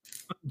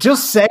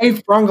 Just say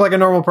frunk like a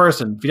normal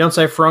person. If you don't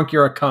say frunk,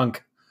 you're a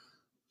cunk.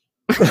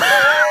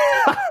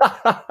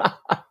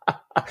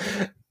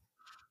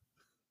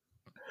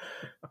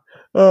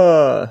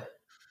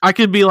 I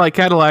could be like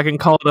Cadillac and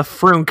call it a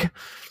frunk.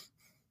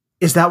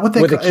 Is that what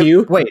they with a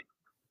Q? Wait.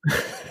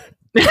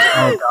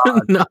 Oh,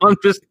 God. No, I'm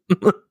just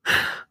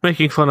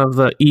making fun of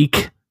the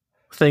eek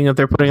thing that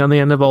they're putting on the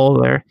end of all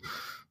of there.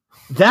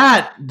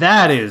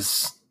 That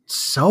is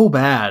so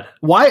bad.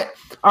 Why?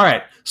 All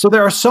right. So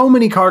there are so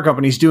many car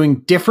companies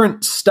doing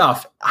different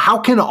stuff. How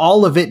can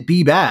all of it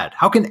be bad?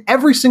 How can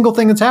every single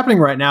thing that's happening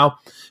right now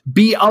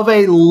be of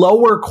a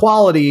lower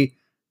quality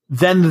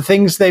than the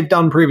things they've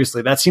done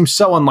previously? That seems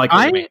so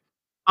unlikely to me.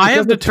 I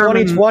have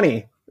determined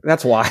 2020.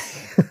 That's why.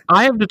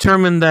 I have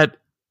determined that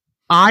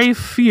I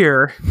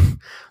fear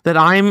that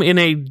I'm in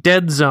a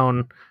dead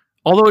zone,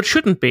 although it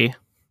shouldn't be,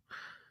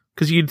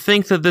 because you'd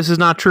think that this is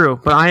not true,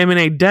 but I am in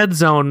a dead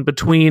zone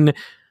between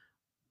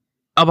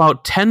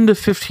about 10 to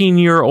 15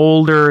 year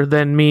older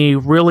than me,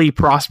 really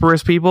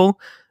prosperous people,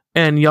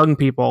 and young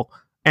people,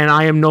 and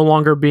I am no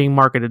longer being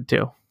marketed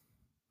to.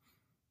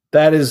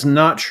 That is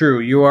not true.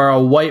 You are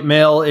a white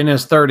male in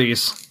his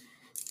 30s.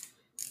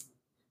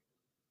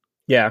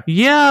 Yeah.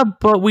 Yeah,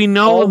 but we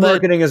know all that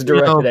marketing is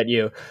directed at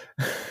you.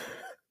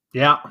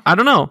 Yeah. I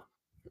don't know.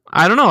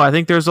 I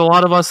think there's a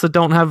lot of us that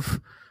don't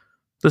have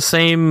the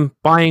same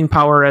buying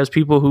power as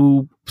people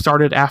who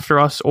started after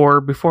us or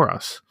before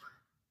us.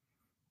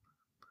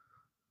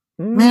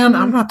 Man,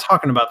 I'm not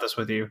talking about this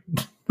with you.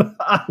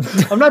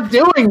 I'm not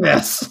doing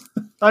this.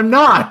 I'm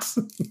not.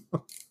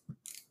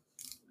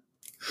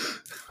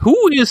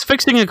 Who is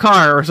fixing a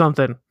car or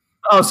something?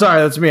 Oh,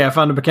 sorry, that's me. I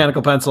found a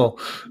mechanical pencil.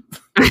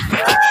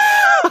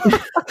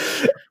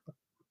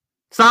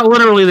 It's not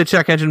literally the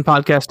Check Engine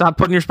Podcast. Stop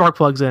putting your spark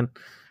plugs in.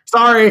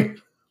 Sorry.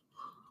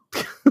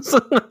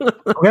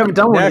 We haven't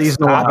done one of these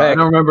in a while. I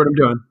don't remember what I'm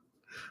doing.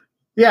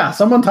 Yeah,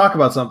 someone talk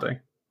about something.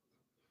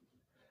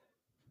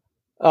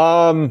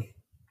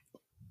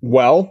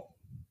 Well,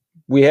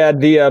 we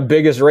had the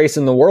biggest race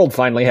in the world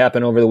finally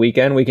happen over the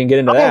weekend. We can get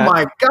into that. Oh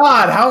my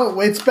God. How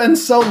it's been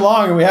so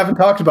long and we haven't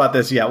talked about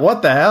this yet.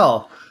 What the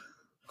hell?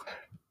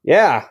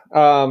 Yeah.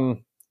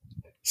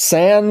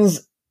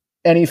 Sans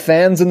any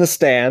fans in the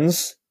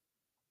stands.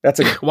 That's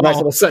a nice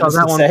little sentence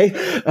to say.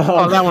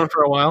 That one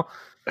for a while.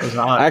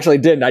 I actually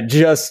didn't. That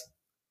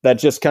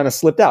just kind of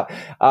slipped out.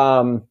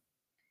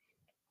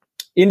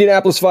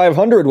 Indianapolis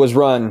 500 was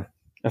run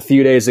a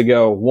few days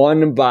ago,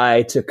 won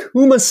by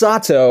Takuma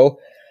Sato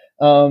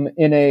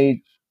in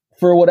a,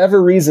 for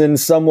whatever reason,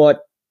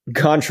 somewhat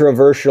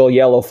controversial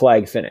yellow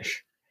flag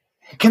finish.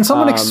 Can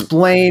someone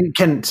explain,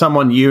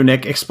 you,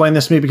 Nick, explain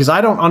this to me? Because I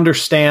don't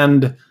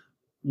understand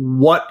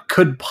what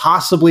could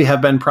possibly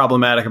have been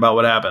problematic about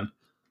what happened.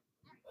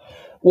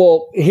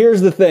 Well,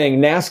 here's the thing.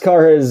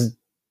 NASCAR has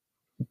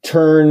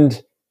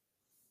turned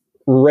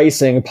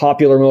racing,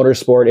 popular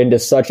motorsport, into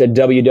such a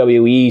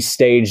WWE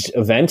staged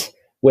event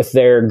with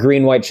their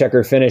green, white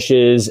checker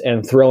finishes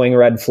and throwing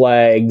red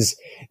flags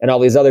and all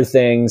these other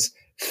things,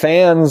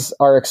 fans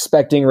are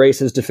expecting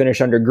races to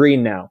finish under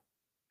green now.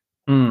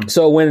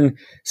 So when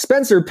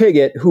Spencer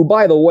Pigot, who,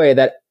 by the way,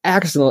 that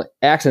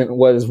accident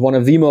was one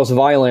of the most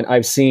violent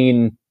I've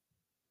seen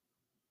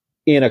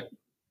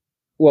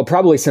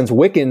probably since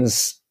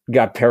Wickens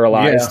got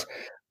paralyzed.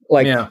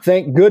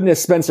 Thank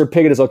goodness Spencer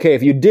Pigot is okay.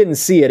 If you didn't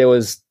see it, it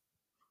was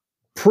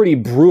pretty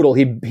brutal.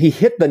 He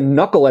hit the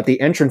knuckle at the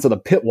entrance of the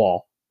pit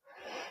wall.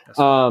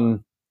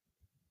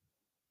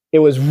 It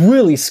was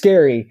really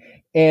scary.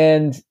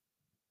 And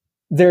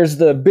there's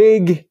the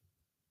big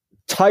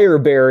tire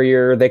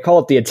barrier, they call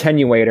it the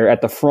attenuator,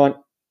 at the front,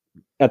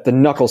 at the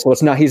knuckle. So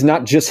he's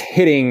not just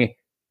hitting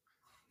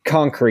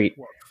concrete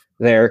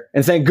there.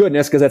 And thank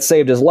goodness, because that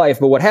saved his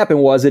life. But what happened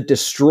was it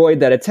destroyed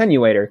that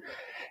attenuator.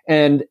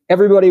 And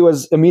everybody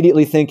was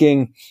immediately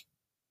thinking,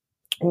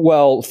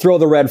 well, throw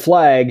the red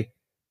flag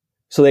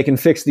so they can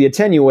fix the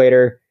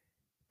attenuator,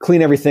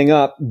 clean everything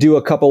up, do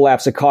a couple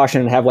laps of caution,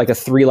 and have like a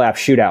 3-lap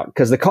shootout.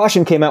 Because the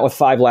caution came out with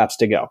 5 laps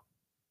to go.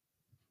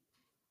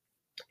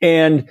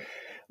 And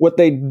what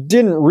they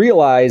didn't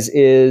realize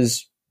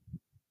is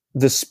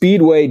the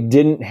Speedway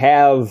didn't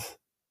have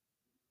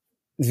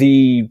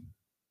the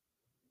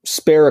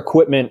spare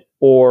equipment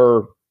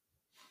or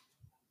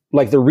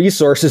like the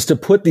resources to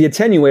put the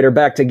attenuator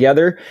back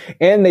together.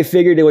 And they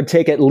figured it would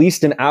take at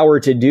least an hour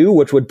to do,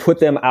 which would put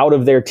them out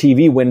of their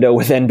TV window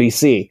with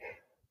NBC.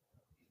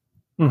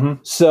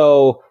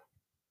 So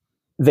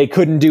they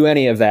couldn't do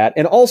any of that.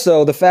 And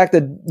also the fact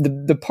that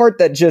the part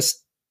that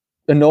just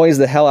annoys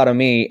the hell out of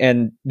me,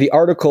 and the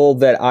article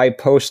that I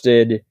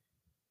posted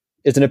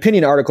is an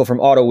opinion article from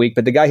Auto Week,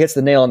 but the guy hits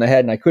the nail on the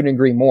head, and I couldn't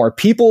agree more.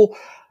 People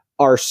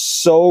are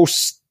so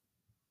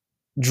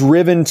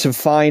driven to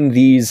find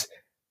these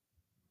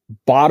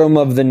bottom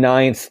of the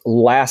ninth,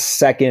 last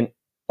second,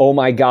 oh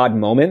my God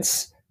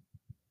moments,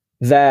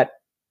 that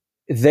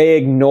they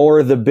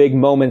ignore the big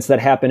moments that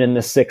happen in the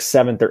 6th,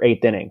 7th, or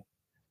 8th inning.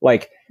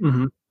 Like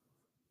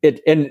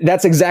it, and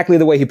that's exactly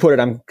the way he put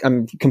it.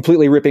 I'm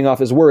completely ripping off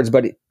his words,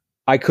 but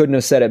I couldn't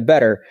have said it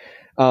better.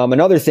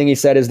 Another thing he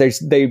said is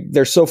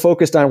they're so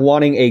focused on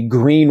wanting a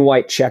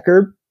green-white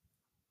checker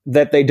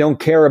that they don't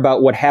care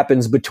about what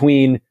happens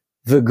between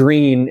the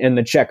green and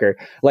the checker.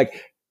 Like,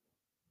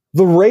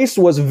 the race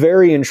was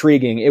very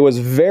intriguing. It was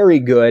very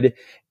good.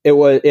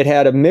 It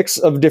had a mix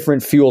of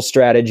different fuel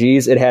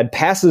strategies. It had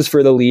passes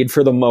for the lead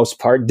for the most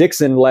part.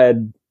 Dixon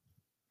led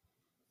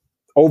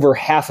over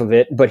half of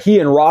it, but he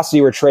and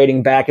Rossi were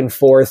trading back and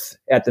forth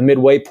at the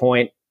midway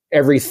point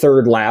every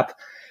third lap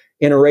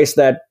in a race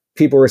that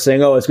people were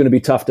saying, oh, it's going to be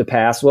tough to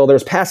pass. Well,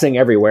 there's passing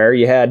everywhere.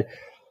 You had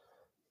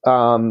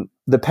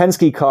the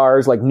Penske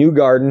cars like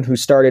Newgarden, who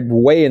started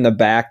way in the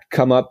back,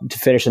 come up to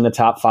finish in the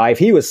top 5.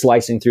 He was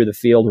slicing through the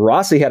field.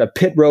 Rossi had a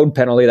pit road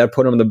penalty that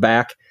put him in the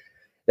back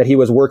that he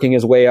was working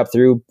his way up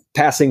through,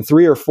 passing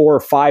 3 or 4 or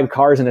 5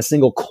 cars in a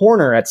single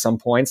corner at some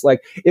points. Like,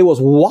 it was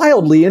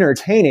wildly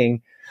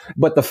entertaining,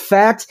 but the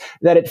fact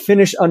that it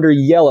finished under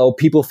yellow,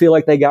 people feel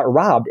like they got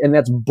robbed, and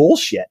that's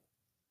bullshit.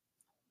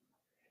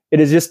 It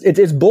is just,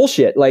 it's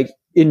bullshit. Like,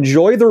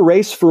 enjoy the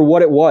race for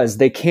what it was.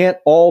 They can't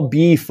all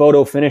be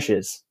photo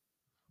finishes,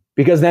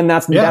 because then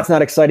that's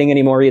not exciting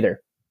anymore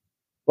either.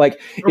 Like,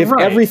 if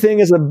everything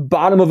is a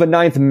bottom of a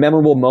ninth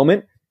memorable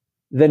moment,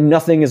 then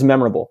nothing is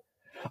memorable.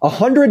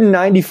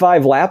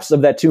 195 laps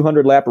of that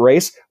 200-lap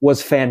race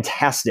was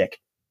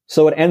fantastic.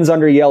 So it ends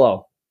under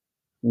yellow.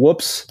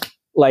 Whoops.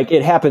 Like,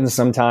 it happens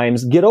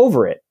sometimes. Get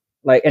over it.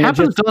 Like, and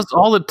happens to us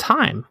all the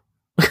time.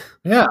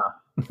 Yeah,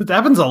 it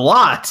happens a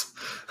lot.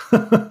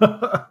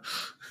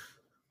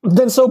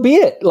 Then so be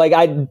it. Like,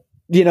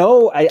 it's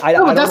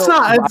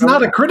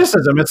not a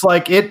criticism. It's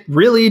like, it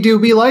really do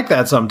be like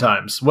that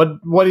sometimes.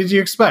 What did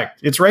you expect?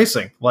 It's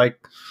racing. Like,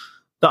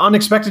 the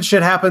unexpected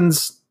shit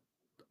happens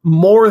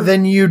more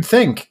than you'd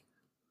think.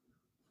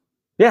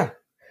 Yeah.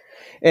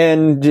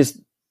 And just,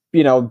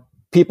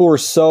 people were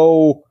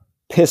so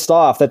pissed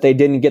off that they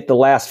didn't get the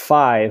last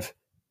 5.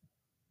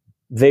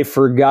 They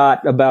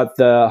forgot about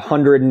the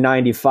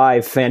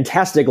 195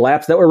 fantastic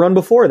laps that were run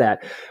before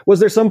that. Was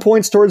there some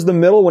points towards the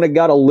middle when it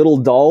got a little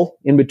dull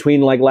in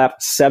between like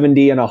lap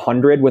 70 and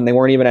 100 when they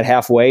weren't even at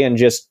halfway and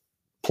just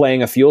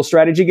playing a fuel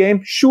strategy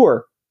game?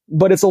 Sure.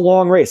 But it's a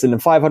long race. And in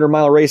a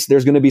 500-mile race,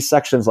 there's going to be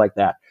sections like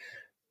that.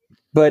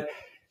 But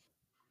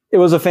it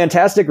was a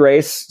fantastic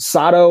race.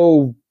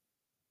 Sato,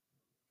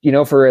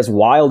 for as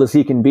wild as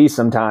he can be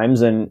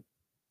sometimes, and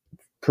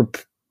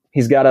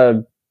he's got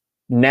a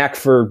knack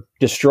for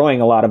destroying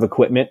a lot of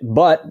equipment.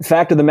 But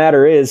fact of the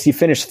matter is, he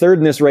finished 3rd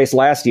in this race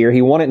last year.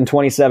 He won it in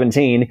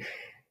 2017,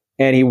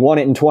 and he won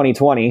it in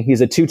 2020.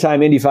 He's a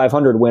 2-time Indy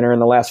 500 winner in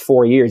the last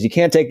 4 years. You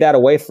can't take that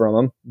away from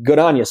him. Good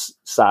on you,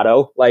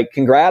 Sato. Like,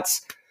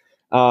 congrats.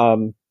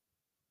 Did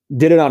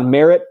it on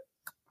merit,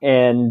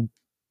 and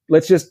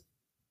let's just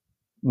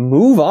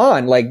move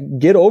on. Like,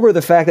 get over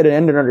the fact that it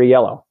ended under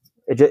yellow.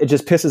 It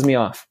just pisses me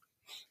off.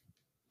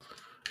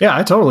 Yeah,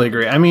 I totally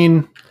agree. I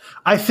mean,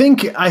 I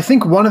think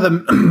one of the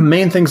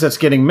main things that's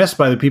getting missed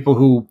by the people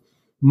who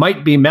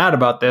might be mad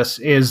about this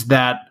is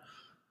that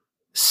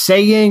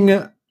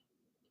saying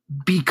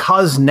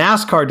because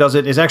NASCAR does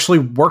it is actually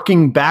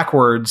working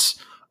backwards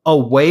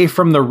away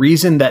from the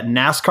reason that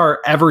NASCAR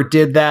ever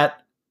did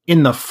that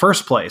in the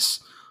first place.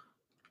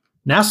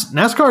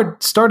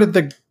 NASCAR started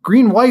the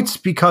green whites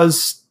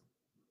because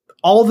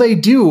all they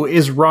do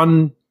is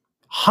run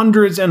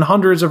hundreds and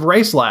hundreds of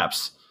race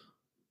laps.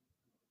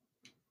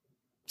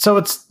 So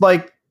it's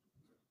like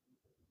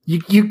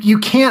you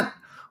can't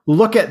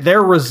look at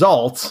their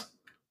results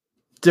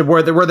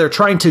where they're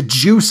trying to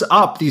juice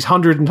up these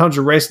hundreds and hundreds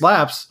of race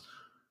laps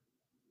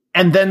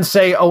and then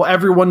say, oh,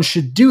 everyone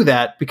should do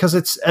that, because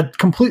it's a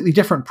completely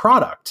different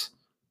product.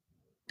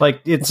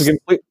 Like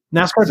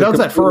NASCAR does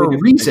that for a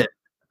reason,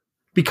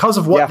 because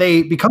of what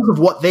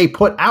they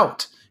put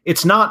out.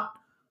 It's not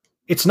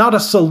a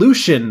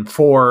solution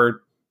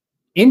for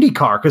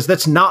IndyCar, because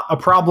that's not a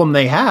problem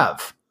they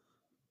have.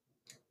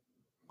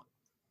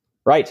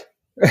 Right.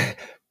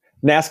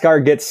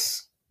 NASCAR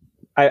gets,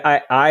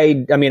 I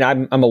mean,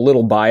 I'm a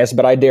little biased,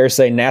 but I dare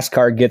say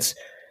NASCAR gets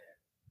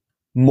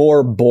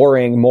more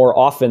boring more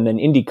often than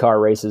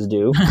IndyCar races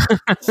do.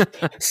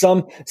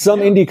 Some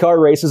IndyCar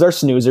races are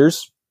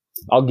snoozers.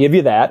 I'll give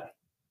you that.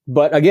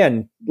 But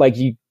again, like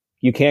you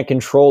can't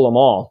control them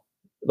all.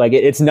 Like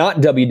it's not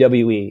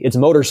WWE, it's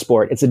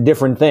motorsport. It's a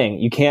different thing.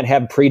 You can't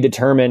have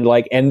predetermined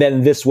and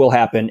then this will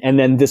happen, and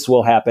then this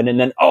will happen, and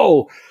then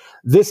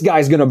this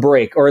guy's going to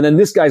break, or then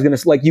this guy's going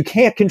to you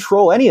can't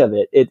control any of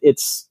it.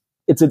 It's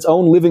its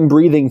own living,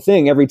 breathing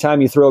thing every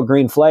time you throw a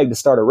green flag to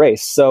start a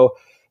race. So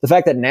the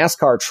fact that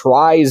NASCAR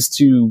tries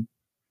to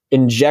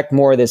inject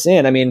more of this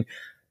in, I mean,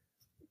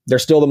 they're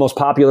still the most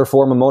popular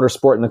form of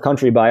motorsport in the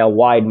country by a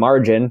wide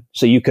margin.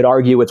 So you could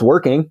argue it's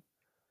working,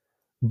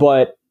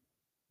 but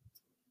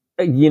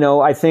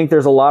I think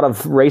there's a lot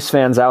of race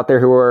fans out there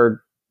who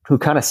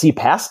kind of see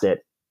past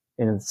it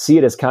and see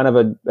it as kind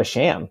of a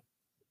sham.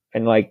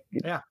 And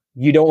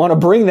you don't want to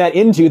bring that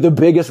into the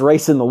biggest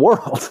race in the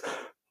world.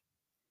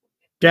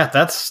 Yeah,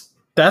 that's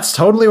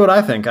totally what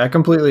I think. I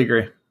completely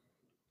agree.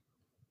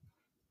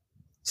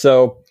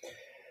 So,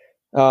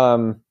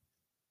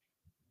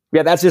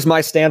 that's just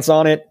my stance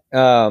on it.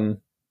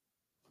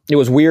 It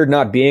was weird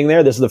not being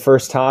there. This is the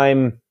first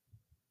time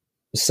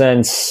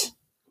since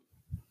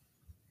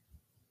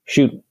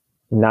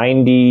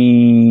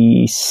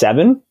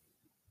 97.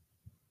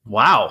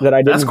 Wow, that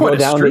I didn't go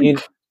down to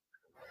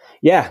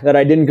that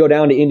I didn't go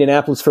down to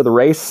Indianapolis for the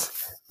race.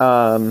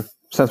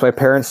 Since my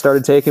parents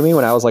started taking me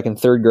when I was in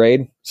third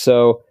grade.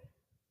 So,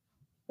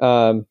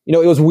 it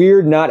was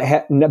weird not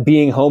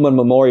being home on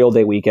Memorial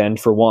Day weekend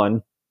for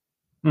one,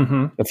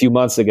 a few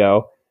months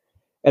ago.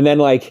 And then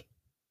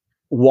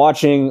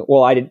watching,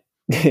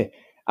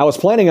 I was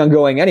planning on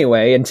going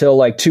anyway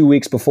until 2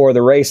 weeks before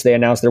the race, they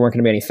announced there weren't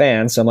going to be any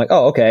fans. So I'm like,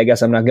 oh, okay, I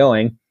guess I'm not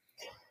going.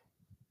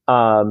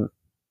 And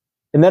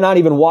then not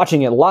even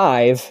watching it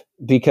live,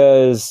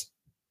 because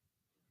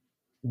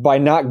by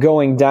not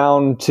going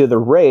down to the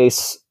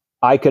race,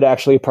 I could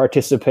actually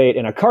participate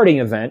in a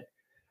karting event.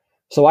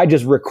 So I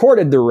just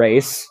recorded the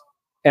race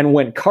and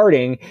went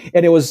karting.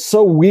 And it was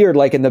so weird,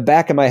 in the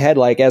back of my head,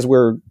 as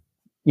we're,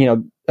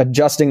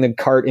 adjusting the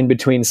cart in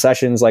between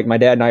sessions, my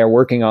dad and I are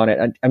working on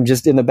it. I'm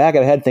just in the back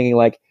of the head thinking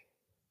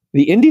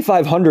the Indy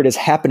 500 is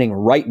happening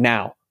right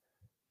now.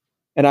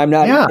 And I'm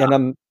not, and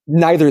I'm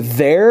neither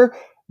there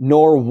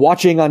nor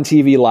watching on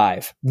TV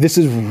live. This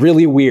is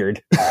really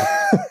weird.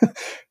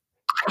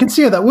 I can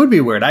see how that would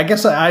be weird. I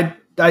guess I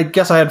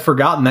had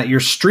forgotten that your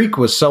streak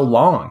was so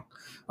long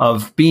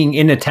of being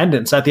in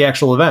attendance at the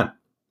actual event.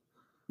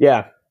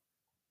 Yeah.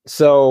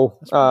 So,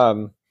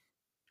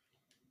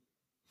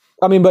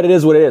 but it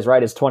is what it is,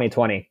 right? It's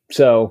 2020.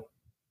 So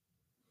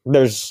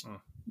there's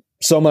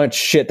so much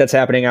shit that's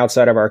happening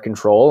outside of our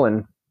control.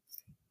 And,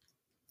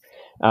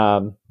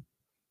 but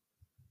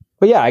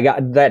yeah, I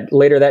got that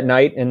later that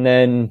night. And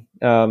then,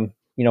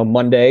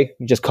 Monday,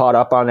 just caught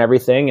up on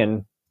everything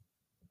and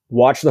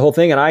watched the whole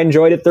thing. And I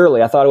enjoyed it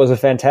thoroughly. I thought it was a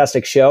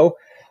fantastic show.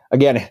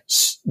 Again,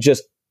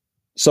 just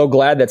so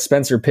glad that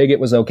Spencer Pigot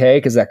was okay,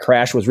 because that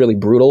crash was really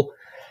brutal.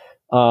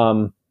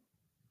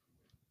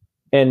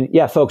 And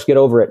yeah, folks, get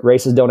over it.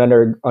 Races don't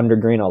end under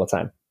green all the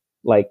time.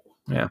 I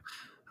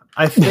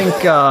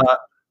think, I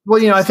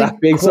think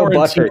being so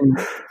buttered.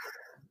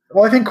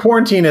 Well, I think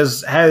quarantine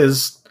has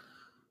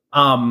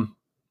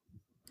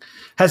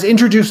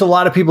introduced a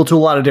lot of people to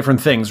a lot of different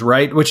things,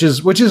 right? Which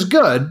is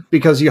good,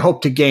 because you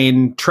hope to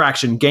gain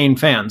traction, gain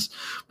fans.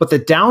 But the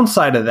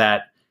downside of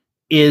that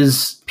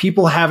is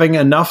people having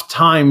enough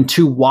time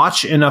to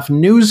watch enough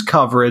news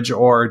coverage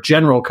or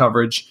general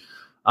coverage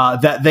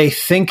that they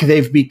think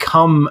they've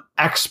become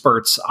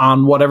experts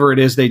on whatever it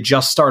is they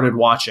just started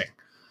watching.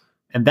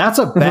 And that's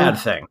a bad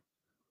thing.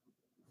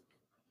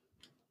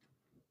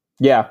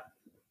 Yeah.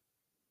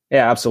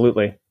 Yeah,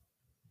 absolutely.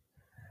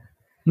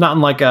 Not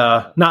in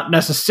not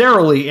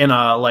necessarily in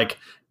a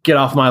get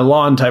off my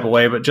lawn type of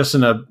way, but just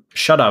in a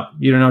shut up,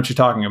 you don't know what you're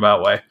talking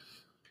about way.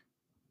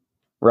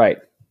 Right.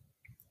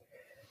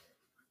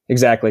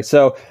 Exactly.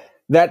 So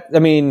that's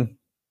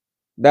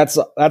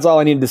all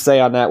I needed to say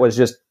on that, was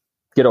just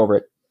get over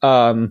it.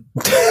 Shit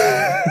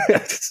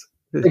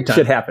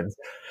happens.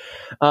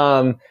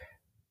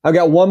 I've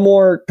got one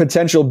more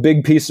potential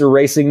big piece of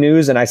racing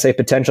news, and I say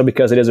potential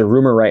because it is a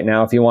rumor right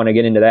now, if you want to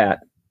get into that.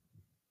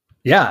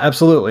 Yeah,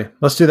 absolutely.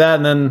 Let's do that,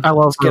 and then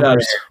let's get out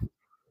of here.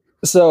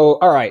 So,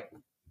 all right.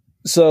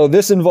 So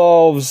this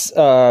involves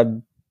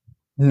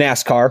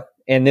NASCAR,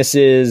 and this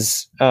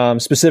is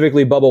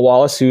specifically Bubba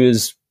Wallace, who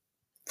is,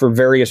 for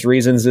various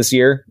reasons this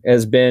year,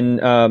 has been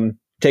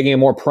taking a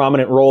more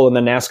prominent role in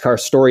the NASCAR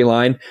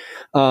storyline.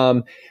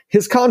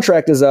 His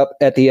contract is up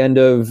at the end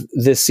of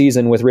this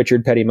season with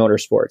Richard Petty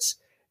Motorsports.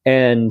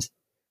 And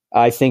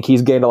I think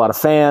he's gained a lot of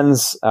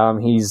fans.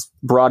 He's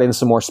brought in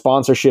some more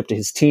sponsorship to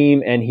his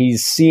team, and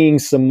he's seeing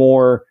some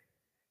more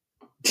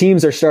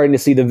teams are starting to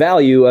see the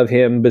value of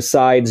him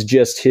besides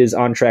just his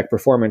on-track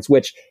performance,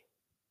 which,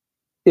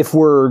 if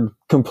we're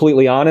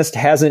completely honest,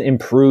 hasn't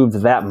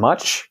improved that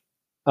much.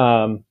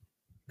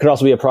 Could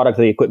also be a product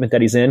of the equipment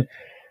that he's in.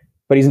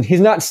 But he's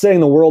not setting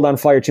the world on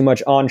fire too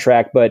much on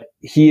track, but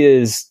he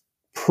is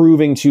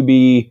proving to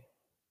be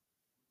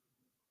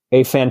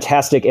a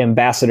fantastic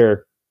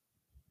ambassador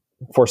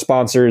for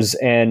sponsors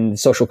and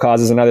social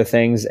causes and other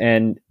things.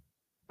 And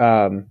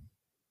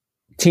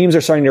teams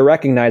are starting to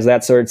recognize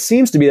that. So it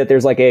seems to be that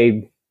there's like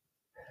a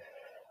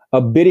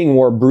bidding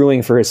war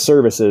brewing for his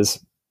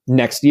services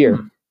next year.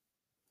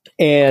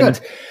 And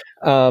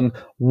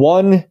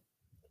one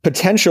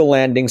potential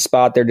landing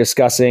spot they're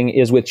discussing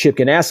is with Chip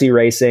Ganassi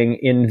Racing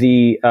in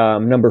the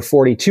number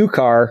 42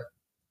 car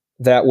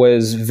that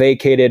was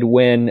vacated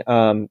when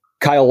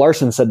Kyle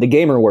Larson said the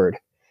gamer word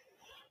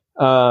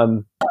a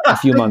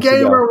few months ago.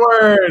 The gamer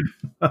word.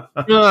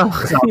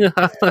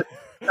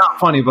 Not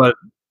funny, but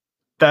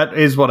that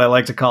is what I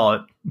like to call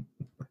it.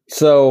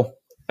 So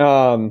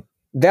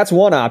that's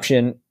one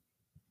option,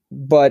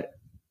 but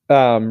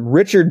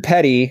Richard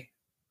Petty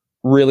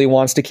really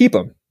wants to keep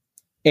him.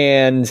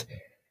 And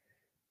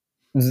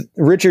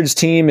Richard's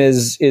team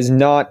is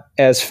not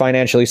as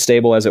financially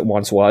stable as it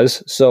once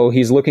was. So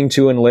he's looking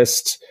to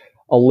enlist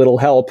a little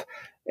help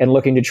and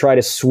looking to try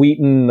to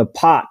sweeten the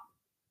pot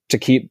to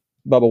keep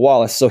Bubba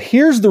Wallace. So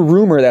here's the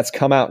rumor that's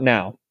come out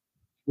now.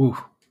 Ooh,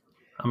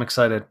 I'm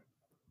excited.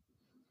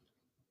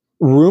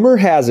 Rumor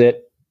has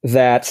it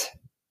that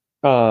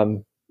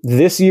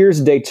this year's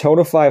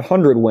Daytona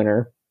 500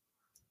 winner,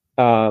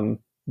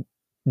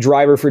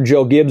 driver for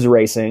Joe Gibbs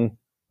Racing,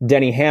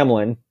 Denny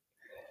Hamlin,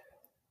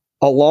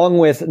 along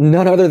with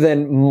none other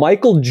than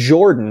Michael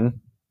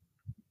Jordan,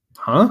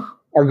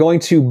 are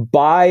going to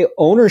buy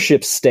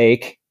ownership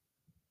stake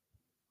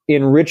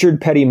in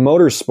Richard Petty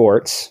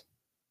Motorsports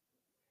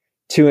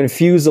to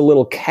infuse a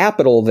little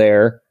capital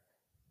there.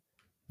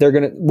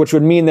 Which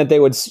would mean that they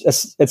would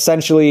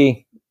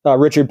essentially,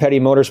 Richard Petty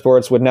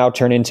Motorsports would now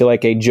turn into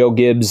like a Joe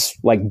Gibbs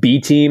like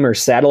B team or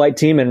satellite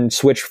team and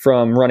switch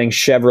from running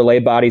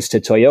Chevrolet bodies to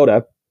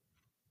Toyota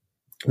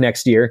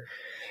next year.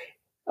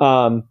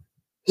 The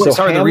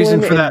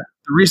reason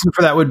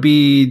for that would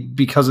be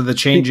because of the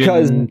change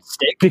in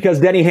stake. Because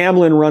Denny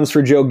Hamlin runs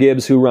for Joe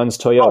Gibbs, who runs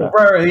Toyota.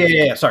 Oh, right,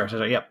 yeah.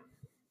 Sorry, yep.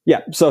 Yeah,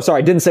 so sorry,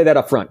 I didn't say that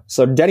up front.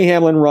 So Denny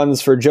Hamlin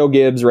runs for Joe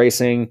Gibbs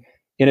Racing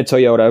in a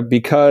Toyota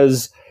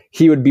because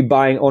he would be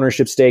buying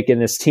ownership stake in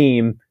this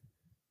team.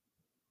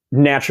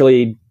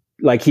 Naturally,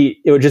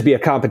 it would just be a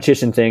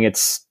competition thing.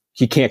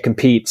 He can't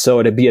compete, so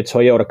it'd be a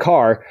Toyota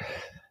car.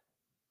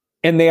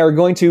 And they're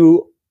going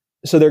to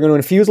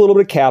infuse a little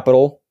bit of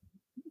capital,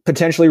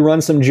 potentially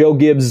run some Joe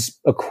Gibbs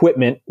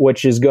equipment,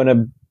 which is going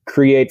to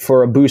create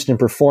for a boost in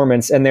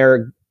performance. And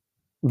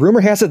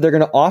rumor has it they're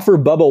going to offer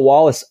Bubba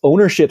Wallace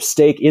ownership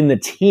stake in the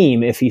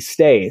team if he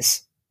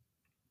stays.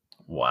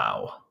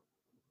 Wow.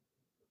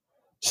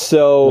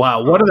 So,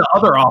 what are the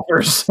other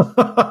offers?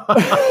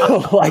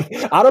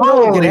 I don't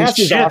know what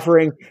Ganassi's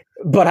offering,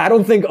 but I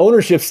don't think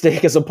ownership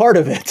stake is a part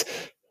of it.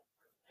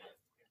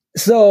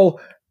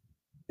 So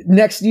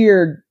next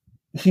year,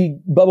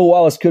 Bubba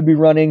Wallace could be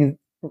running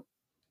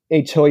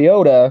a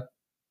Toyota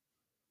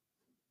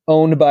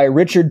owned by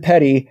Richard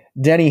Petty,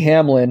 Denny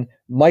Hamlin,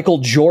 Michael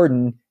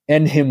Jordan,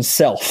 and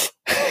himself.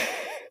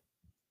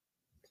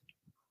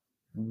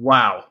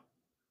 Wow.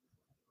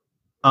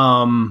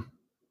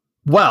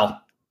 What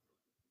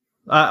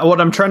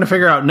I'm trying to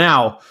figure out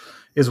now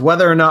is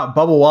whether or not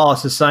Bubba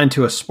Wallace is signed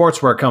to a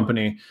sportswear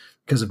company.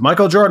 Because if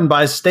Michael Jordan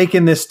buys stake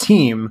in this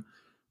team,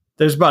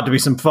 there's about to be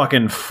some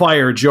fucking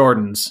fire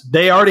Jordans.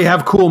 They already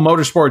have cool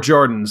motorsport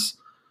Jordans,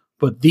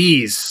 but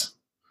these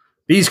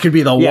could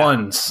be the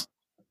ones.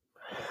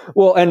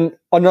 Well, and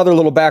another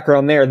little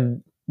background there,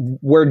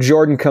 where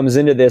Jordan comes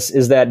into this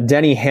is that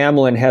Denny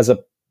Hamlin has a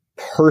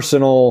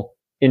personal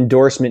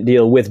endorsement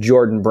deal with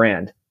Jordan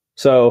Brand.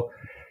 So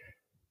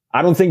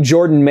I don't think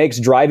Jordan makes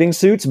driving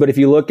suits, but if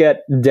you look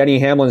at Denny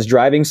Hamlin's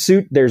driving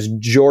suit, there's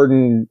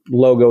Jordan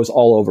logos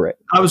all over it.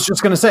 I was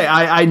just going to say,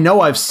 I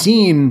know I've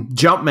seen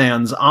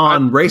Jumpmans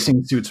on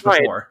racing suits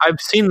before. Right.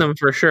 I've seen them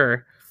for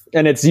sure.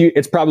 And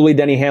it's probably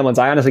Denny Hamlin's.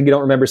 I honestly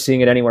don't remember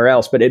seeing it anywhere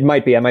else, but it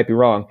might be. I might be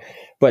wrong.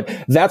 But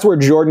that's where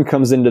Jordan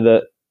comes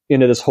into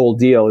this whole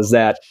deal, is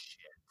that,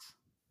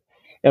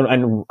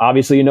 and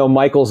obviously,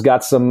 Michael's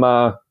got some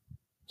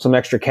some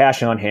extra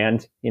cash on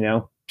hand,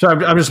 So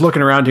I'm just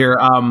looking around here.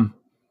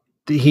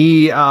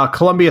 Columbia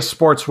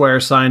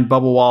Sportswear signed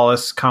Bubba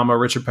Wallace,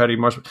 Richard Petty.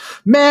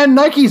 Man,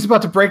 Nike's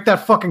about to break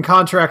that fucking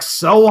contract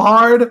so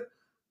hard.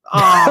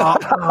 I'm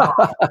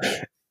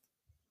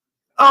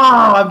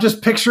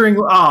just picturing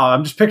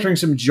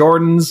some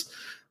Jordans,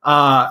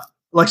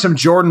 like some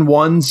Jordan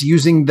 1s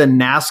using the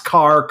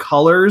NASCAR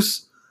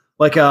colors,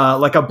 like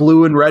a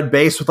blue and red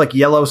base with like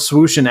yellow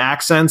swoosh and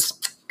accents.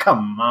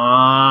 Come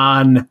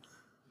on.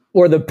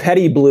 Or the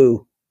Petty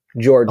blue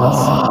Jordans.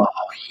 Oh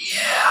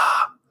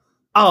yeah.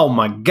 Oh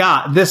my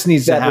God. This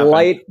needs to happen.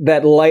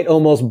 That light,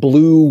 almost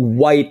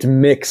blue-white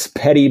mix,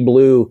 Petty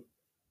blue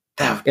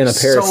in a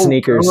pair of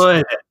sneakers.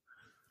 Good.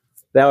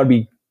 That would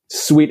be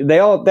sweet. They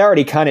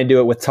already kind of do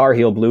it with Tar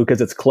Heel blue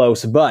because it's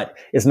close, but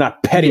it's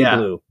not Petty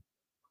blue.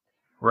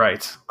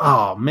 Right.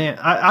 Oh man.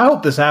 I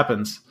hope this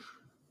happens.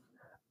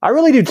 I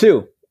really do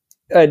too.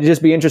 It'd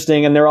just be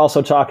interesting. And they're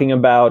also talking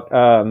about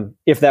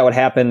if that would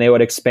happen, they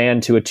would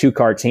expand to a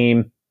 2-car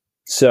team.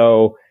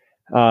 So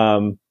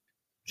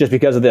just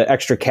because of the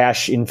extra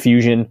cash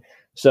infusion.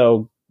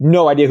 So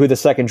no idea who the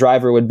second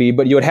driver would be,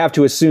 but you would have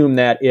to assume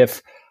that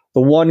if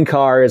the one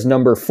car is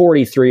number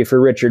 43 for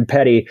Richard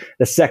Petty,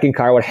 the second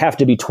car would have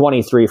to be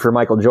 23 for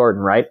Michael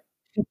Jordan, right?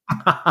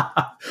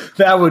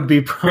 That would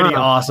be pretty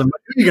awesome. Who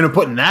are you going to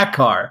put in that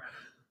car?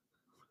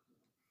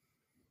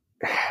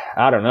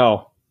 I don't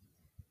know.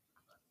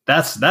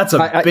 That's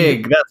a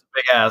big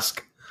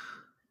ask.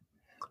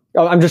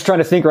 I'm just trying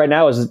to think right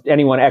now, is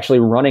anyone actually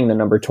running the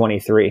number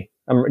 23?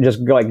 I'm just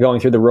like going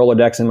through the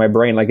Rolodex in my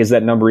brain. Like, is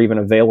that number even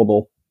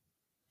available?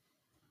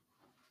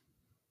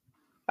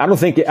 I don't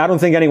think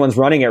anyone's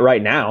running it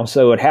right now.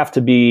 So it would have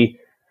to be,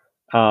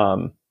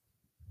 that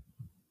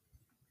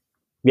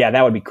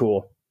would be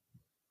cool.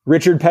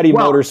 Richard Petty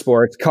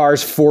Motorsports,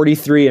 cars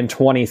 43 and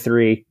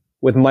 23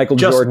 with Michael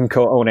Jordan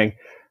co-owning.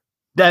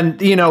 Then,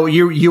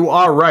 you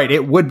are right.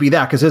 It would be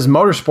that because his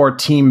motorsport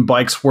team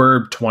bikes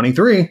were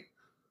 23.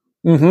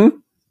 Mm-hmm.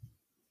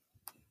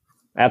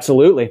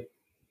 Absolutely.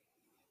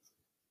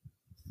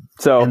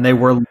 So, and they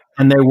were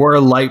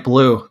light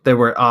blue. They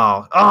were,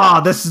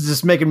 this is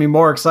just making me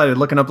more excited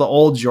looking up the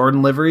old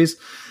Jordan liveries.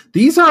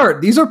 These are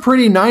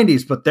pretty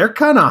 90s, but they're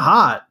kind of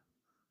hot.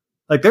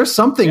 Like there's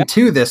something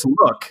to this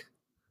look.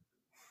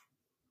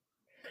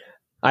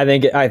 I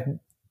think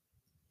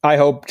I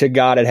hope to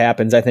God it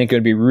happens. I think it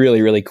would be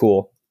really, really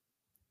cool.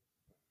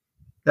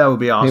 That would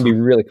be awesome. It'd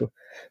be really cool.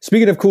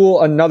 Speaking of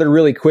cool, another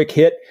really quick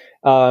hit.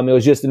 It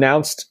was just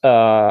announced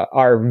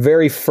our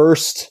very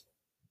first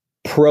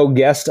pro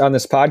guest on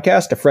this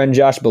podcast, a friend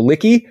Josh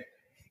Balicki,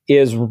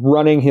 is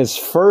running his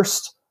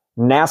first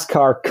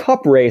NASCAR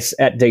Cup race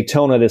at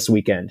Daytona this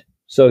weekend.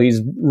 So he's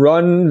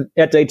run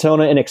at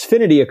Daytona in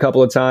Xfinity a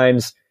couple of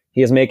times.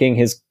 He is making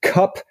his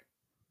Cup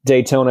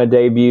Daytona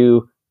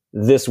debut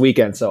this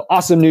weekend. So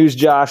awesome news,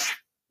 Josh.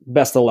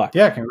 Best of luck.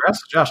 Yeah,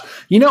 congrats to Josh.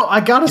 I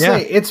gotta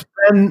say,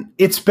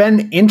 it's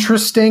been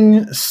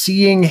interesting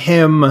seeing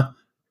him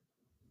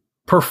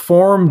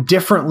perform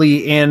differently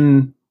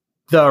in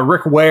the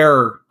Rick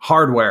Ware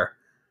hardware.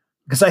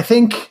 Because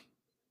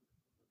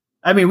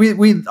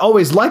we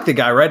always like the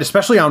guy, right?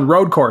 Especially on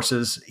road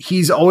courses.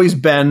 He's always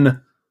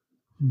been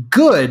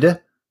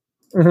good,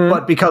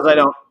 but because I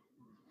don't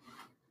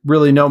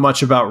really know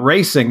much about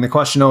racing, the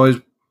question always...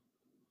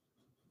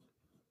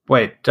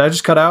 Wait, did I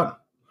just cut out?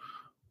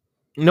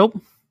 Nope.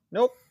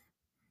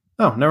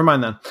 Oh, never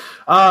mind then.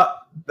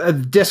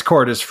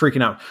 Discord is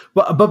freaking out.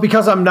 But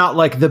because I'm not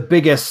like the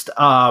biggest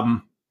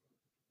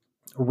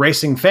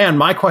racing fan,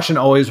 my question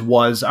always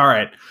was, all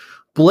right,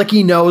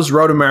 Blicky knows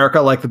Road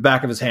America like the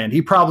back of his hand.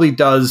 He probably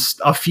does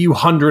a few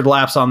hundred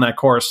laps on that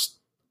course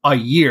a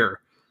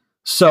year.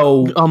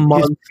 So a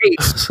month.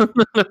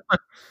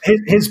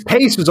 His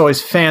pace was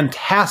always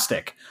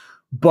fantastic,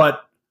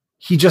 but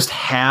he just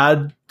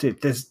had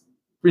this.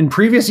 In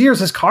previous years,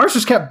 his cars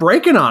just kept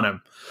breaking on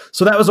him.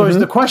 So that was always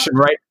the question,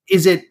 right?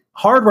 Is it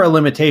hardware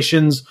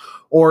limitations,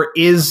 or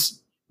is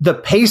the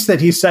pace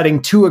that he's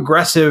setting too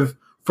aggressive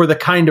for the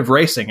kind of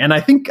racing? And I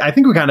think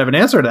we kind of have an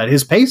answer to that.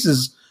 His pace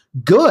is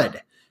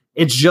good.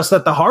 It's just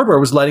that the hardware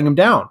was letting him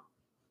down.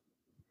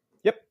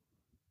 Yep.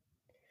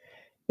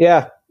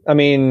 Yeah. I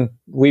mean,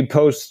 we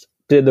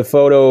posted the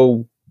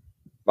photo.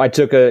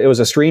 It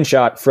was a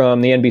screenshot from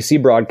the NBC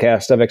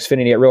broadcast of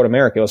Xfinity at Road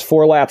America. It was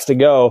 4 laps to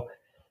go.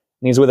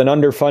 And he's with an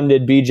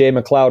underfunded BJ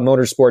McLeod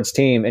Motorsports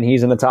team, and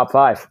he's in the top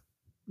 5.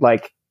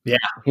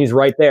 He's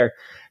right there.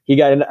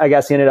 I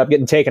guess he ended up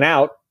getting taken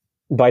out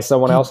by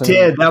someone else.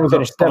 That was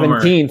finished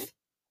 17th,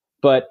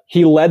 but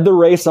he led the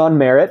race on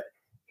merit.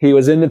 He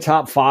was in the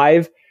top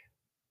 5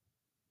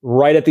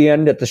 right at the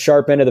end, at the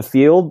sharp end of the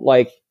field.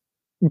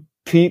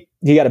 He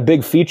got a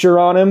big feature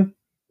on him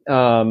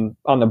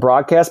on the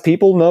broadcast.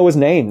 People know his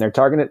name. They're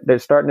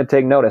starting to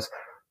take notice.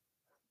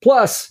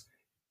 Plus,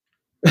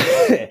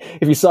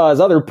 if you saw his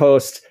other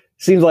post,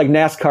 seems like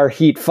NASCAR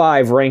Heat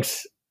 5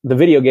 the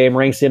video game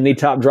ranks him the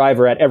top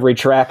driver at every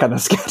track on the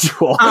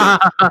schedule.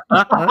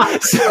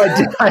 So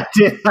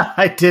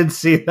I did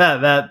see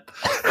that.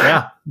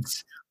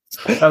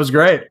 That was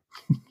great.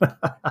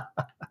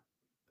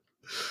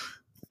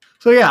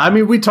 So yeah, I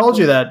mean, we told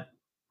you that.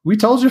 We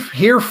told you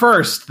here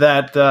first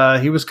that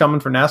he was coming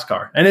for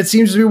NASCAR, and it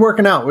seems to be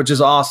working out, which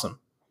is awesome.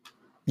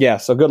 Yeah,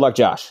 so good luck,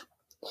 Josh.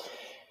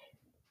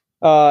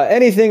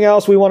 Anything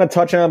else we want to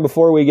touch on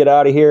before we get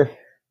out of here?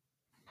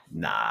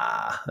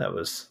 Nah,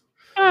 that's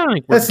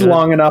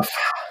long enough.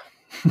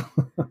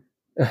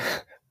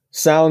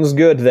 Sounds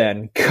good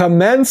then.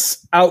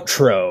 Commence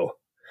outro.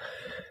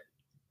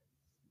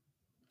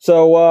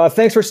 So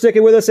thanks for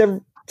sticking with us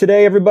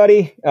today,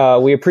 everybody.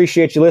 We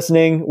appreciate you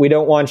listening. We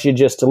don't want you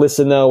just to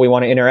listen, though. We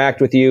want to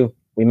interact with you.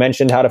 We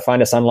mentioned how to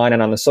find us online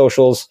and on the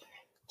socials,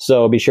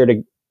 so be sure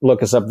to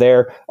look us up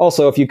there.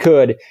 Also, if you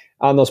could,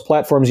 on those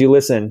platforms you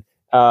listen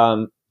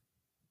at,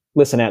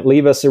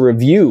 leave us a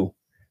review,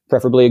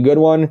 preferably a good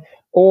one,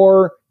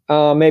 or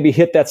maybe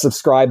hit that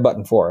subscribe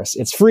button for us.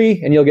 It's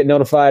free, and you'll get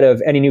notified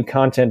of any new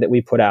content that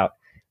we put out.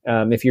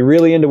 If you're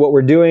really into what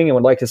we're doing and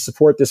would like to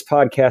support this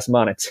podcast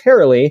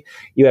monetarily,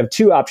 you have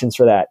two options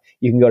for that.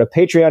 You can go to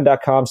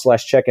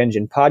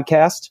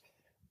patreon.com/checkenginepodcast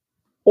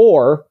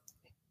or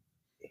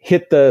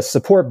hit the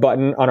support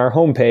button on our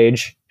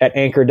homepage at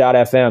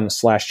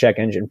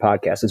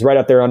anchor.fm/checkenginepodcast. It's right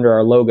up there under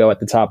our logo at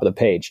the top of the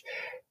page.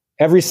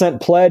 Every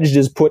cent pledged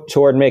is put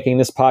toward making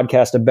this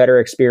podcast a better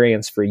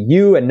experience for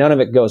you, and none of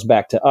it goes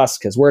back to us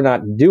because we're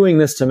not doing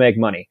this to make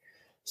money.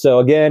 So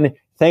again,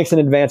 thanks in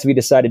advance if you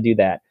decide to do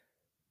that.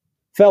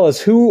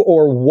 Fellas, who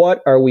or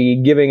what are we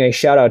giving a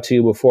shout out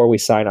to before we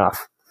sign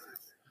off?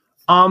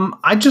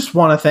 I just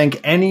want to thank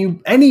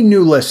any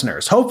new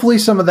listeners. Hopefully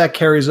some of that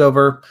carries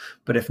over,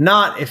 but if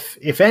not,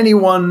 if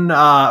anyone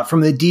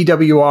from the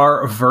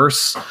DWR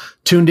verse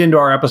tuned into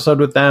our episode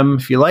with them,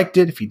 if you liked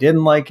it, if you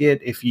didn't like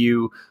it, if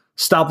you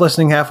stopped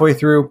listening halfway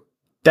through,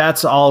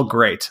 that's all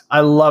great. I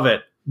love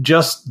it.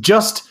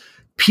 Just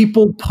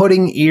people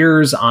putting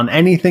ears on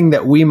anything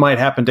that we might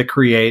happen to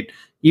create.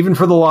 Even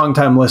for the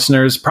longtime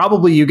listeners,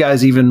 probably you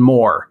guys even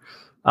more.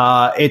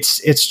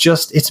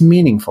 It's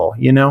meaningful,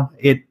 you know?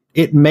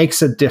 It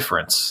makes a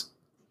difference.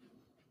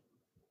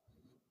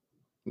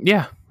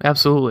 Yeah,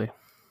 absolutely.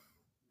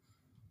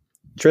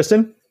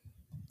 Tristan?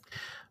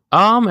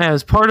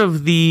 As part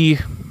of the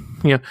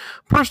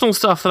personal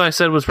stuff that I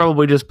said was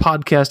probably just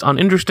podcast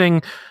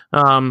uninteresting.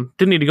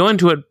 Didn't need to go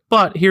into it,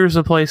 but here's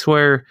a place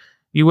where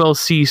you will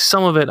see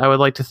some of it. I would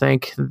like to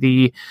thank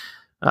the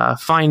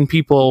fine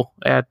people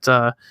at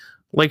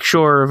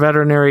Lakeshore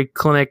Veterinary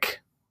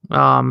Clinic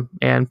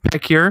and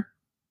Pet Cure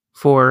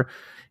for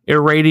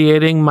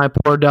irradiating my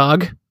poor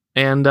dog,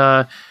 and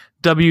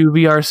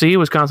WVRC,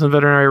 Wisconsin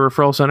Veterinary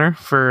Referral Center,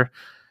 for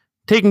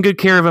taking good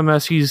care of him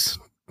as he's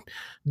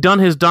done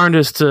his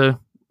darndest to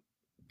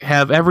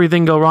have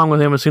everything go wrong with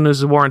him as soon as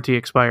his warranty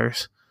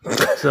expires.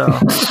 So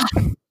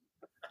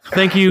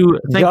thank you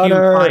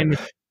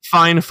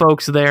fine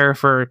folks there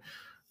for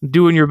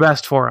doing your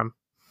best for him.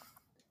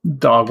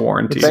 Dog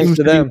warranty. Thanks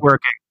to them.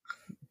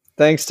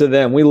 Thanks to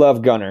them. We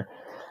love Gunner.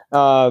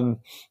 I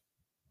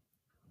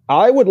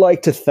would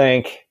like to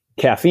thank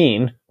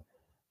Caffeine.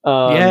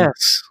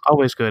 Yes,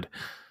 always good.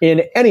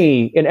 In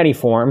any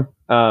form,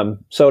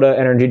 soda,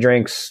 energy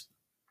drinks,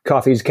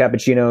 coffees,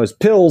 cappuccinos,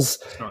 pills,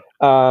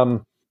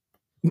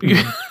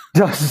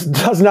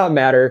 does not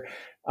matter.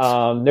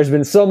 There's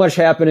been so much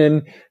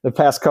happening the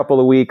past couple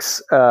of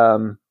weeks.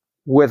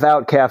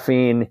 Without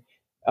caffeine,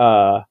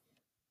 I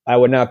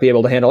would not be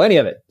able to handle any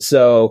of it.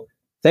 So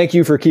thank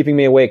you for keeping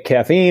me awake,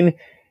 Caffeine.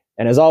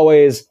 And as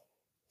always,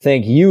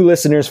 thank you,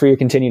 listeners, for your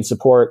continued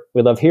support.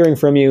 We love hearing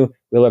from you.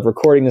 We love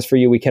recording this for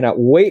you. We cannot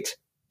wait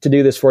to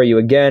do this for you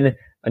again.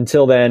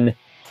 Until then,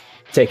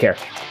 take care.